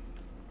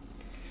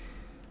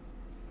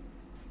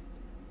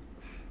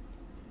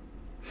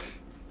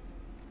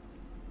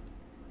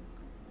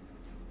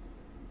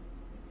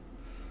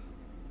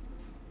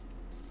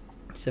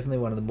 It's definitely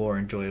one of the more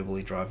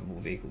enjoyably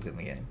drivable vehicles in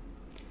the game.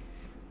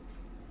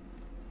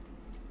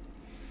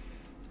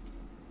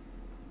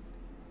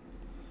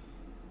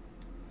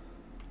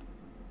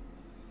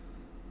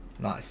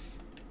 Nice.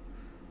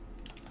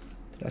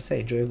 Did I say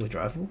enjoyably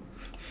drivable?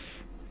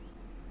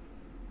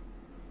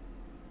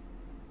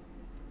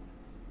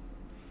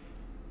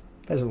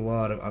 There's a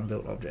lot of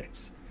unbuilt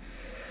objects.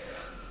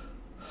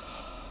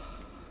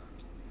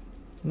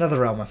 Another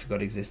realm I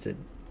forgot existed.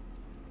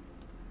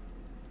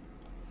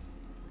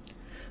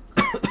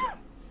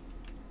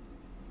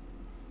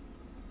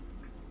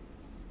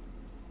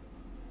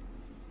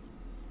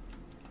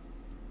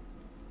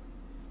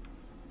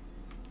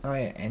 Oh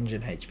yeah,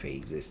 engine HP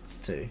exists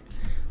too.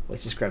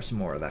 Let's just grab some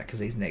more of that, because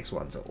these next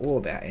ones are all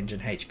about engine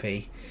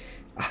HP.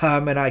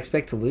 And I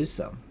expect to lose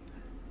some.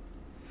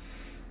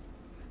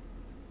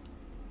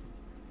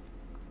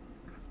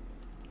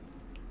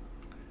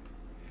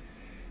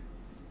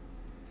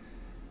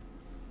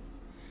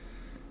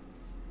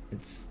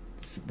 It's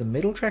the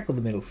middle track or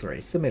the middle three?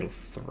 It's the middle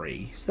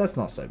three, so that's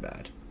not so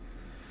bad.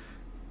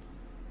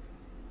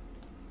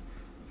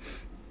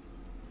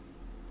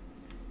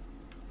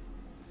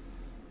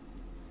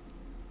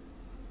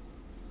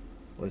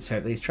 Let's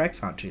hope these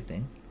tracks aren't too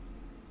thin.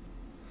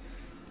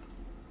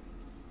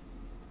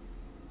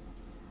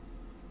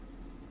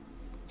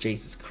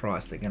 Jesus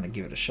Christ, they're going to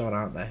give it a shot,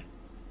 aren't they?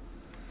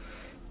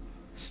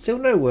 Still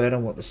no word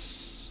on what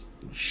the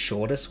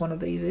shortest one of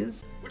these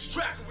is. Which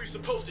track are we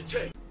supposed to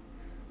take?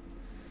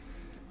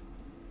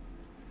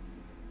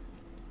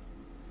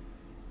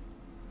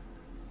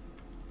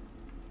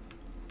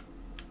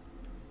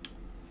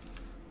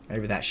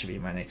 Maybe that should be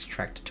my next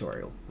track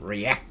tutorial.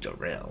 Reactor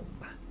Realm.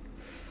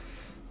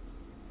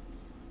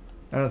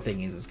 Another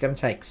thing is, it's going to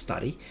take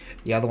study.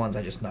 The other ones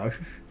I just know.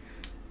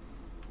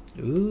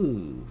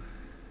 Ooh.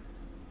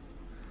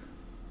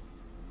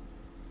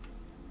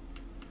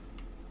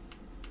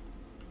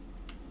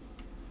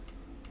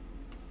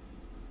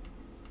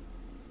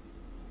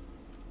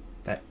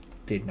 That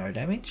did no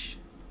damage.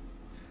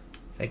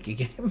 Thank you,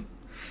 game.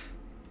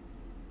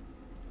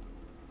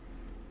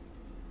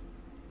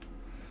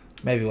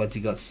 Maybe once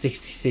you got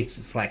 66,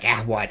 it's like,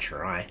 why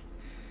try?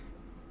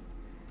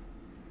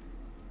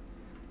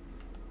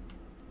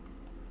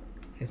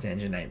 This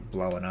engine ain't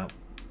blowing up.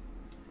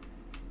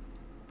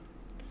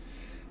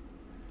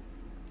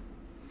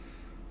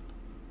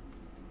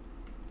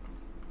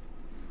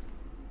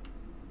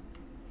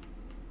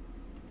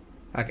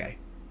 Okay.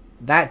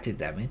 That did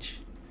damage.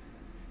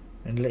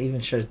 And it even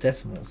shows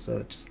decimals, so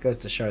it just goes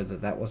to show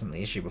that that wasn't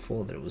the issue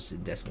before, that it was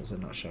in decimals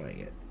and not showing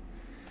it.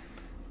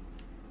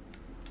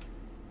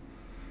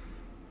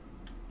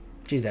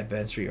 Geez, that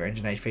burns through your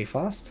engine HP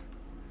fast.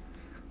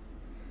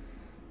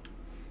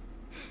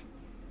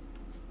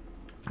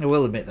 I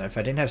will admit though, if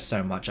I didn't have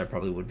so much, I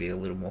probably would be a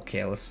little more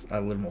careless, a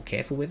little more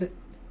careful with it.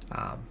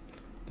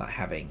 But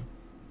having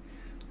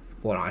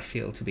what I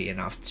feel to be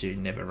enough to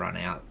never run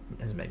out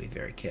has made me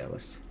very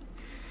careless.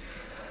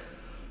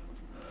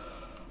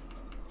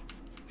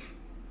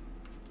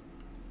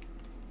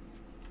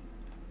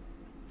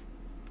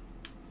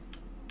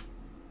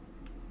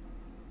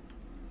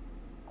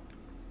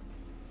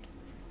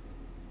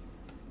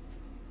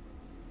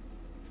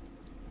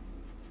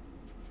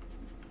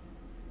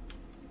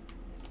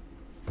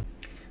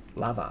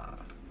 Lava.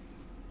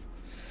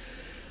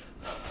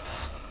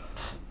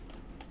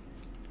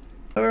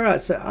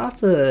 Alright, so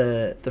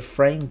after the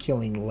frame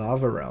killing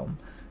lava realm,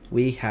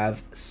 we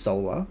have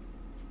solar,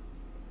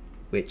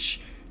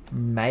 which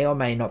may or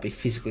may not be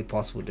physically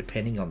possible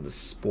depending on the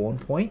spawn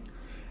point.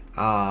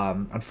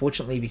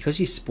 Unfortunately, because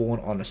you spawn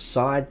on a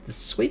side, the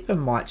sweeper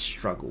might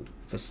struggle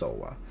for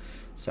solar.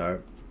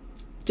 So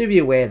do be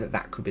aware that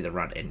that could be the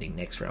run ending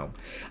next realm.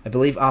 I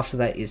believe after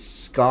that is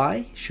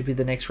sky, should be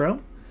the next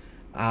realm.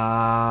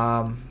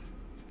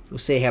 We'll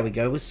see how we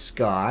go with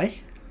sky.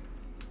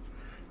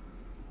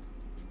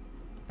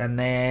 And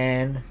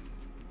then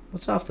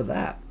what's after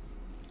that?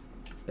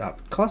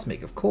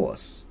 Cosmic, of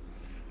course.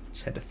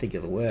 Just had to think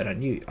of the word. I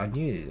knew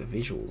the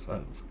visuals.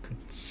 I could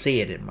see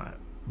it in my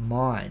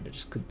mind. I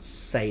just couldn't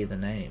say the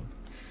name.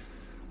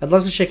 I'd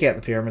love to check out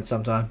the pyramid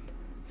sometime.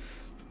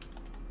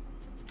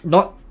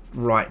 Not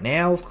right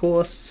now, of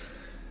course.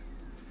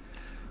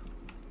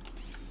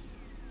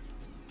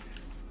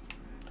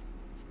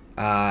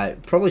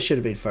 Probably should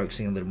have been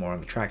focusing a little more on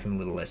the track and a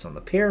little less on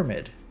the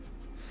pyramid.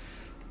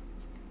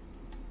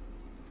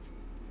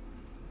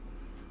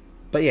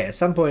 But yeah, at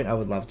some point I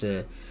would love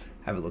to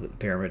have a look at the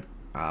pyramid.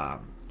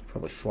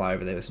 Probably fly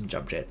over there with some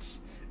jump jets.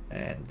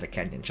 And the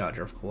canyon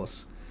charger, of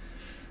course.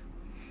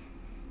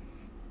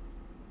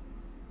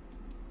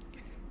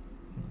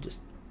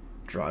 Just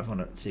drive on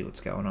it, see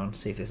what's going on.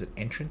 See if there's an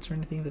entrance or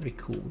anything. That'd be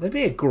cool. That'd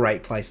be a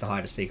great place to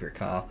hide a secret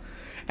car.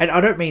 And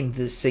I don't mean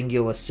the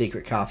singular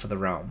secret car for the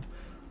realm.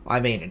 I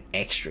mean an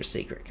extra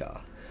secret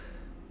car.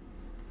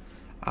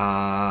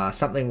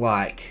 Something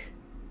like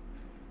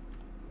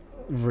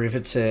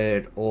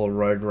Riveted or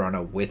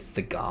Roadrunner with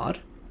the guard.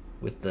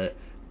 With the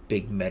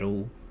big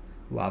metal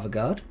lava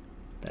guard.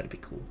 That'd be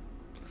cool.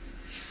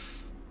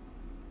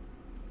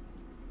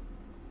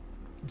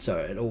 So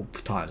at all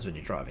times when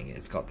you're driving it,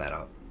 it's got that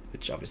up.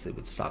 Which obviously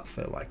would suck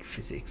for like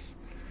physics.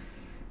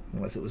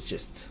 Unless it was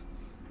just...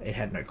 it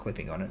had no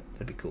clipping on it.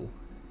 That'd be cool.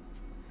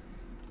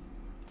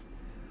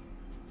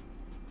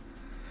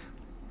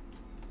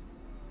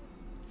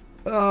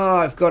 Oh,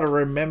 I've got to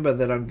remember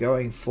that I'm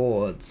going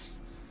forwards.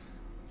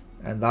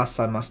 And thus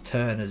I must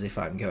turn as if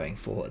I'm going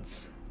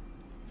forwards.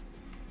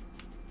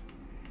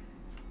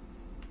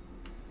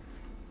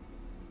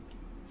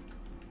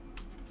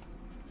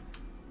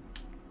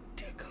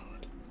 Dear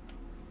God.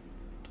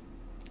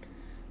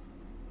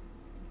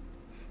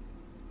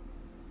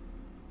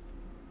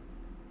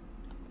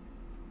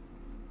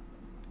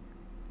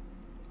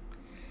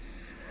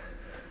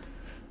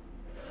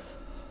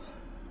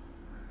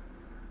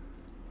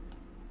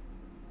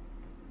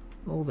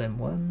 All them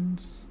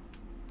ones.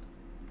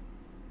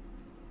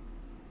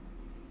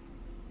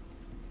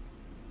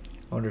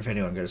 I wonder if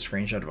anyone got a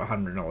screenshot of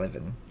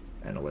 111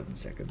 and 11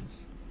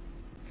 seconds.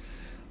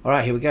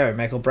 Alright, here we go.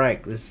 Make or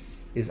break.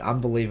 This is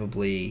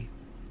unbelievably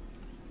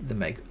the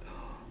make.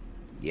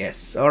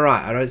 Yes.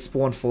 Alright, I don't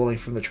spawn falling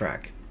from the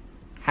track.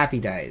 Happy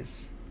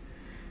days.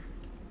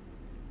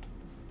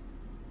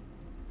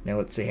 Now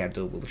let's see how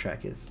doable the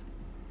track is.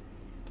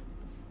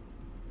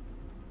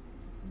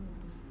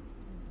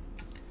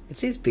 It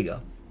seems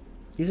bigger.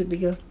 Is it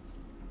bigger?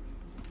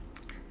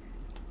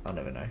 I'll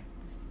never know.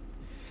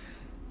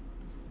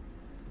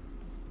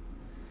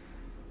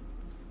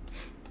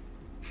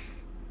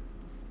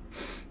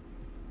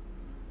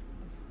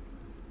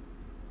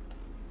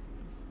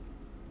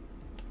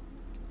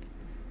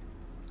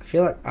 I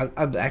feel like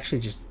I'm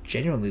actually just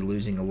genuinely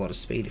losing a lot of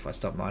speed if I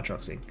stop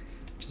nitroxing,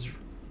 which is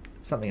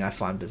something I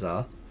find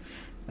bizarre.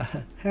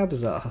 How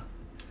bizarre.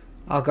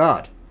 Oh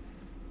god.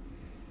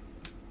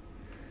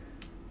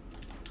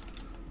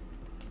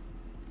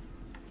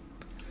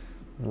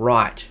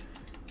 Right.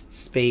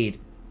 Speed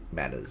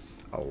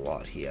matters a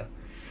lot here.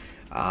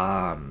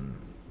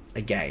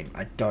 Again,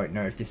 I don't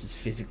know if this is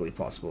physically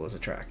possible as a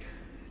track.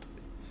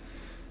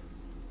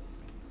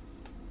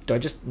 Do I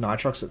just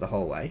nitrox it the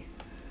whole way?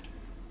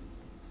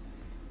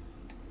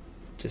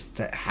 Just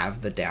to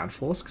have the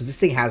downforce? Because this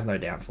thing has no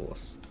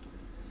downforce.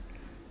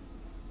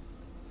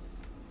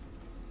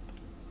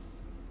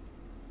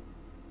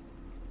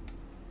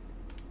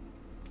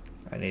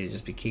 I need to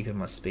just be keeping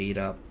my speed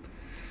up.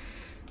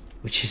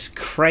 Which is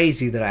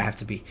crazy that I have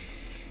to be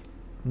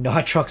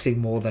nitroxing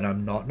more than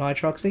I'm not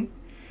nitroxing.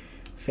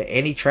 For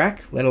any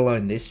track, let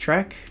alone this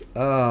track.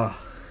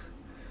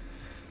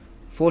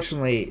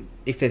 Fortunately,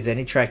 if there's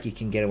any track you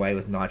can get away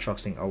with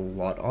nitroxing a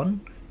lot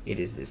on, it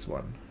is this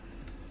one.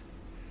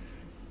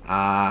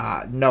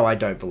 No, I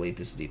don't believe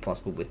this would be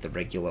possible with the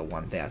regular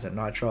 1000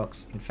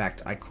 nitrox. In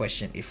fact, I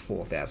question if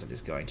 4000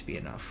 is going to be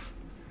enough.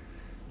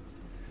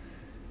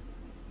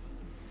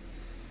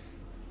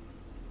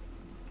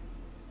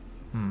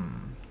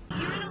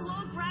 You're in a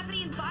low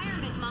gravity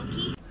environment,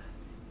 monkey.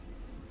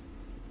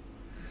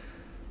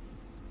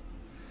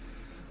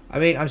 I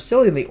mean, I'm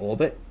still in the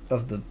orbit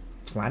of the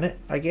planet,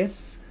 I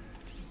guess.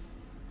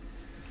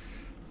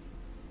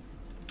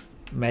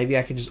 Maybe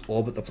I can just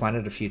orbit the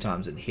planet a few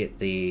times and hit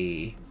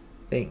the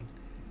thing.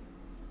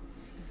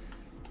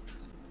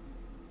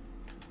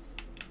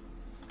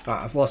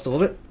 Alright, I've lost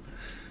orbit.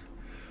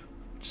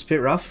 Just a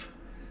bit rough.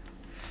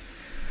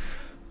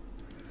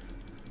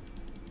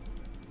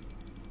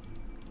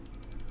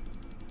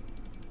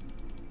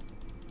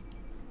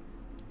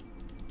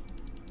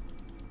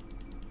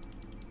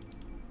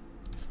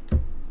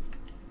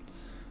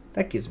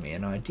 That gives me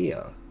an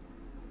idea.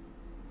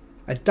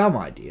 A dumb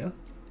idea,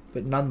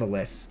 but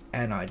nonetheless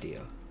an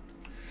idea.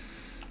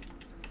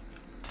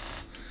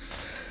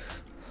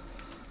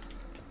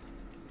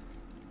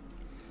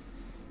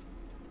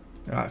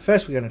 Alright,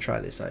 first we're going to try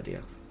this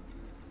idea.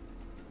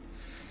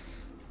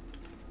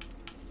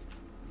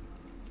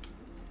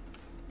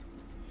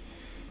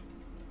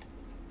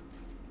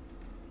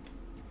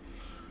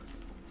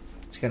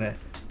 Just going to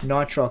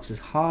nitrox as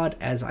hard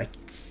as I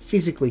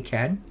physically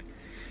can.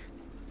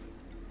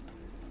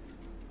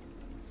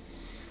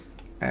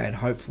 And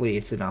hopefully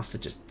it's enough to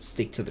just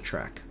stick to the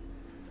track.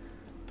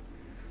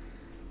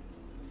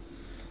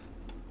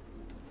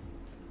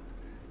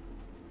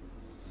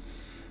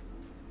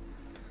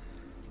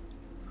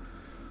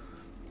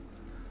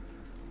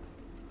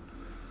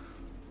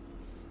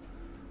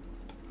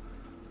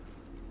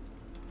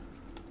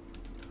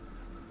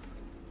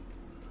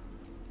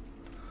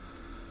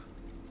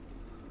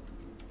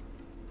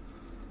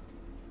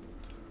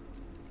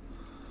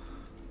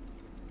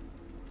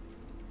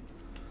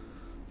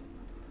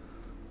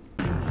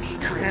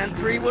 Grand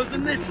Prix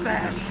wasn't this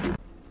fast.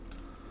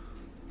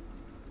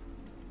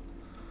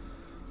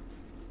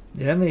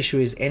 The only issue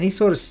is any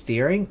sort of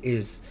steering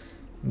is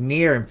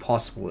near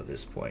impossible at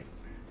this point.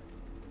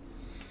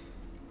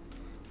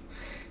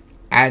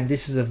 And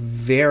this is a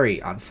very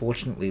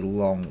unfortunately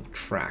long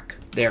track.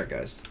 There it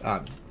goes.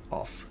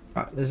 Off.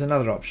 Right, there's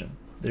another option.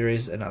 There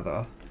is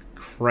another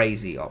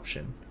crazy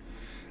option.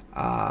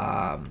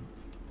 And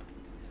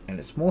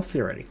it's more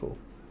theoretical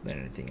than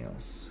anything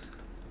else.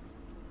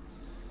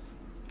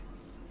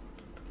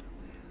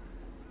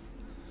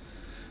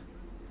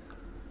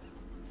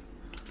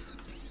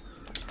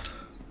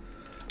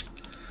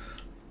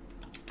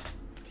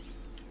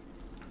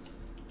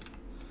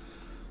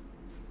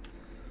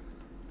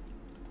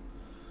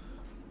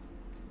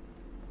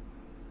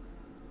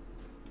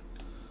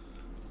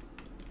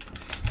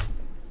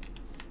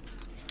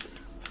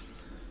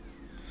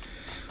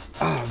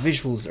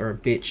 Visuals are a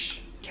bitch.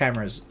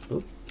 Cameras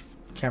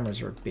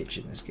are a bitch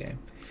in this game.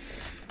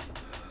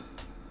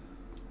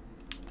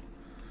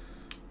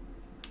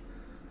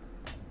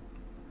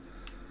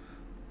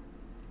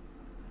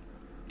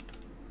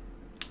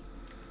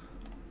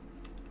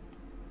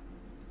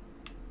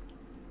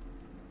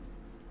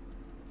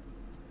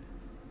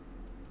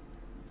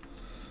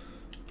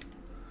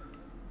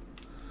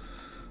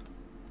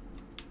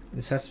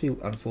 This has to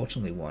be,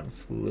 unfortunately, one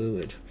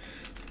fluid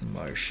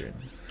motion.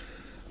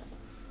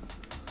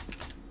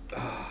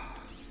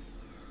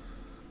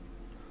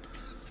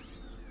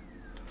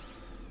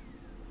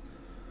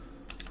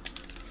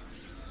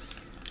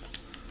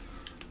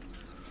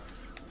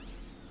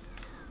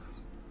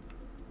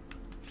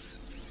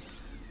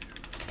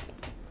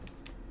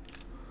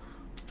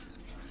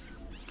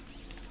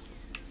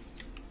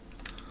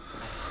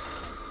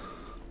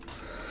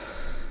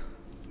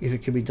 If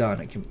it can be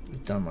done, it can be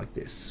done like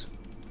this.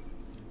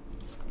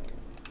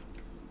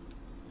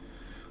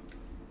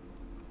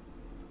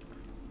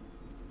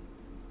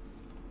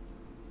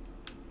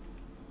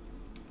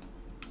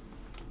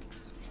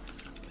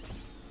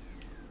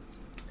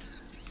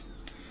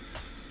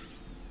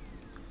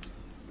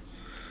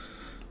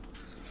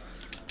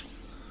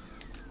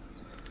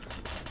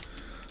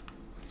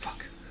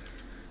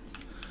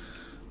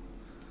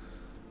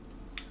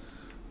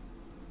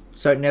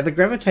 So now the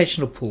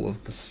gravitational pull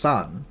of the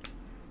sun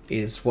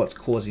is what's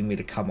causing me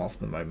to come off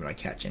the moment I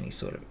catch any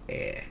sort of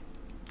air.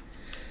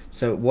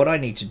 So what I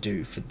need to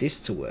do for this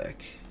to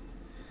work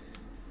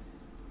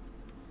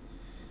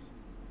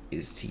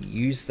is to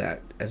use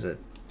that as a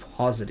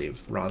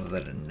positive rather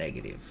than a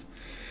negative.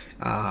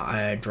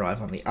 I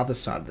drive on the other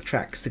side of the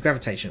track because the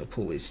gravitational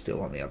pull is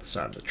still on the other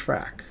side of the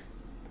track.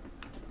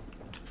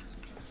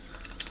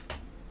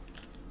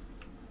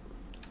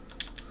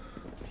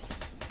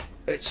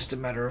 It's just a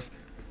matter of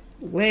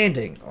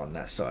landing on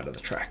that side of the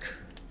track.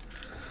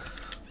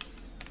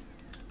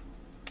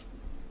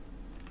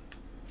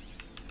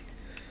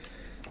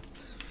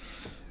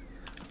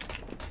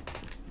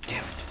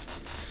 Damn it.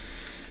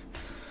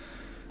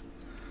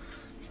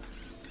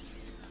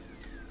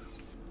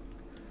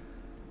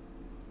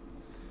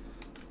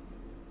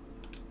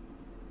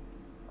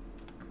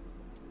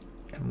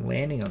 And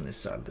landing on this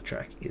side of the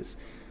track is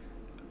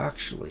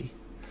actually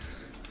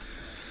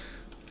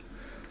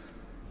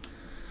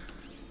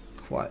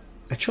quite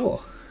a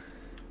chore.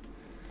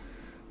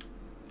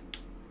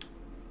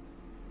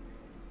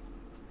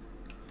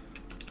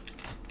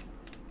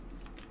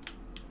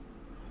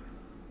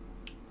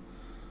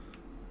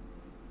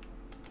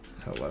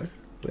 Hello?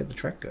 Where'd the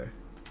track go?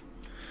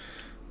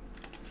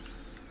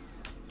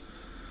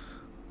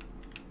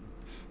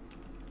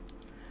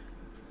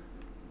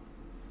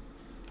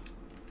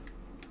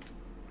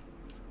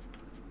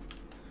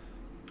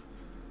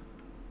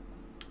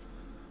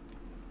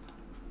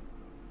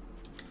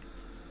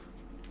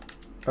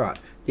 Alright,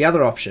 the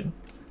other option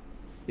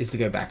is to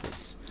go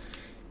backwards.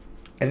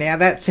 And now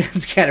that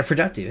sounds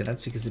counterproductive, and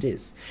that's because it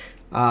is.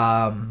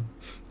 I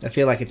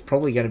feel like it's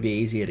probably going to be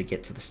easier to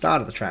get to the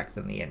start of the track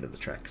than the end of the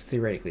track, because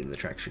theoretically the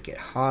track should get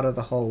harder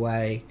the whole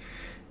way,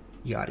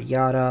 yada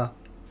yada.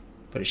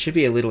 But it should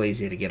be a little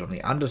easier to get on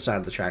the underside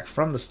of the track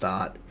from the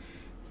start,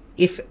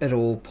 if at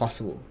all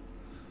possible.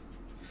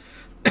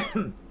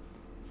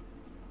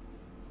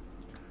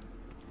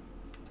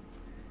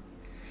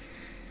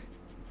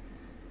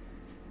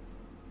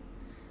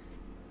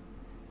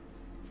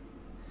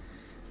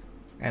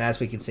 And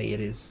as we can see, it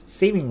is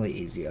seemingly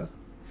easier.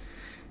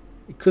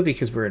 It could be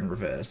because we're in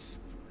reverse.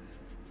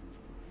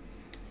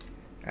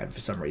 And for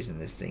some reason,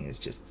 this thing is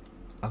just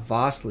a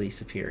vastly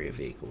superior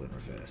vehicle in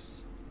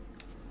reverse.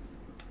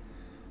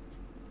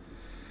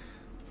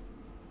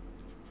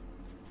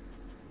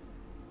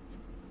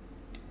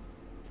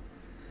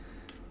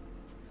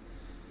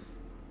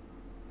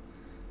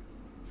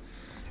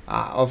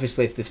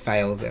 Obviously, if this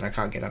fails and I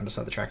can't get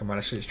underside the track, I might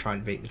actually just try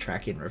and beat the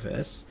track in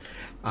reverse.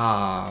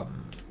 I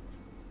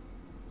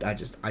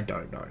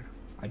don't know.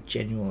 I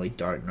genuinely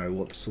don't know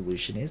what the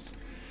solution is.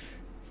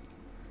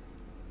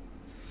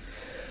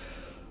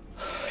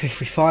 If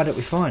we find it,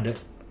 we find it.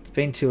 It's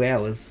been 2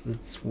 hours.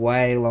 That's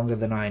way longer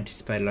than I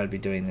anticipated I'd be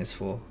doing this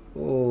for.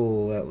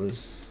 Oh, that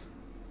was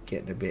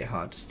getting a bit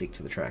hard to stick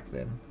to the track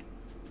then.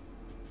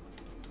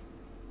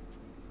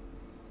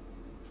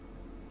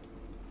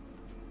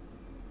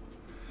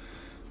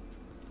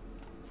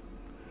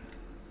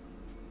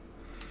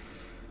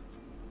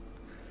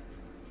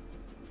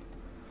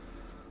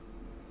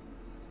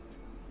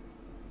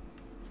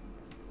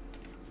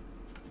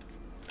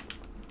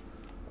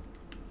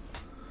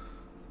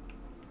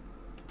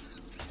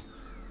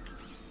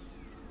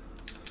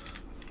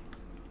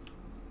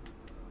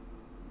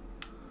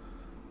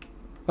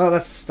 Well,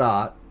 that's the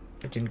start.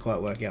 It didn't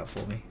quite work out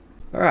for me.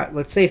 Alright,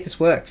 let's see if this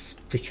works.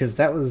 Because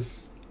that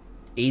was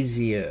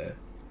easier.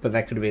 But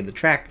that could have been the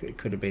track. It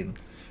could have been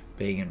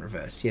being in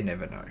reverse. You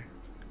never know.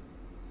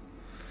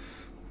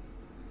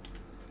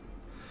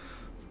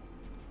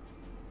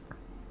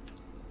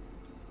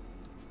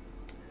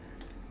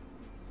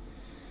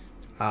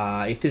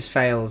 If this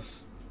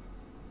fails,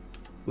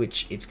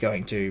 which it's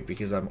going to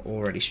because I'm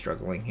already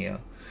struggling here,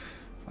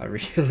 I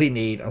really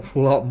need a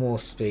lot more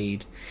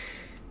speed.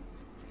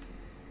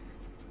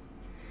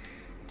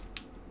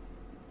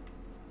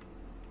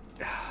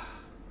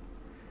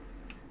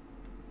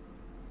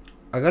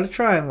 I gotta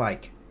try and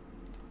like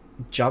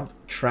jump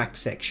track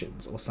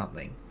sections or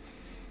something,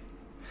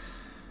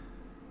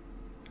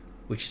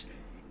 which is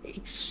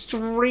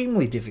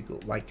extremely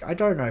difficult. Like, I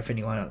don't know if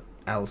anyone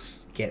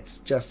else gets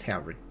just how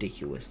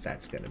ridiculous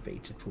that's going to be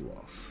to pull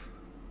off,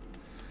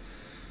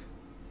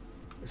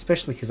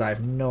 especially because I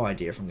have no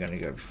idea if I'm going to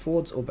go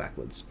forwards or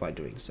backwards by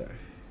doing so.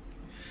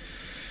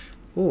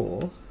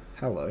 Or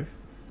hello.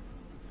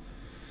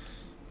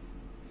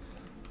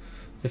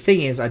 The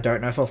thing is, I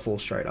don't know if I'll fall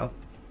straight up.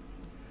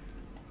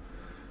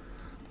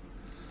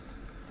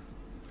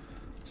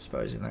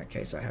 Suppose in that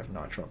case I have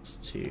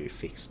nitrox to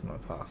fix my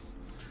path.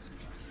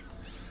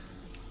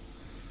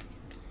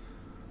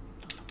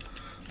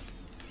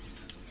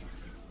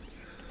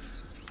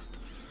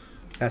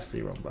 That's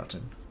the wrong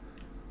button.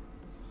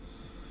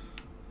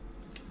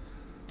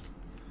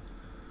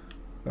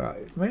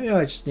 Right, maybe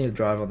I just need to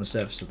drive on the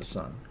surface of the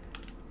sun.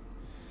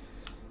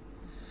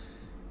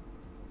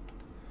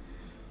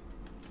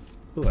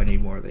 Oh, I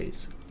need more of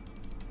these.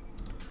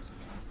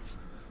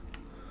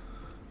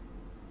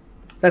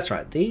 That's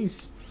right,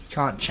 these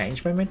can't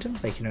change momentum,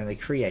 they can only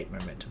create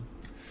momentum.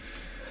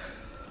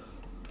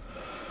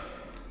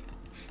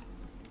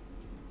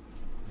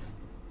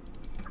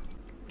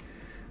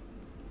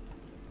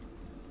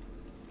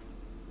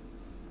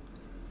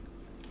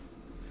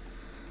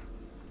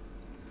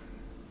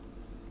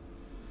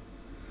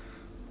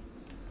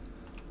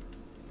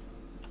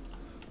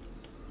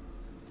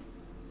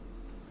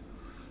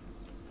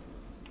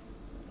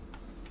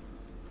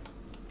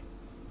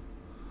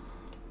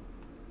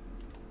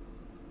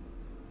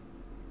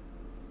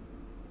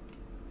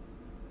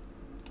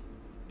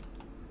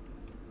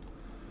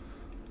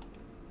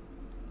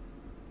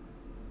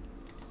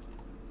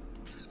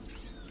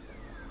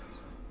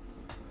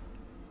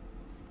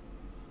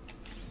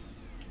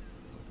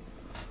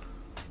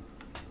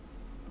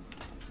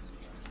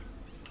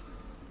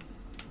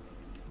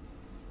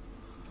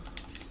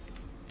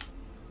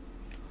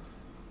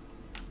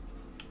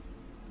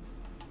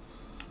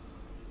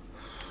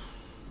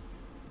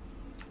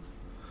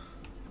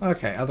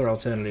 Okay, other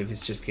alternative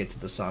is just get to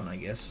the sun, I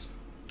guess.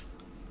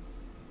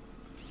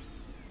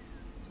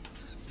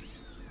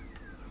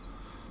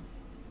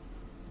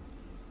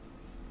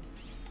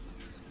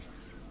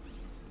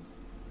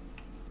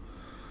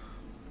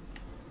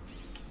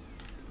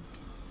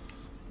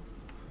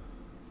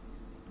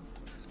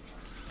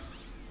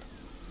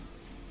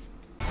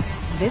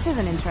 This is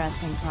an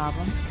interesting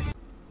problem.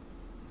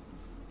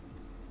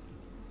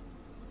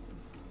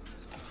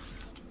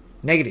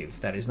 Negative,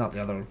 that is not the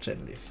other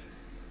alternative.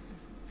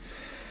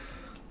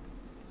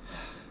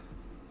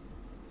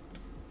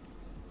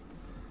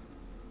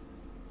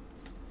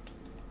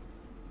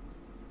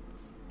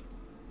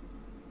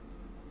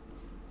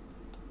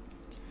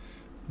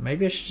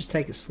 Maybe I should just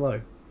take it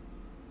slow.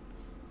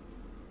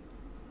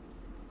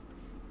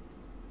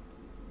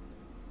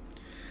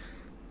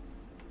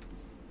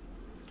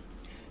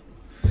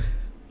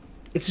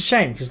 It's a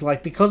shame,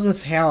 because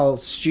of how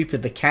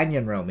stupid the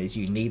Canyon realm is,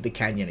 you need the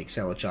Canyon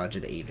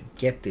Accelercharger to even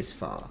get this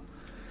far.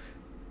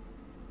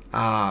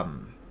 But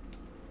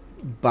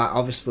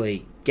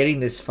obviously, getting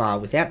this far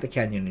without the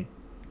Canyon,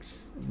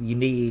 you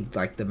need,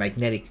 the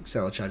magnetic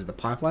Accelercharger, the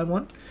pipeline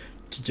one,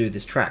 to do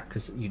this track,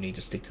 because you need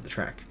to stick to the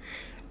track.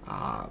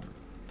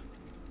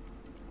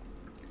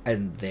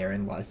 And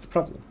therein lies the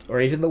problem. Or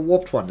even the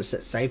warped one to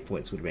set save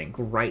points would have been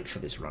great for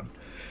this run.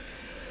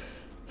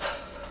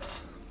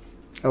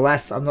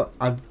 Alas, I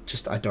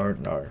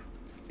don't know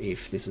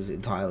if this is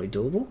entirely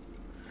doable.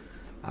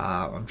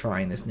 I'm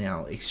trying this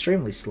now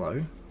extremely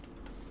slow.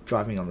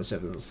 Driving on the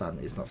surface of the sun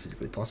is not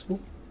physically possible.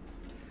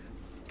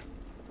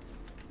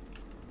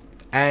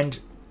 And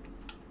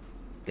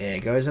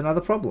there goes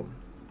another problem.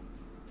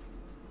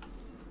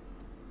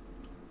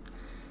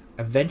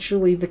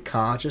 Eventually the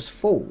car just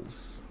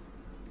falls.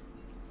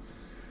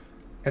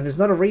 And there's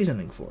not a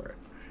reasoning for it.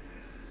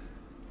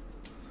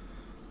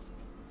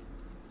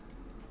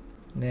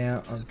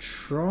 Now, I'm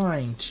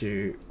trying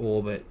to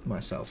orbit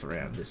myself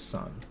around this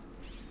sun.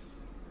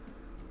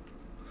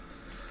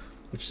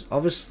 Which is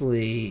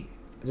obviously,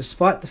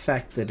 despite the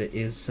fact that it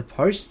is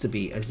supposed to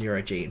be a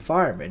zero-G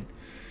environment,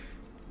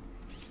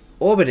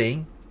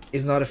 orbiting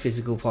is not a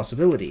physical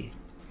possibility.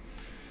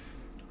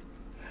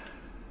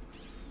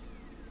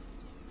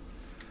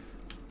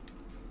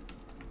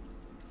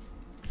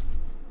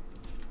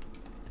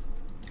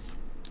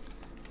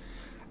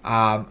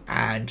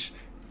 And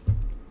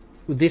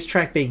with this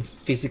track being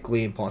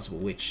physically impossible,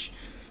 which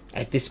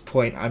at this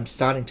point I'm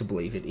starting to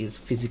believe it is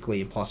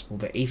physically impossible,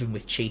 that even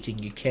with cheating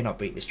you cannot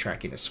beat this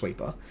track in a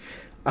sweeper,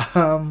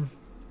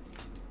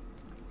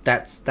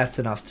 that's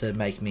enough to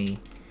make me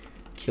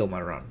kill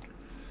my run.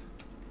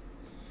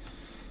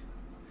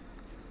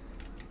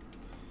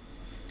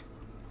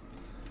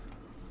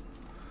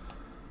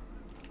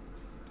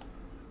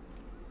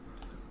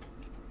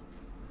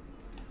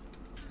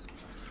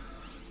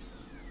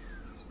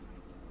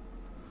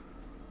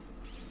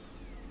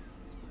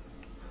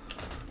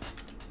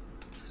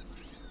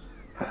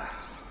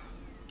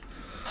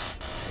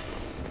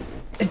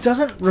 It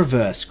doesn't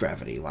reverse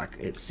gravity like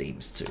it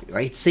seems to.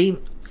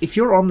 If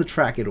you're on the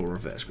track, it'll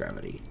reverse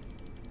gravity,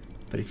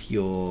 but if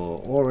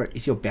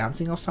you're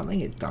bouncing off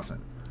something, it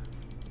doesn't.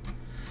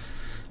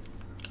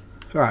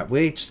 All right,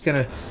 we're just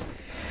gonna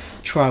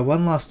try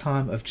one last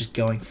time of just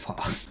going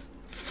fast.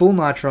 Full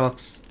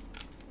nitrox.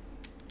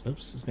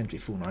 Oops, it's meant to be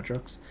full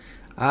nitrox,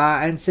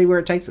 and see where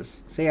it takes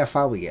us. See how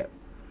far we get.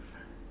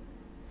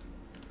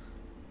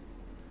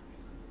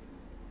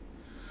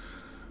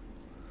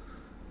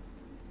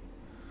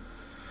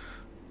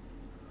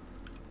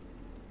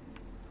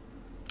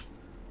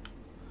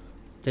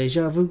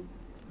 Deja vu.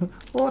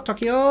 Oh,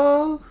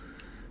 Tokyo!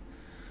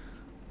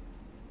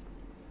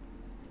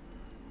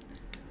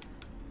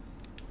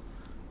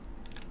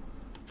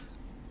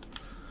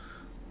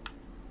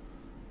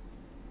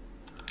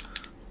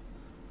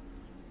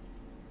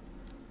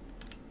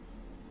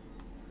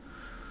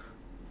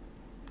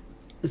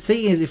 The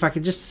thing is, if I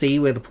could just see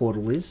where the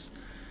portal is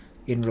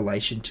in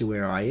relation to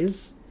where I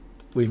is,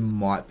 we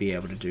might be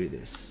able to do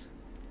this.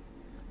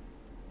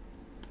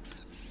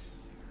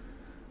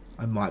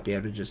 I might be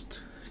able to just,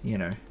 you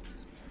know,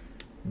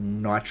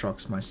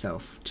 nitrox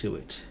myself to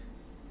it.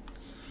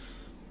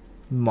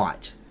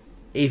 Might.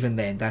 Even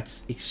then,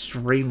 that's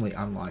extremely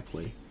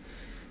unlikely.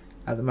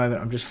 At the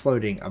moment, I'm just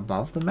floating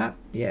above the map.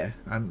 Yeah,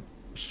 I'm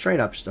straight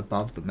up just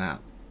above the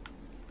map.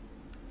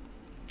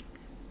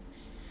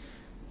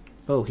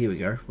 Oh, here we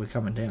go. We're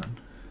coming down.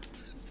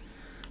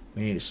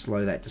 We need to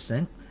slow that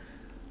descent.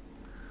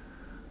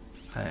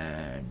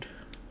 And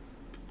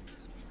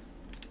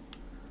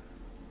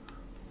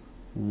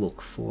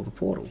look for the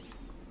portal.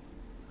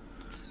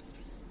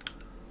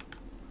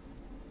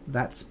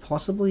 That's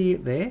possibly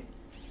it there.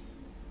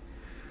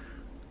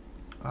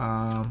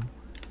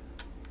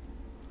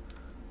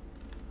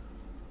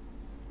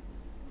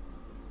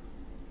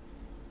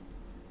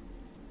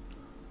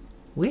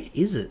 Where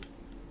is it?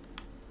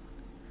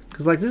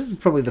 Because, like, this is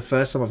probably the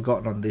first time I've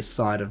gotten on this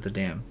side of the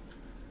damn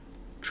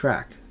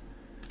track.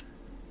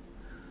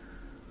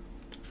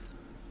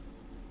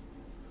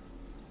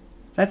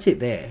 That's it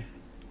there.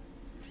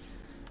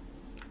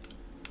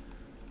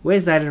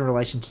 Where's that in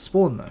relation to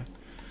spawn, though?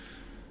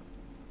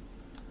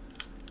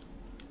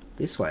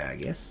 This way, I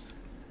guess.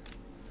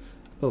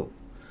 Oh.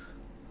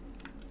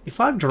 If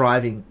I'm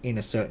driving in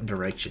a certain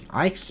direction,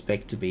 I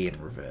expect to be in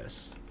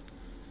reverse.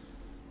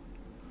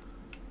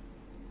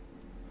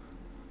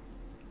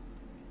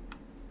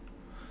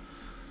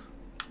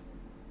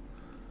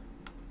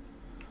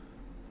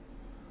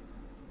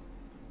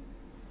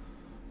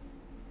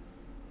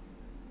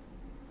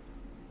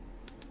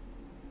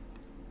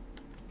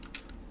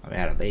 I'm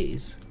out of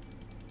these.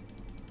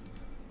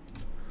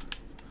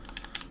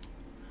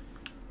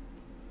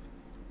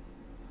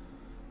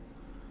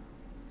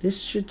 This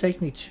should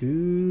take me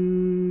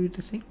to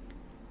the thing.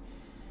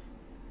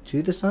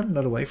 To the sun,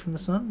 not away from the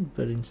sun,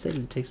 but instead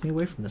it takes me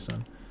away from the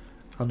sun.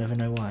 I'll never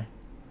know why.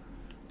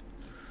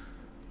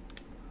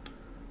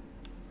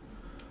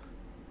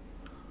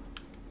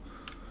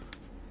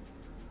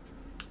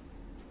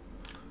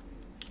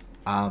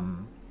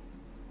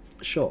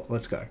 Sure,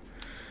 let's go.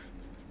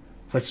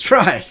 Let's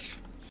try it.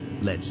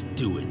 Let's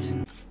do it.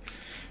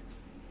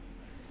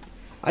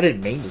 I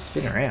didn't mean to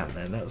spin around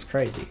then, that was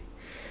crazy.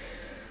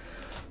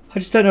 I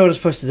just don't know what I'm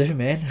supposed to do,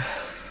 man.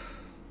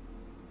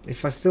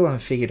 If I still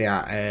haven't figured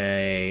out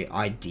a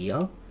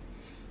idea,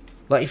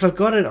 like if I've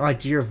got an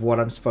idea of what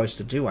I'm supposed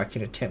to do, I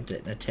can attempt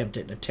it and attempt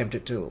it and attempt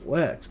it till it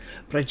works.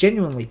 But I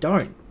genuinely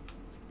don't.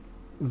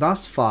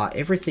 Thus far,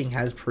 everything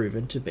has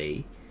proven to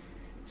be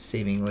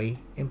seemingly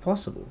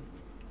impossible.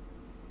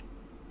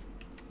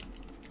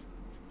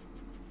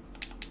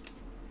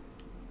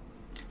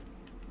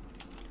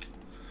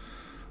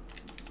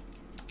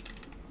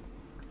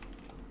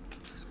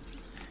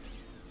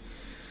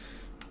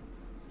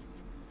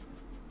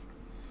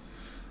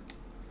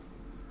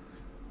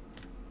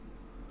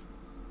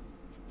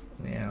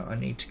 Now I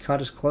need to cut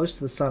as close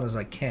to the sun as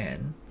I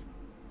can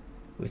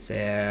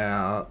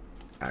without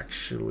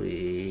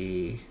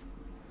actually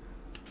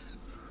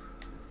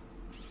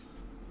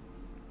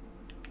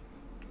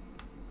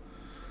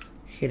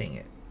hitting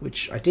it,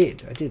 which I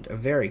did. I did a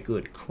very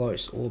good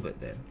close orbit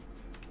then.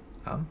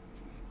 I'm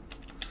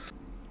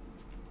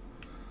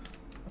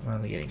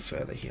only getting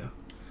further here.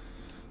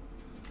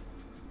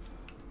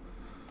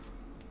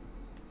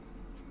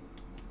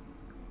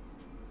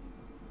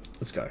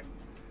 Let's go.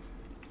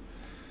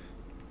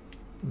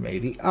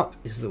 Maybe up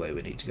is the way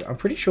we need to go. I'm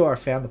pretty sure I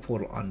found the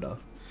portal under.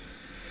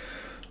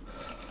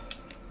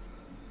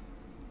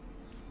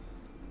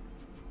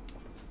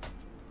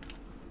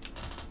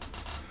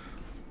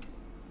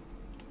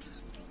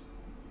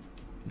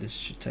 This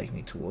should take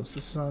me towards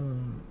the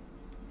sun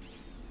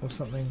or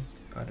something.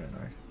 I don't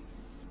know.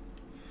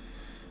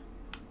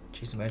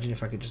 Jeez, imagine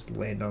if I could just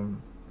land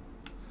on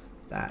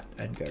that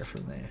and go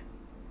from there.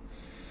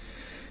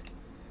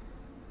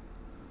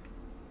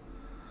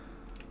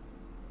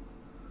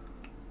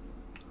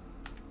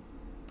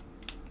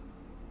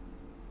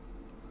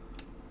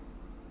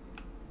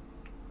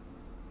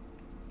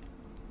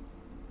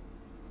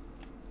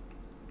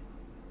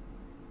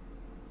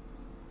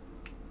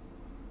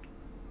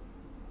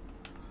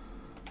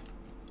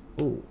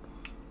 Ooh.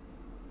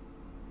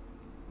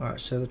 Alright,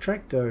 so the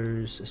track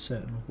goes a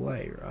certain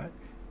way, right?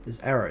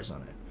 There's arrows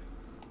on it.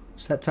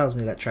 So that tells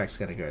me that track's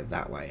going to go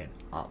that way and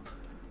up.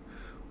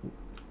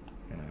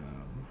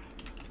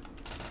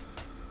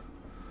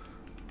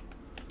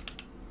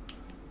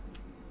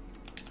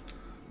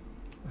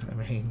 I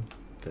mean,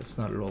 that's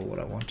not at all what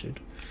I wanted.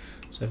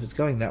 So if it's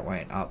going that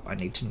way and up, I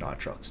need to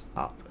nitrox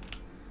up.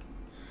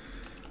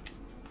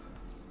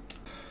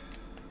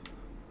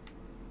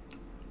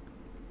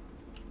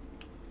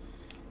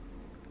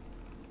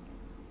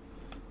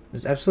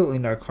 There's absolutely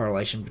no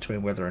correlation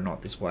between whether or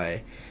not this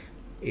way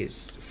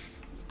is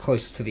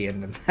closer to the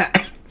end than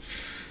that.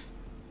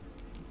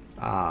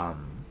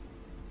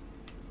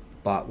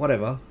 But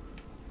whatever.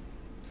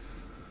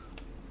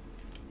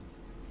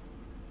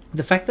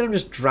 The fact that I'm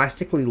just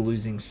drastically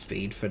losing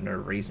speed for no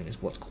reason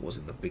is what's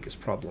causing the biggest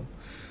problem.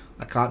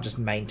 I can't just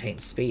maintain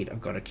speed.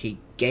 I've got to keep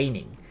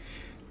gaining.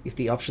 If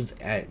the options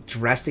are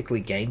drastically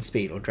gain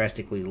speed or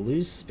drastically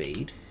lose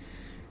speed...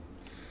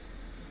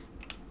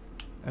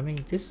 I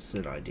mean, this is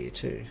an idea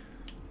too.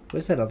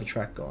 Where's that other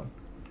track gone?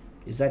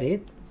 Is that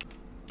it?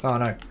 Oh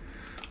no.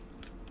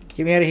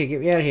 Get me out of here, get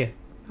me out of here.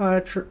 Oh,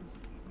 it's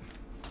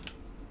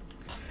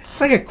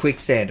like a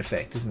quicksand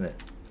effect, isn't it?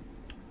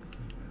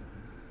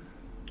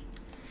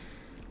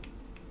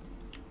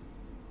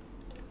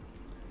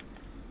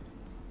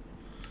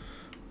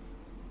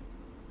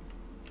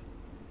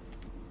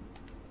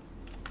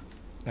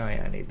 Oh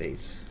yeah, I need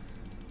these.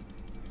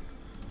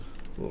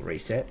 We'll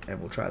reset and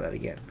we'll try that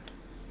again.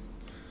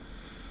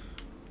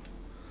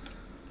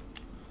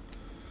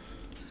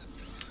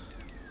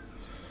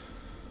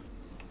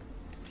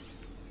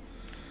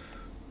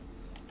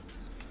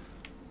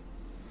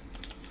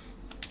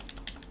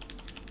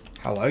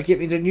 Hello, get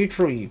me to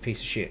neutral, you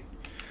piece of shit.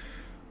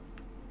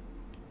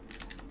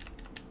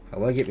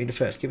 Hello, get me to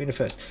first, get me to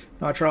first.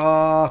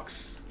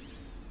 Nitrox!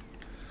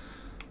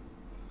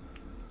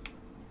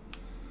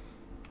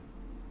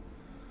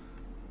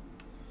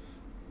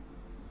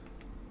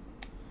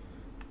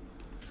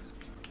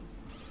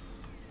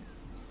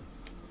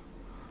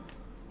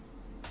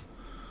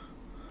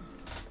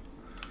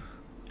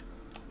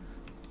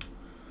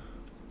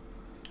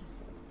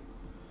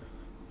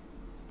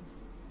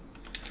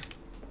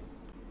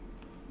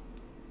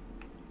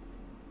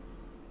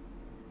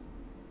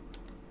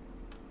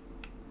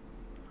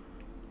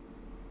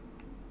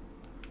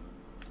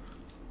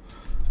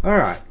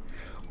 Alright,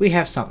 we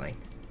have something.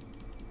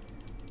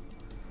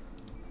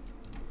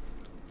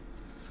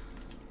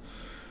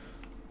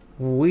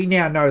 We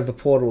now know the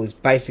portal is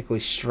basically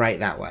straight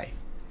that way.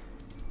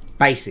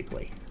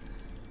 Basically.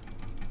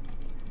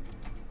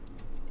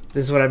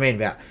 This is what I mean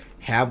about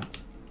how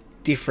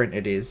different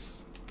it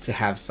is to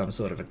have some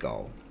sort of a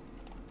goal.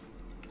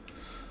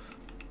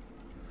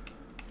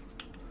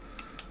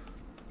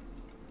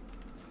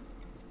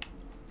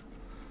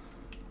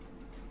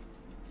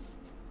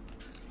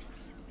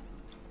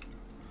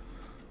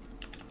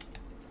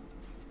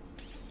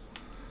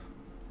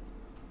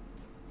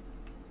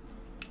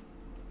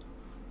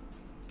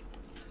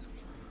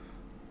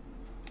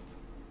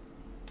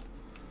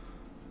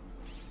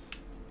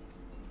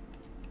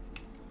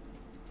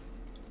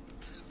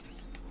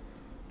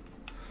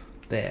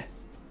 There.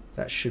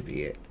 That should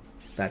be it.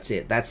 That's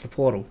it. That's the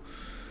portal.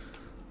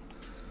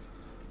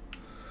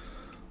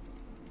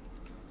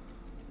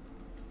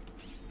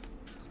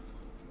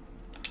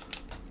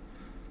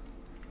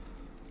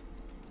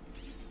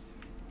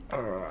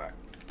 Alright.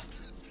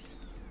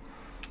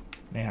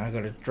 Now I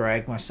gotta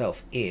drag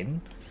myself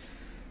in.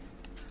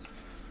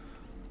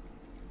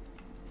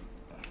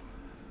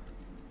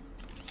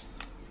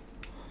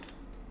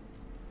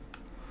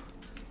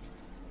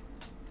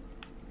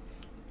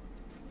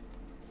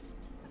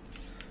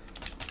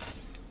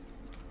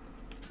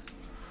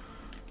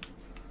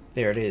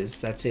 There it is.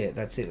 That's it.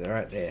 That's it.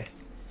 Right there.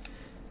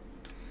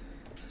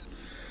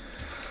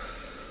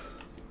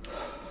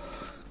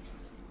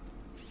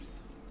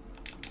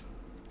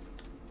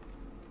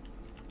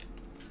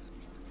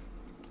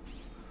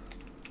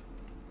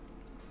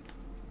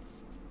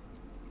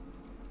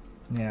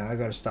 Now I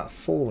got to start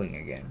falling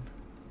again.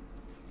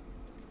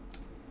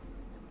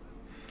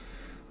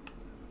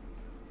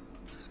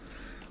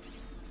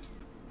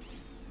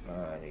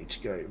 I need to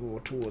go more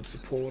towards the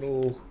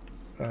portal.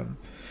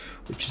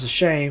 Which is a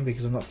shame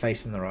because I'm not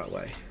facing the right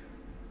way.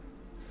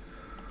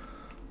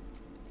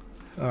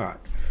 Alright.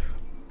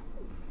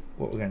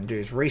 What we're going to do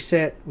is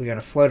reset. We're going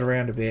to float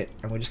around a bit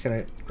and we're just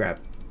going to grab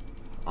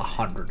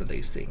 100 of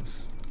these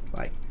things.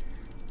 Like,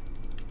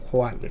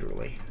 quite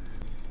literally.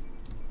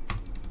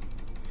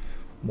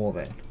 More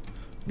than.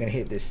 I'm going to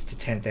hit this to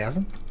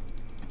 10,000.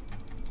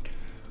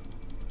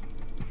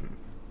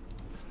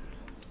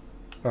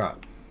 Alright.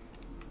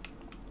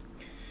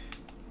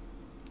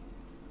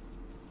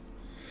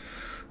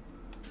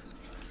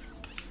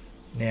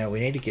 Now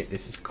we need to get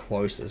this as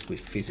close as we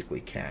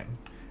physically can,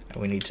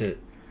 and we need to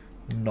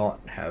not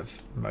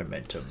have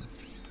momentum.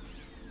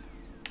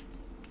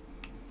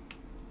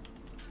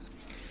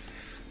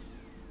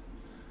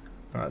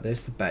 Alright,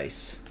 there's the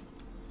base.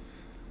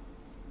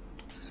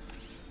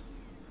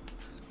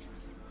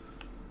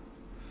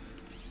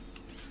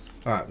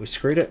 Alright, we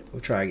screwed it.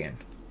 We'll try again.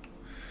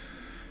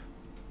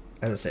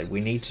 As I said, we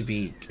need to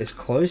be as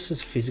close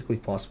as physically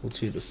possible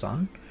to the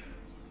sun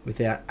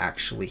without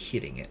actually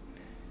hitting it.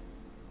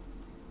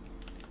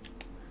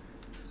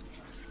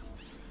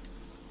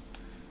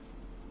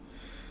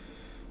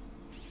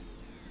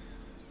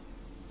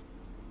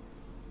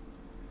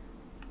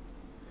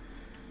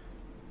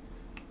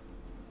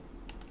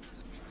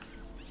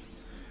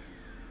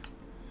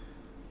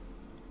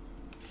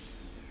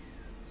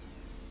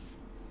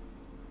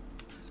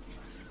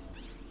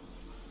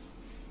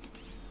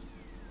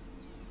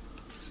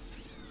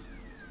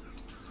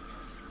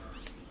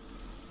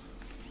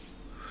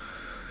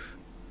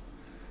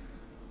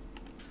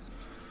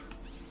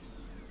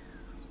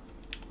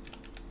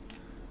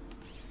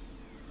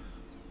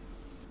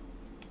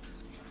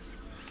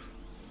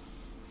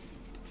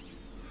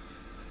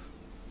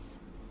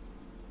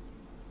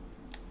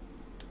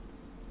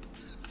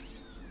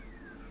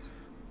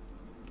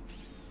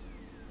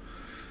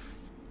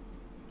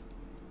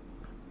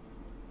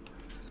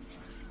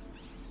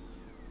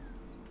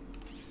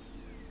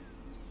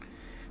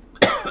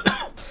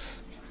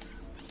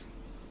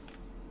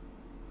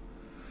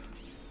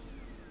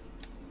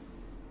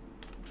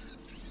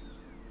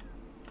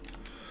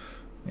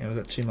 Yeah, we've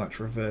got too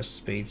much reverse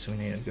speed, so we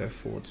need to go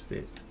forwards a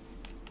bit.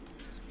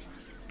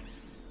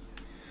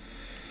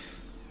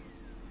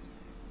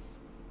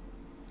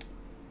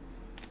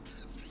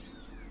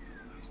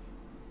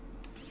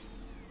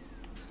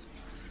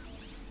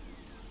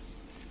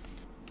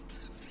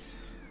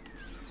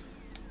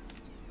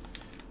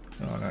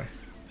 Oh no.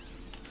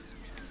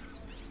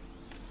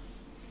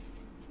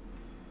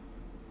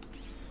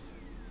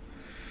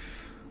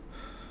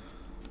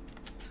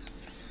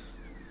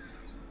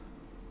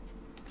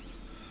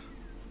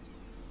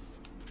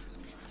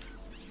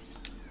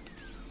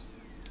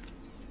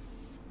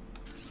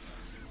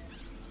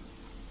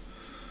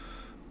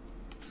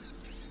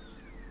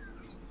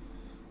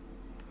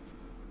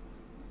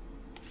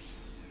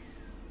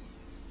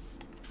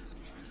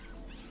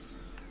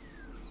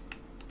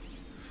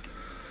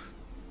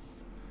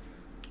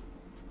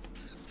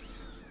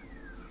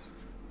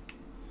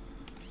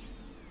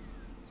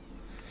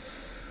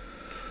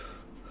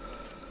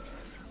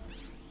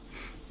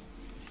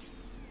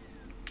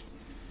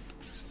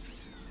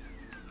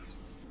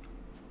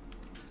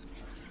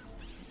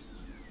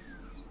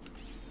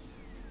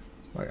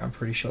 Like, I'm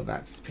pretty sure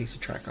that's the piece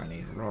of track I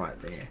need right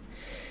there.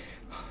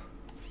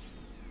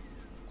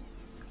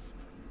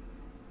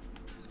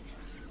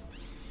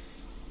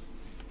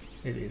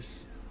 It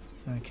is.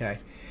 Okay.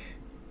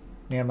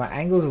 Now my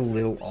angle's a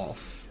little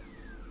off.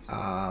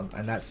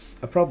 And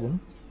that's a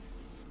problem,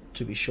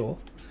 to be sure.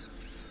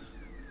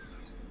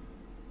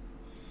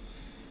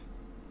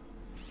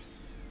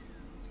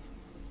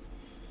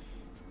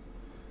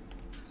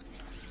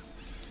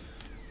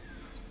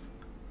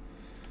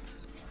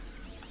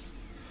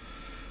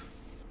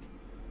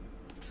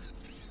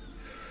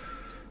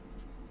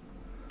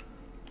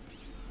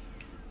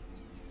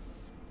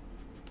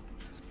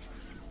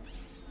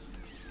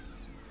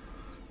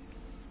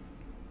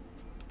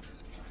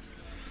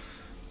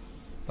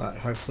 But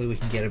hopefully we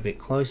can get a bit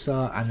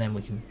closer and then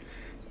we can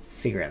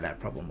figure out that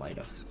problem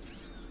later.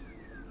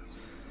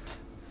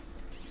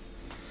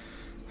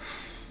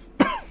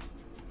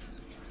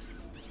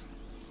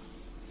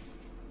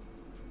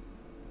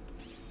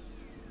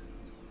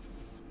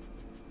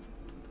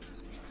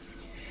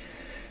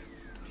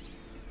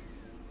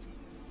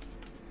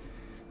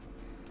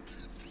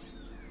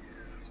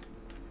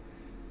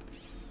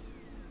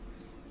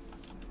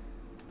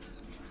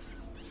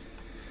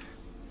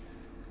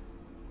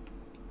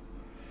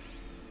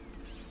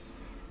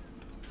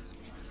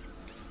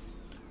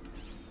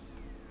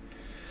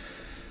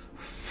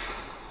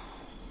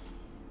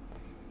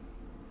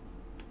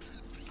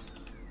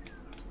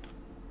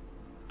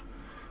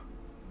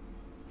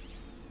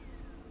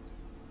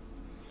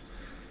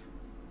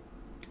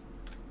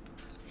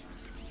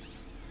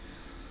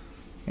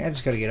 Yeah, I've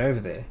just got to get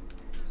over there.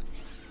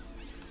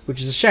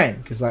 Which is a shame,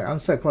 because like I'm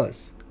so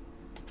close.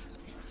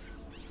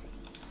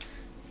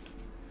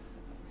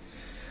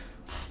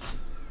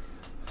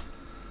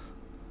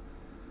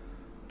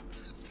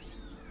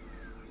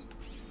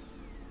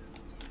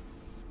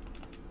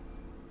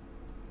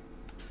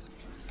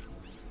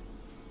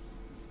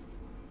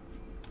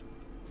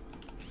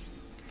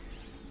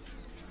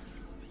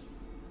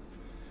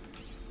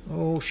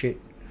 Oh shit.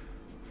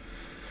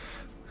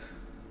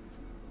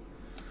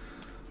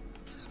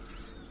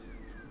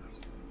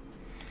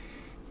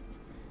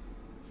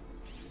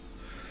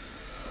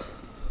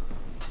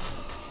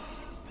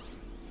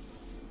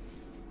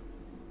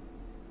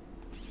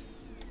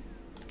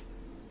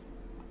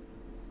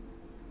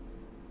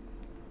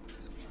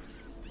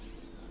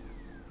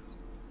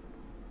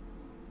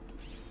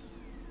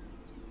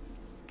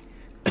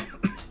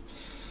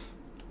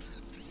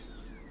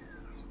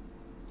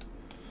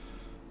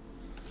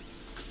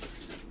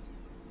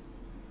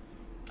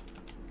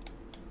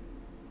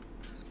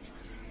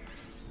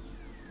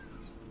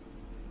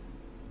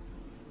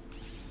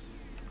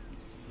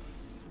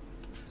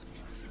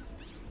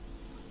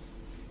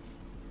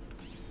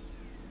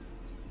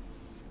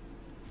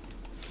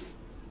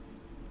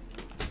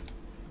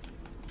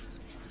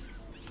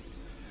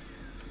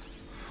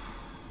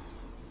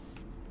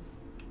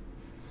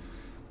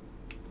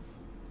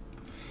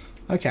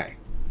 Okay.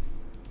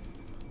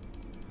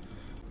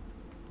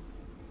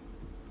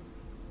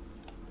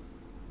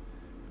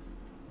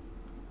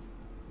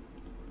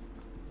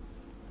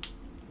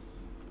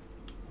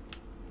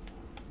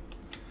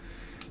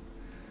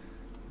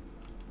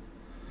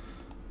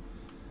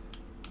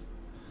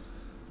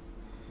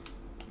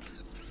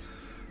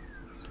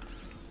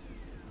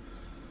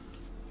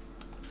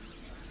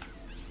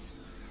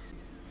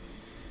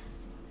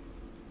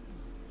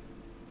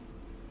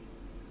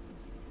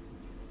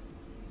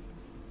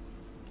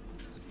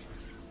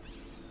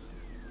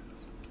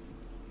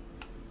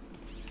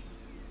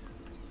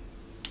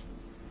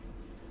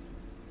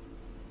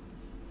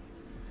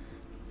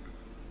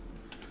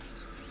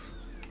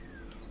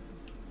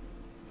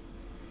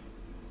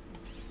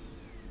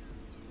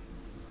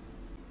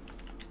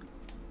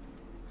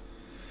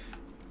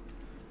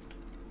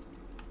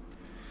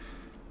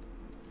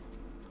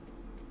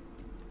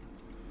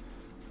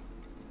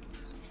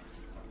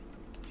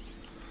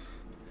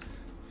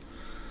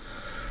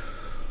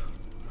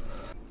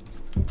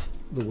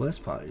 the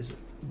worst part is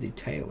the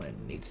tail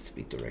end needs to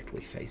be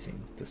directly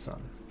facing the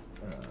sun.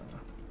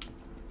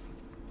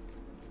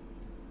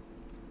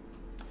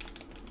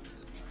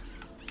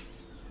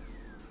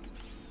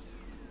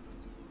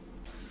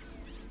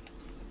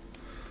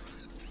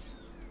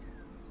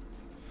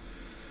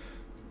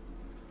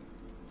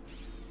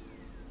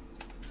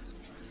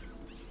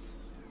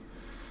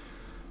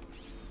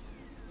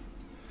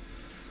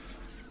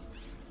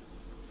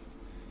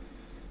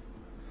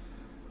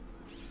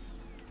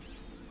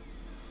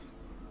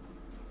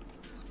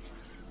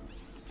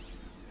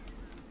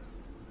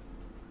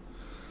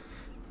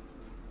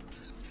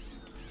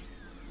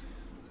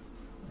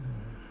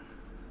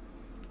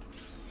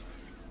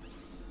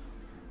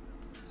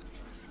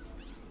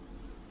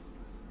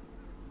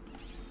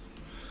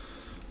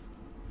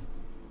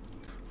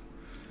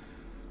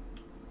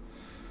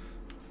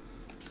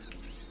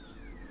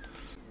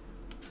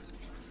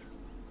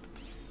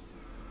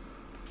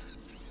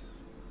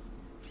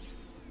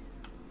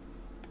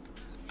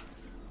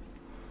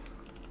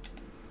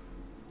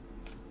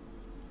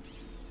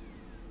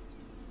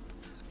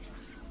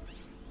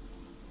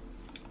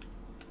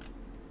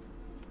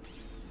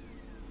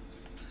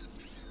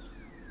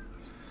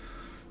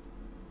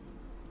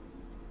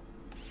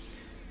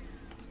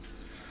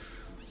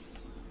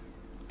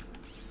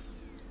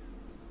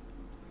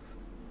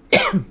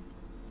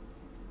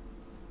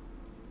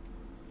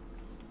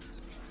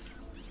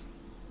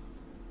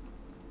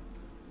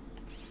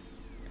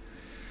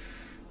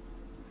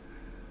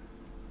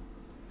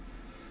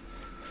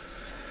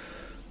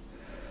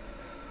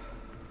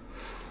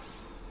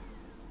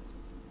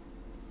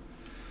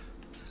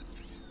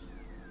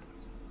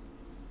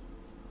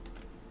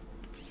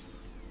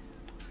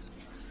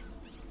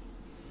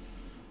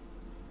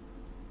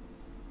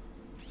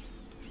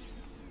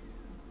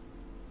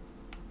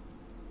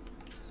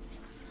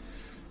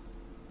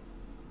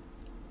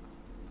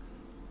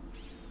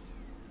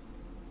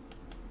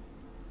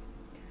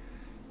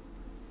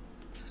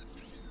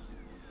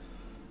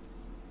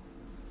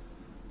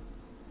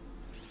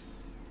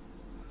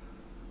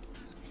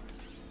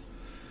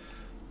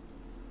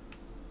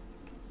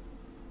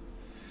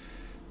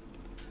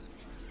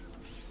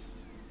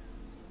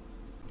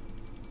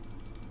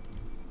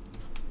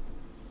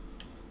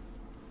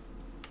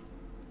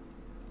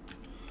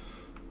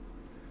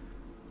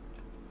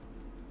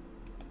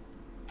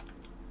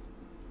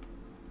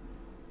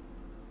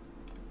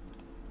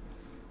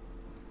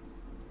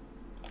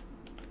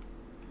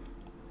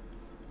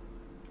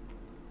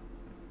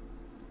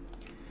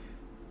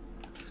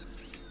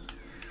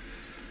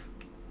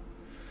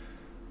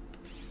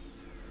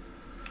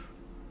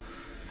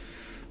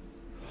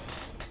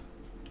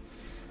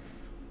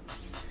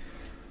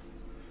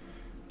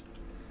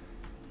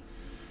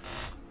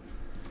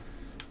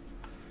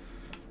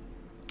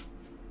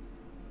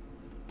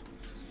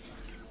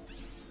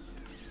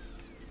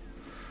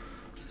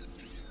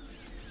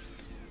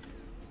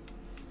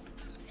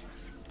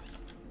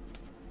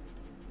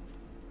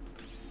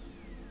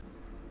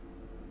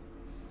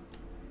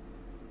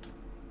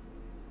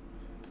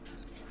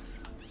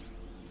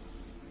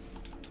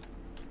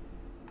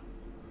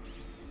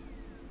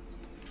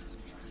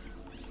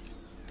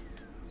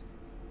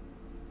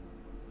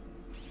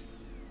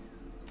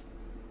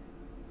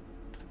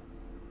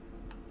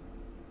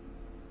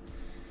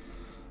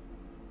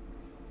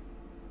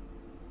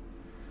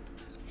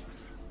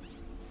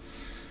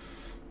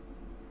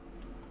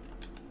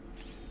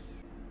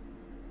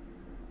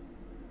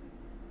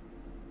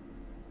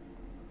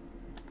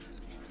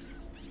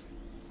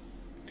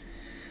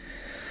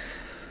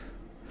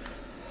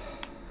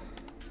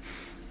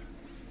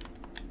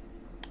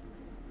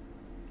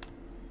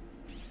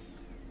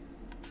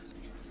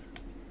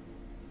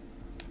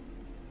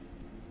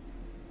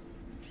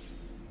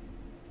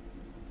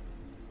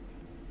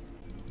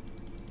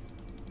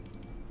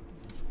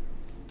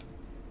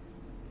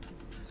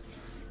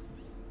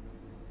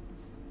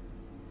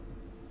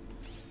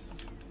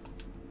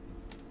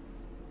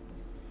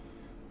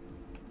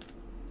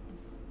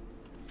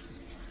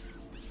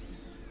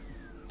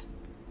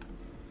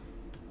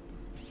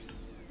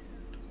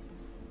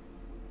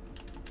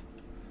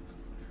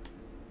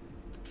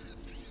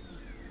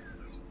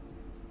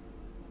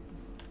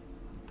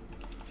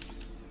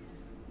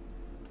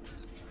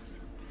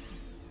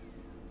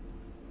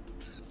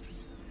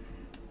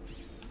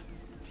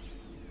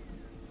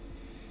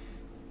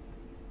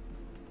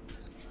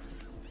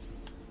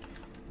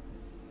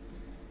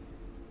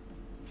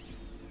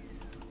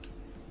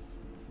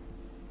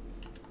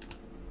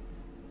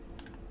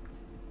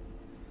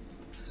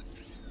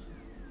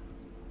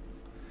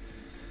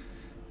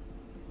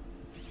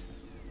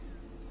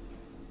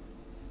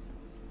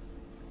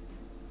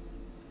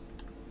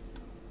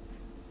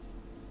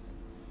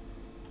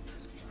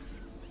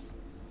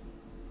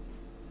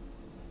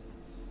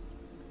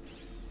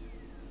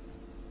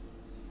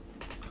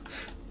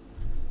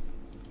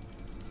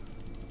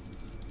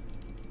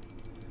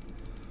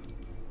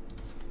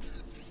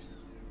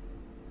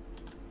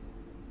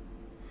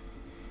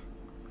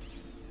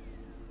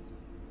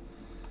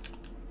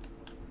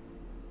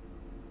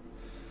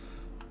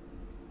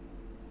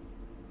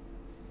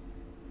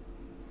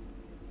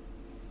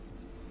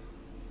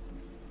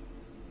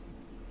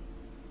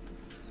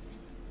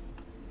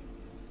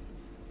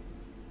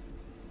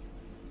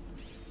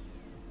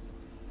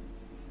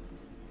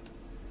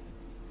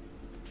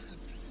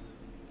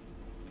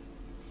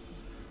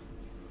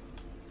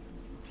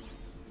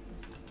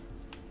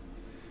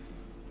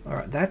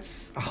 Alright,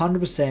 that's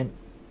 100%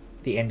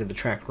 the end of the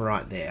track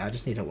right there. I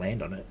just need to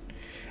land on it.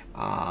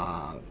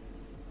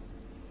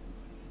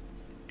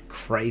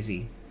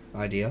 Crazy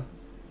idea.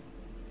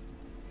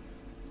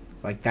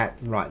 Like that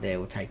right there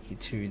will take you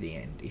to the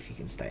end if you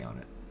can stay on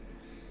it.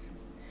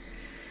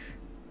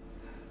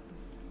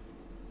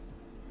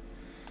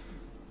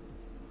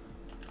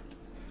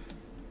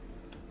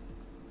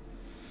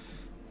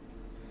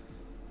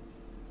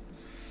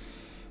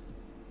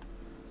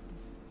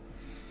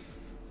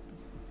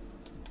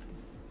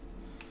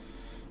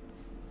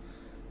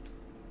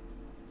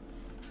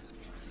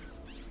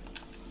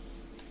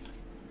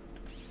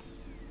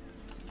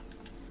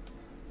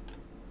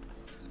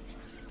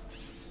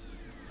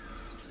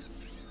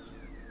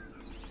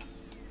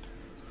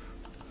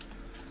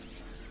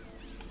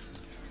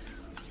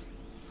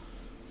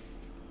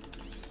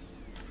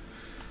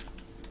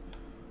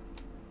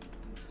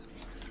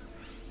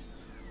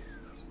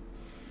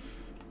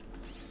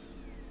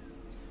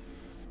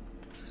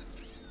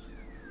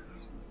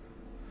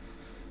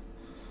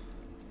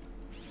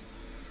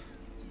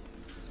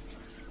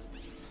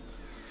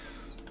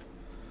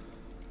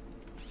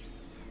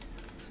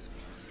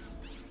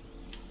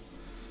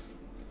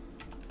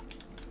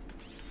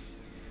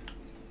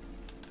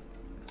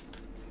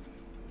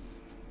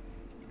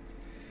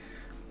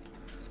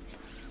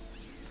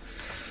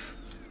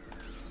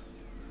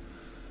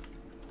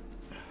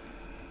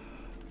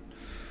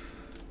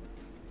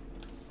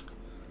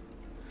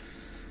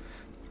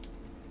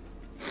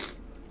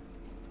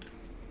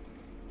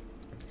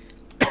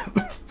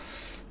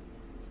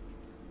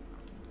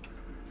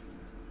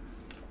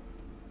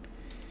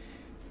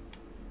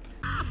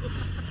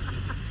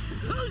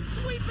 Who's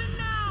sweeping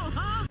now,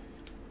 huh?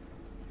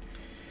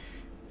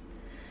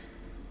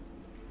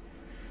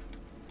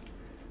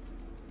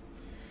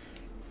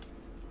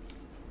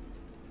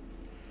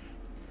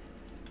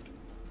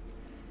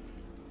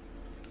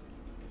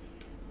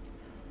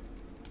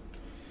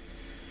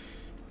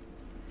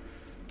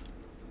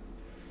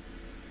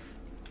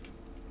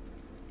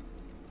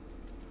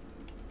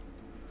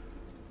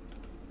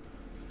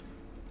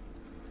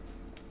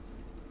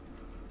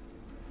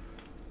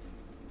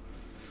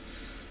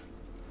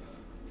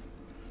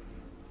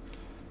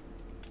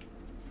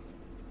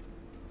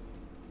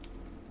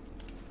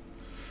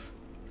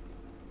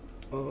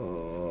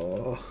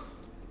 Oh.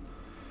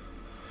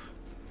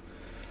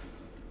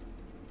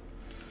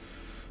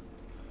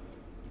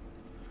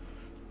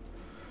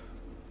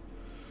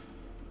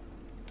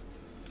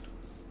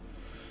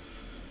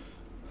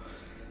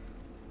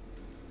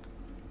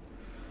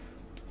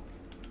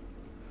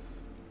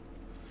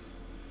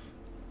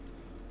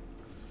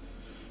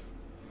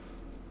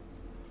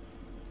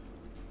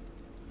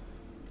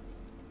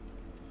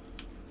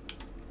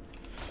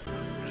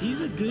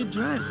 He's a good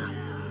driver.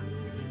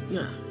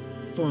 Yeah,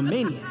 for a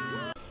maniac.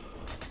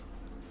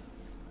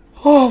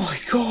 Oh my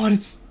god,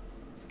 it's...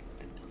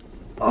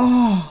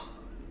 Oh.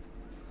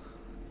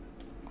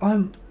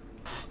 I'm...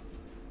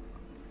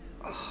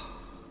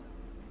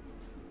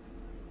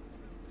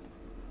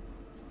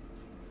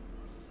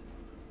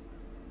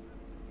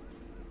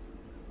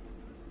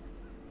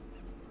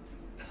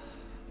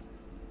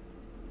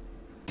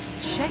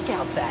 Check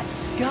out that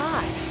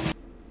sky.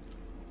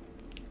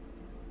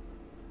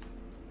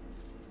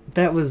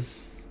 That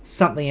was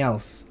something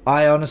else.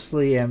 I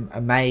honestly am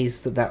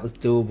amazed that that was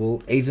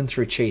doable, even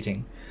through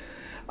cheating.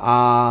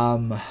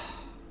 Oh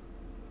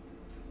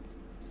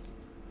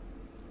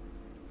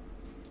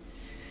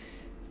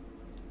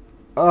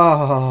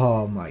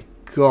my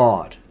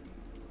god.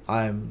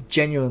 I'm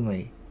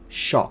genuinely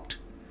shocked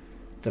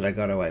that I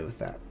got away with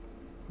that.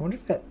 I wonder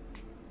if that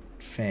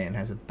fan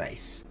has a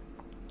base.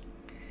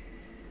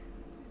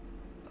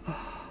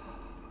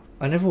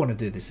 I never want to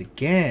do this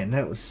again.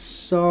 That was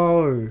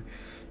so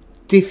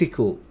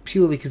difficult,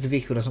 purely because the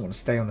vehicle doesn't want to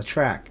stay on the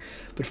track.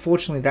 But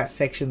fortunately, that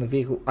section, the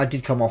vehicle, I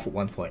did come off at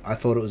one point. I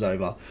thought it was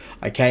over.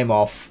 I came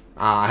off.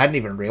 I hadn't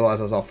even realised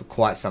I was off for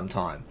quite some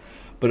time.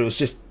 But it was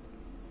just,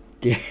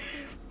 yeah,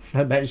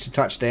 I managed to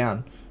touch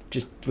down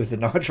just with the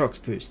Nitrox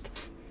boost.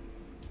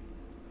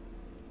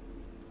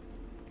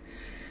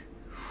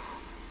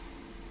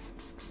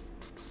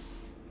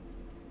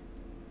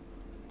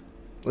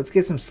 Let's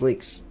get some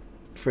slicks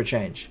for a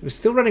change. We're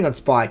still running on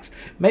spikes.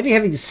 Maybe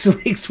having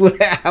slicks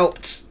would have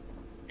helped.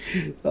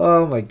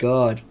 Oh my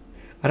god.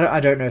 I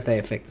don't know if they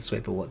affect the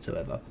sweeper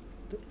whatsoever.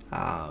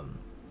 But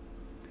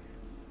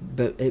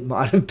it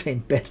might have been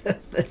better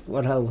than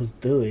what I was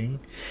doing.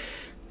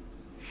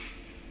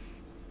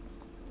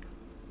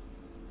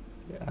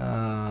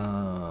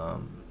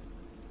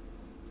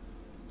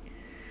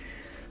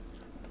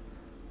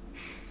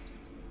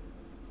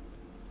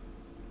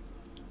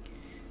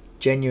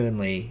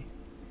 Genuinely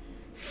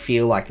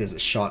feel like there's a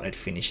shot at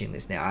finishing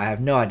this now. I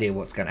have no idea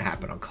what's going to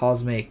happen on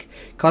Cosmic.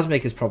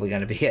 Cosmic is probably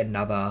going to be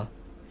another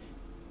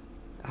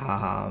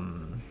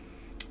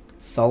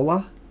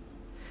Solar.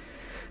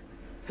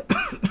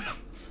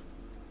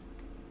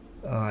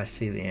 Oh, I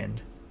see the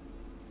end.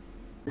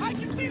 I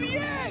can see the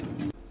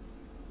end!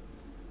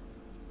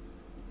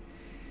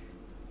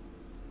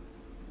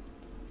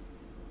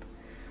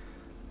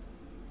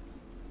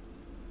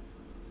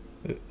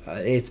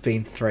 it's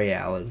been 3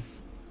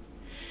 hours.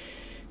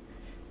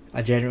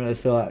 I genuinely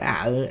feel like,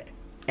 hour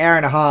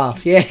and a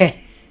half, yeah.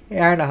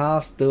 Hour and a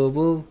half's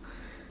doable.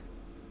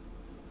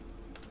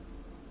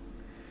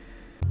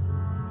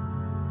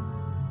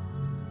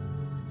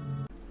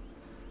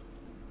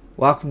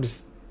 Welcome to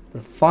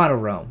the final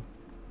realm.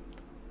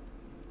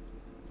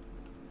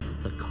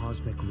 The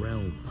cosmic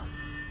realm.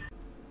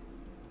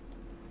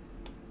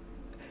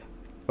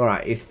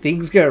 Alright, if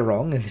things go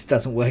wrong and this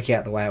doesn't work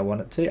out the way I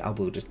want it to, I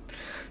will just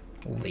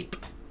leap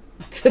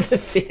to the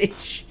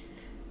finish.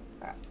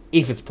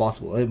 If it's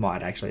possible. It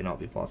might actually not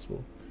be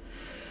possible.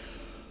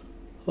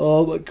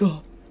 Oh my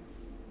god.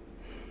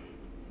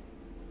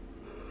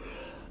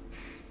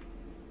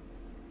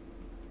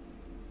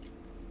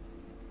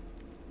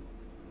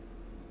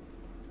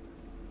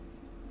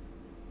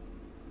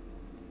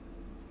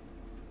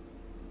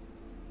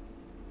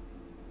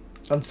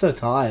 I'm so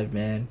tired,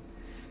 man.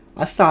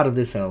 I started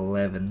this at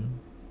 11.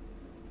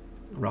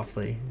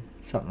 Roughly.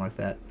 Something like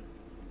that.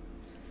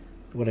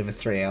 Whatever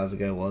 3 hours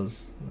ago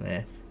was.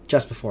 Yeah.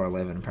 Just before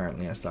 11,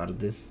 apparently, I started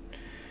this.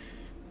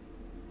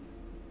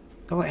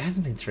 Oh, it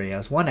hasn't been 3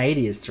 hours.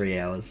 180 is 3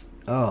 hours.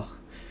 Oh.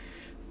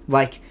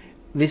 Like,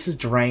 this has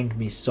drained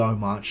me so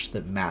much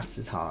that maths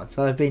is hard.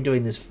 So I've been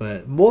doing this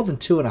for more than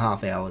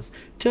 2.5 hours.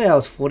 2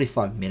 hours,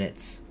 45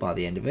 minutes by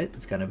the end of it.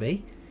 It's going to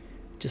be.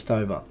 Just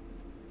over.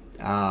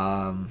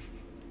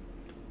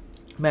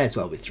 May as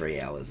well be 3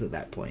 hours at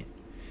that point.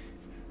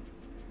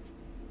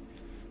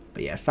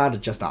 But yeah, I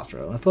started just after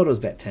 11. I thought it was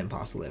about 10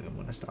 past 11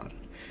 when I started.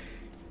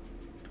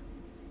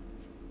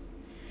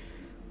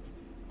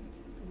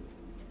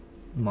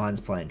 Mine's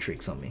playing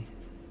tricks on me.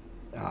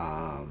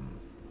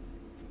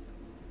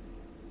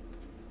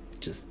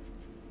 Just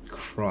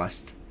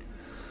Christ.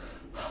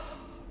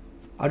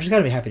 I'm just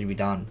going to be happy to be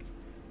done.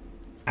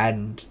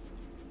 And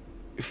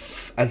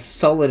as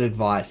solid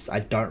advice, I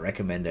don't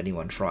recommend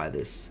anyone try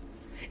this.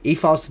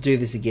 If I was to do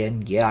this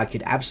again, yeah, I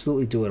could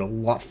absolutely do it a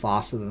lot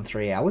faster than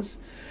 3 hours.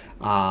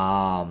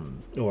 Or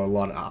a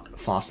lot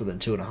faster than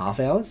 2.5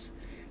 hours.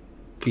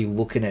 Be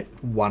looking at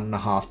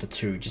 1.5 to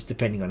 2, just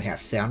depending on how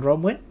sound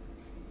ROM went.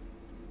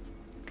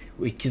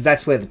 Because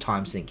that's where the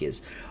time sink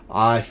is.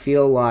 I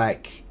feel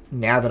like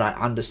now that I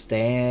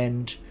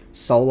understand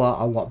Solar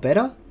a lot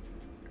better,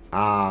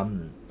 I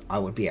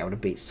would be able to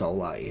beat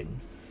Solar in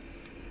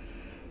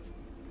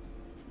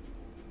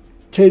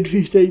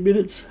 10-15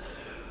 minutes.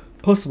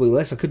 Possibly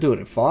less. I could do it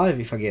in 5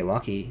 if I get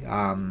lucky.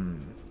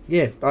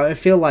 Yeah, I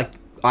feel like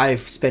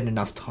I've spent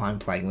enough time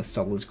playing with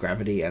Solar's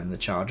gravity and the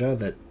charger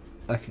that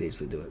I could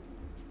easily do it.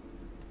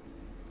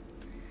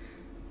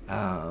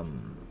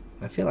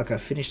 I feel like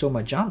I've finished all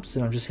my jumps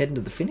and I'm just heading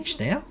to the finish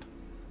now.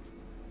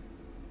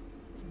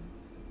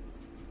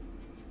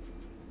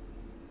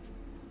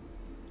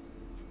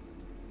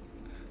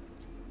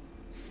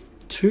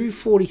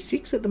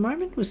 $2.46 at the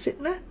moment we're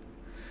sitting at.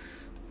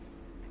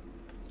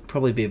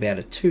 Probably be about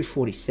a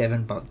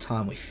 2.47 by the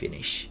time we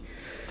finish.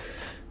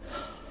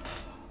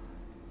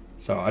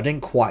 So I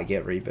didn't quite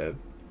get reverb.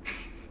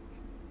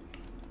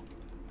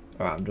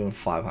 Alright, I'm doing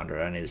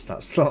 500. I need to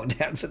start slowing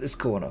down for this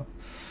corner.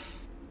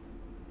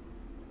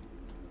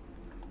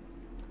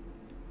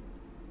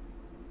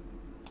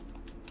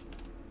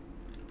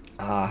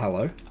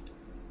 Hello.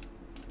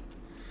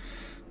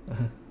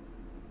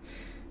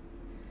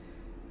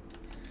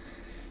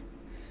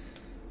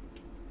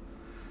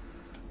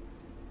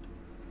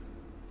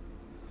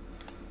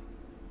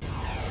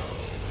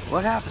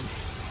 What happened?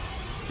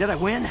 Did I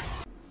win?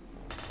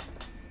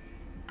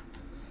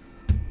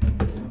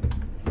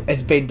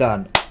 It's been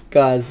done.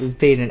 Guys, it's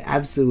been an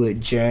absolute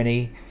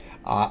journey.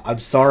 I'm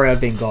sorry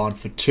I've been gone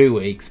for 2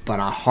 weeks, but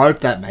I hope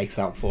that makes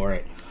up for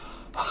it.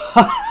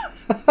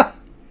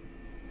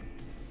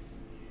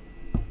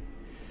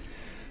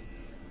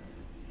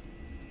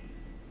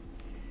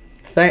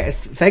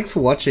 Thanks for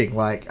watching.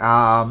 Like,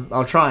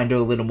 I'll try and do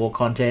a little more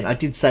content. I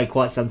did say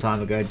quite some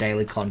time ago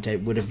daily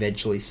content would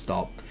eventually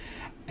stop.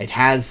 It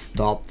has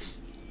stopped.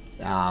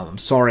 I'm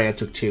sorry I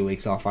took 2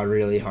 weeks off. I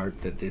really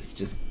hope that this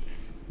just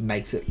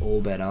makes it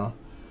all better.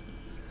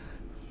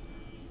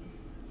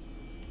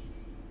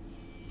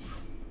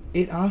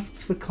 It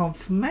asks for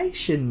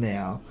confirmation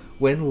now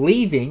when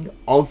leaving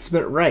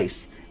Ultimate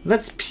Race. And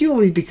that's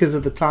purely because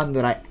of the time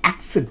that I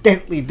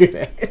accidentally did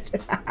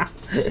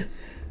it.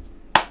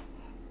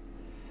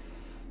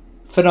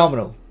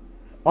 Phenomenal.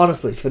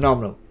 Honestly,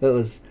 phenomenal. It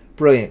was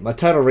brilliant. My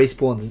total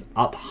respawns is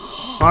up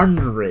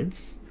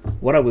hundreds.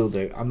 What I will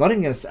do, I'm not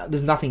even going to...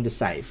 There's nothing to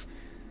save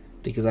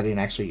because I didn't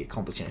actually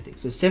accomplish anything.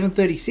 So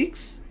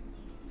 736.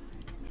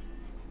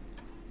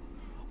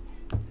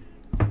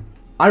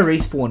 I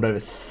respawned over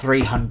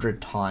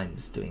 300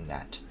 times doing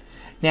that.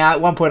 Now,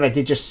 at one point I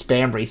did just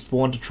spam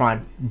respawn to try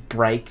and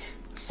break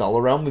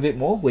Solar Realm a bit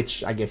more,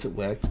 which I guess it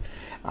worked.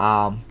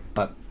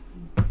 But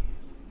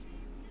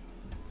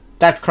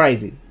that's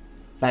crazy.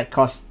 That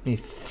cost me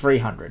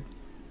 300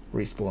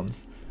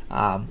 respawns.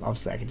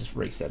 Obviously I can just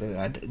reset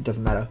it. It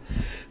doesn't matter.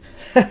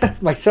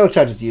 My cell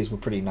charges used were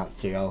pretty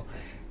nuts too. I'll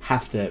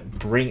have to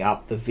bring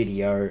up the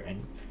video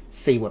and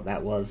see what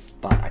that was,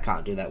 but I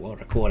can't do that while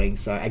recording.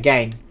 So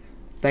again,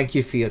 thank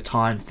you for your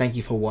time, thank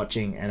you for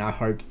watching, and I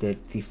hope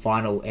that the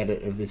final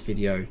edit of this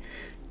video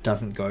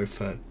doesn't go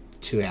for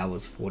 2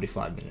 hours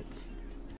 45 minutes.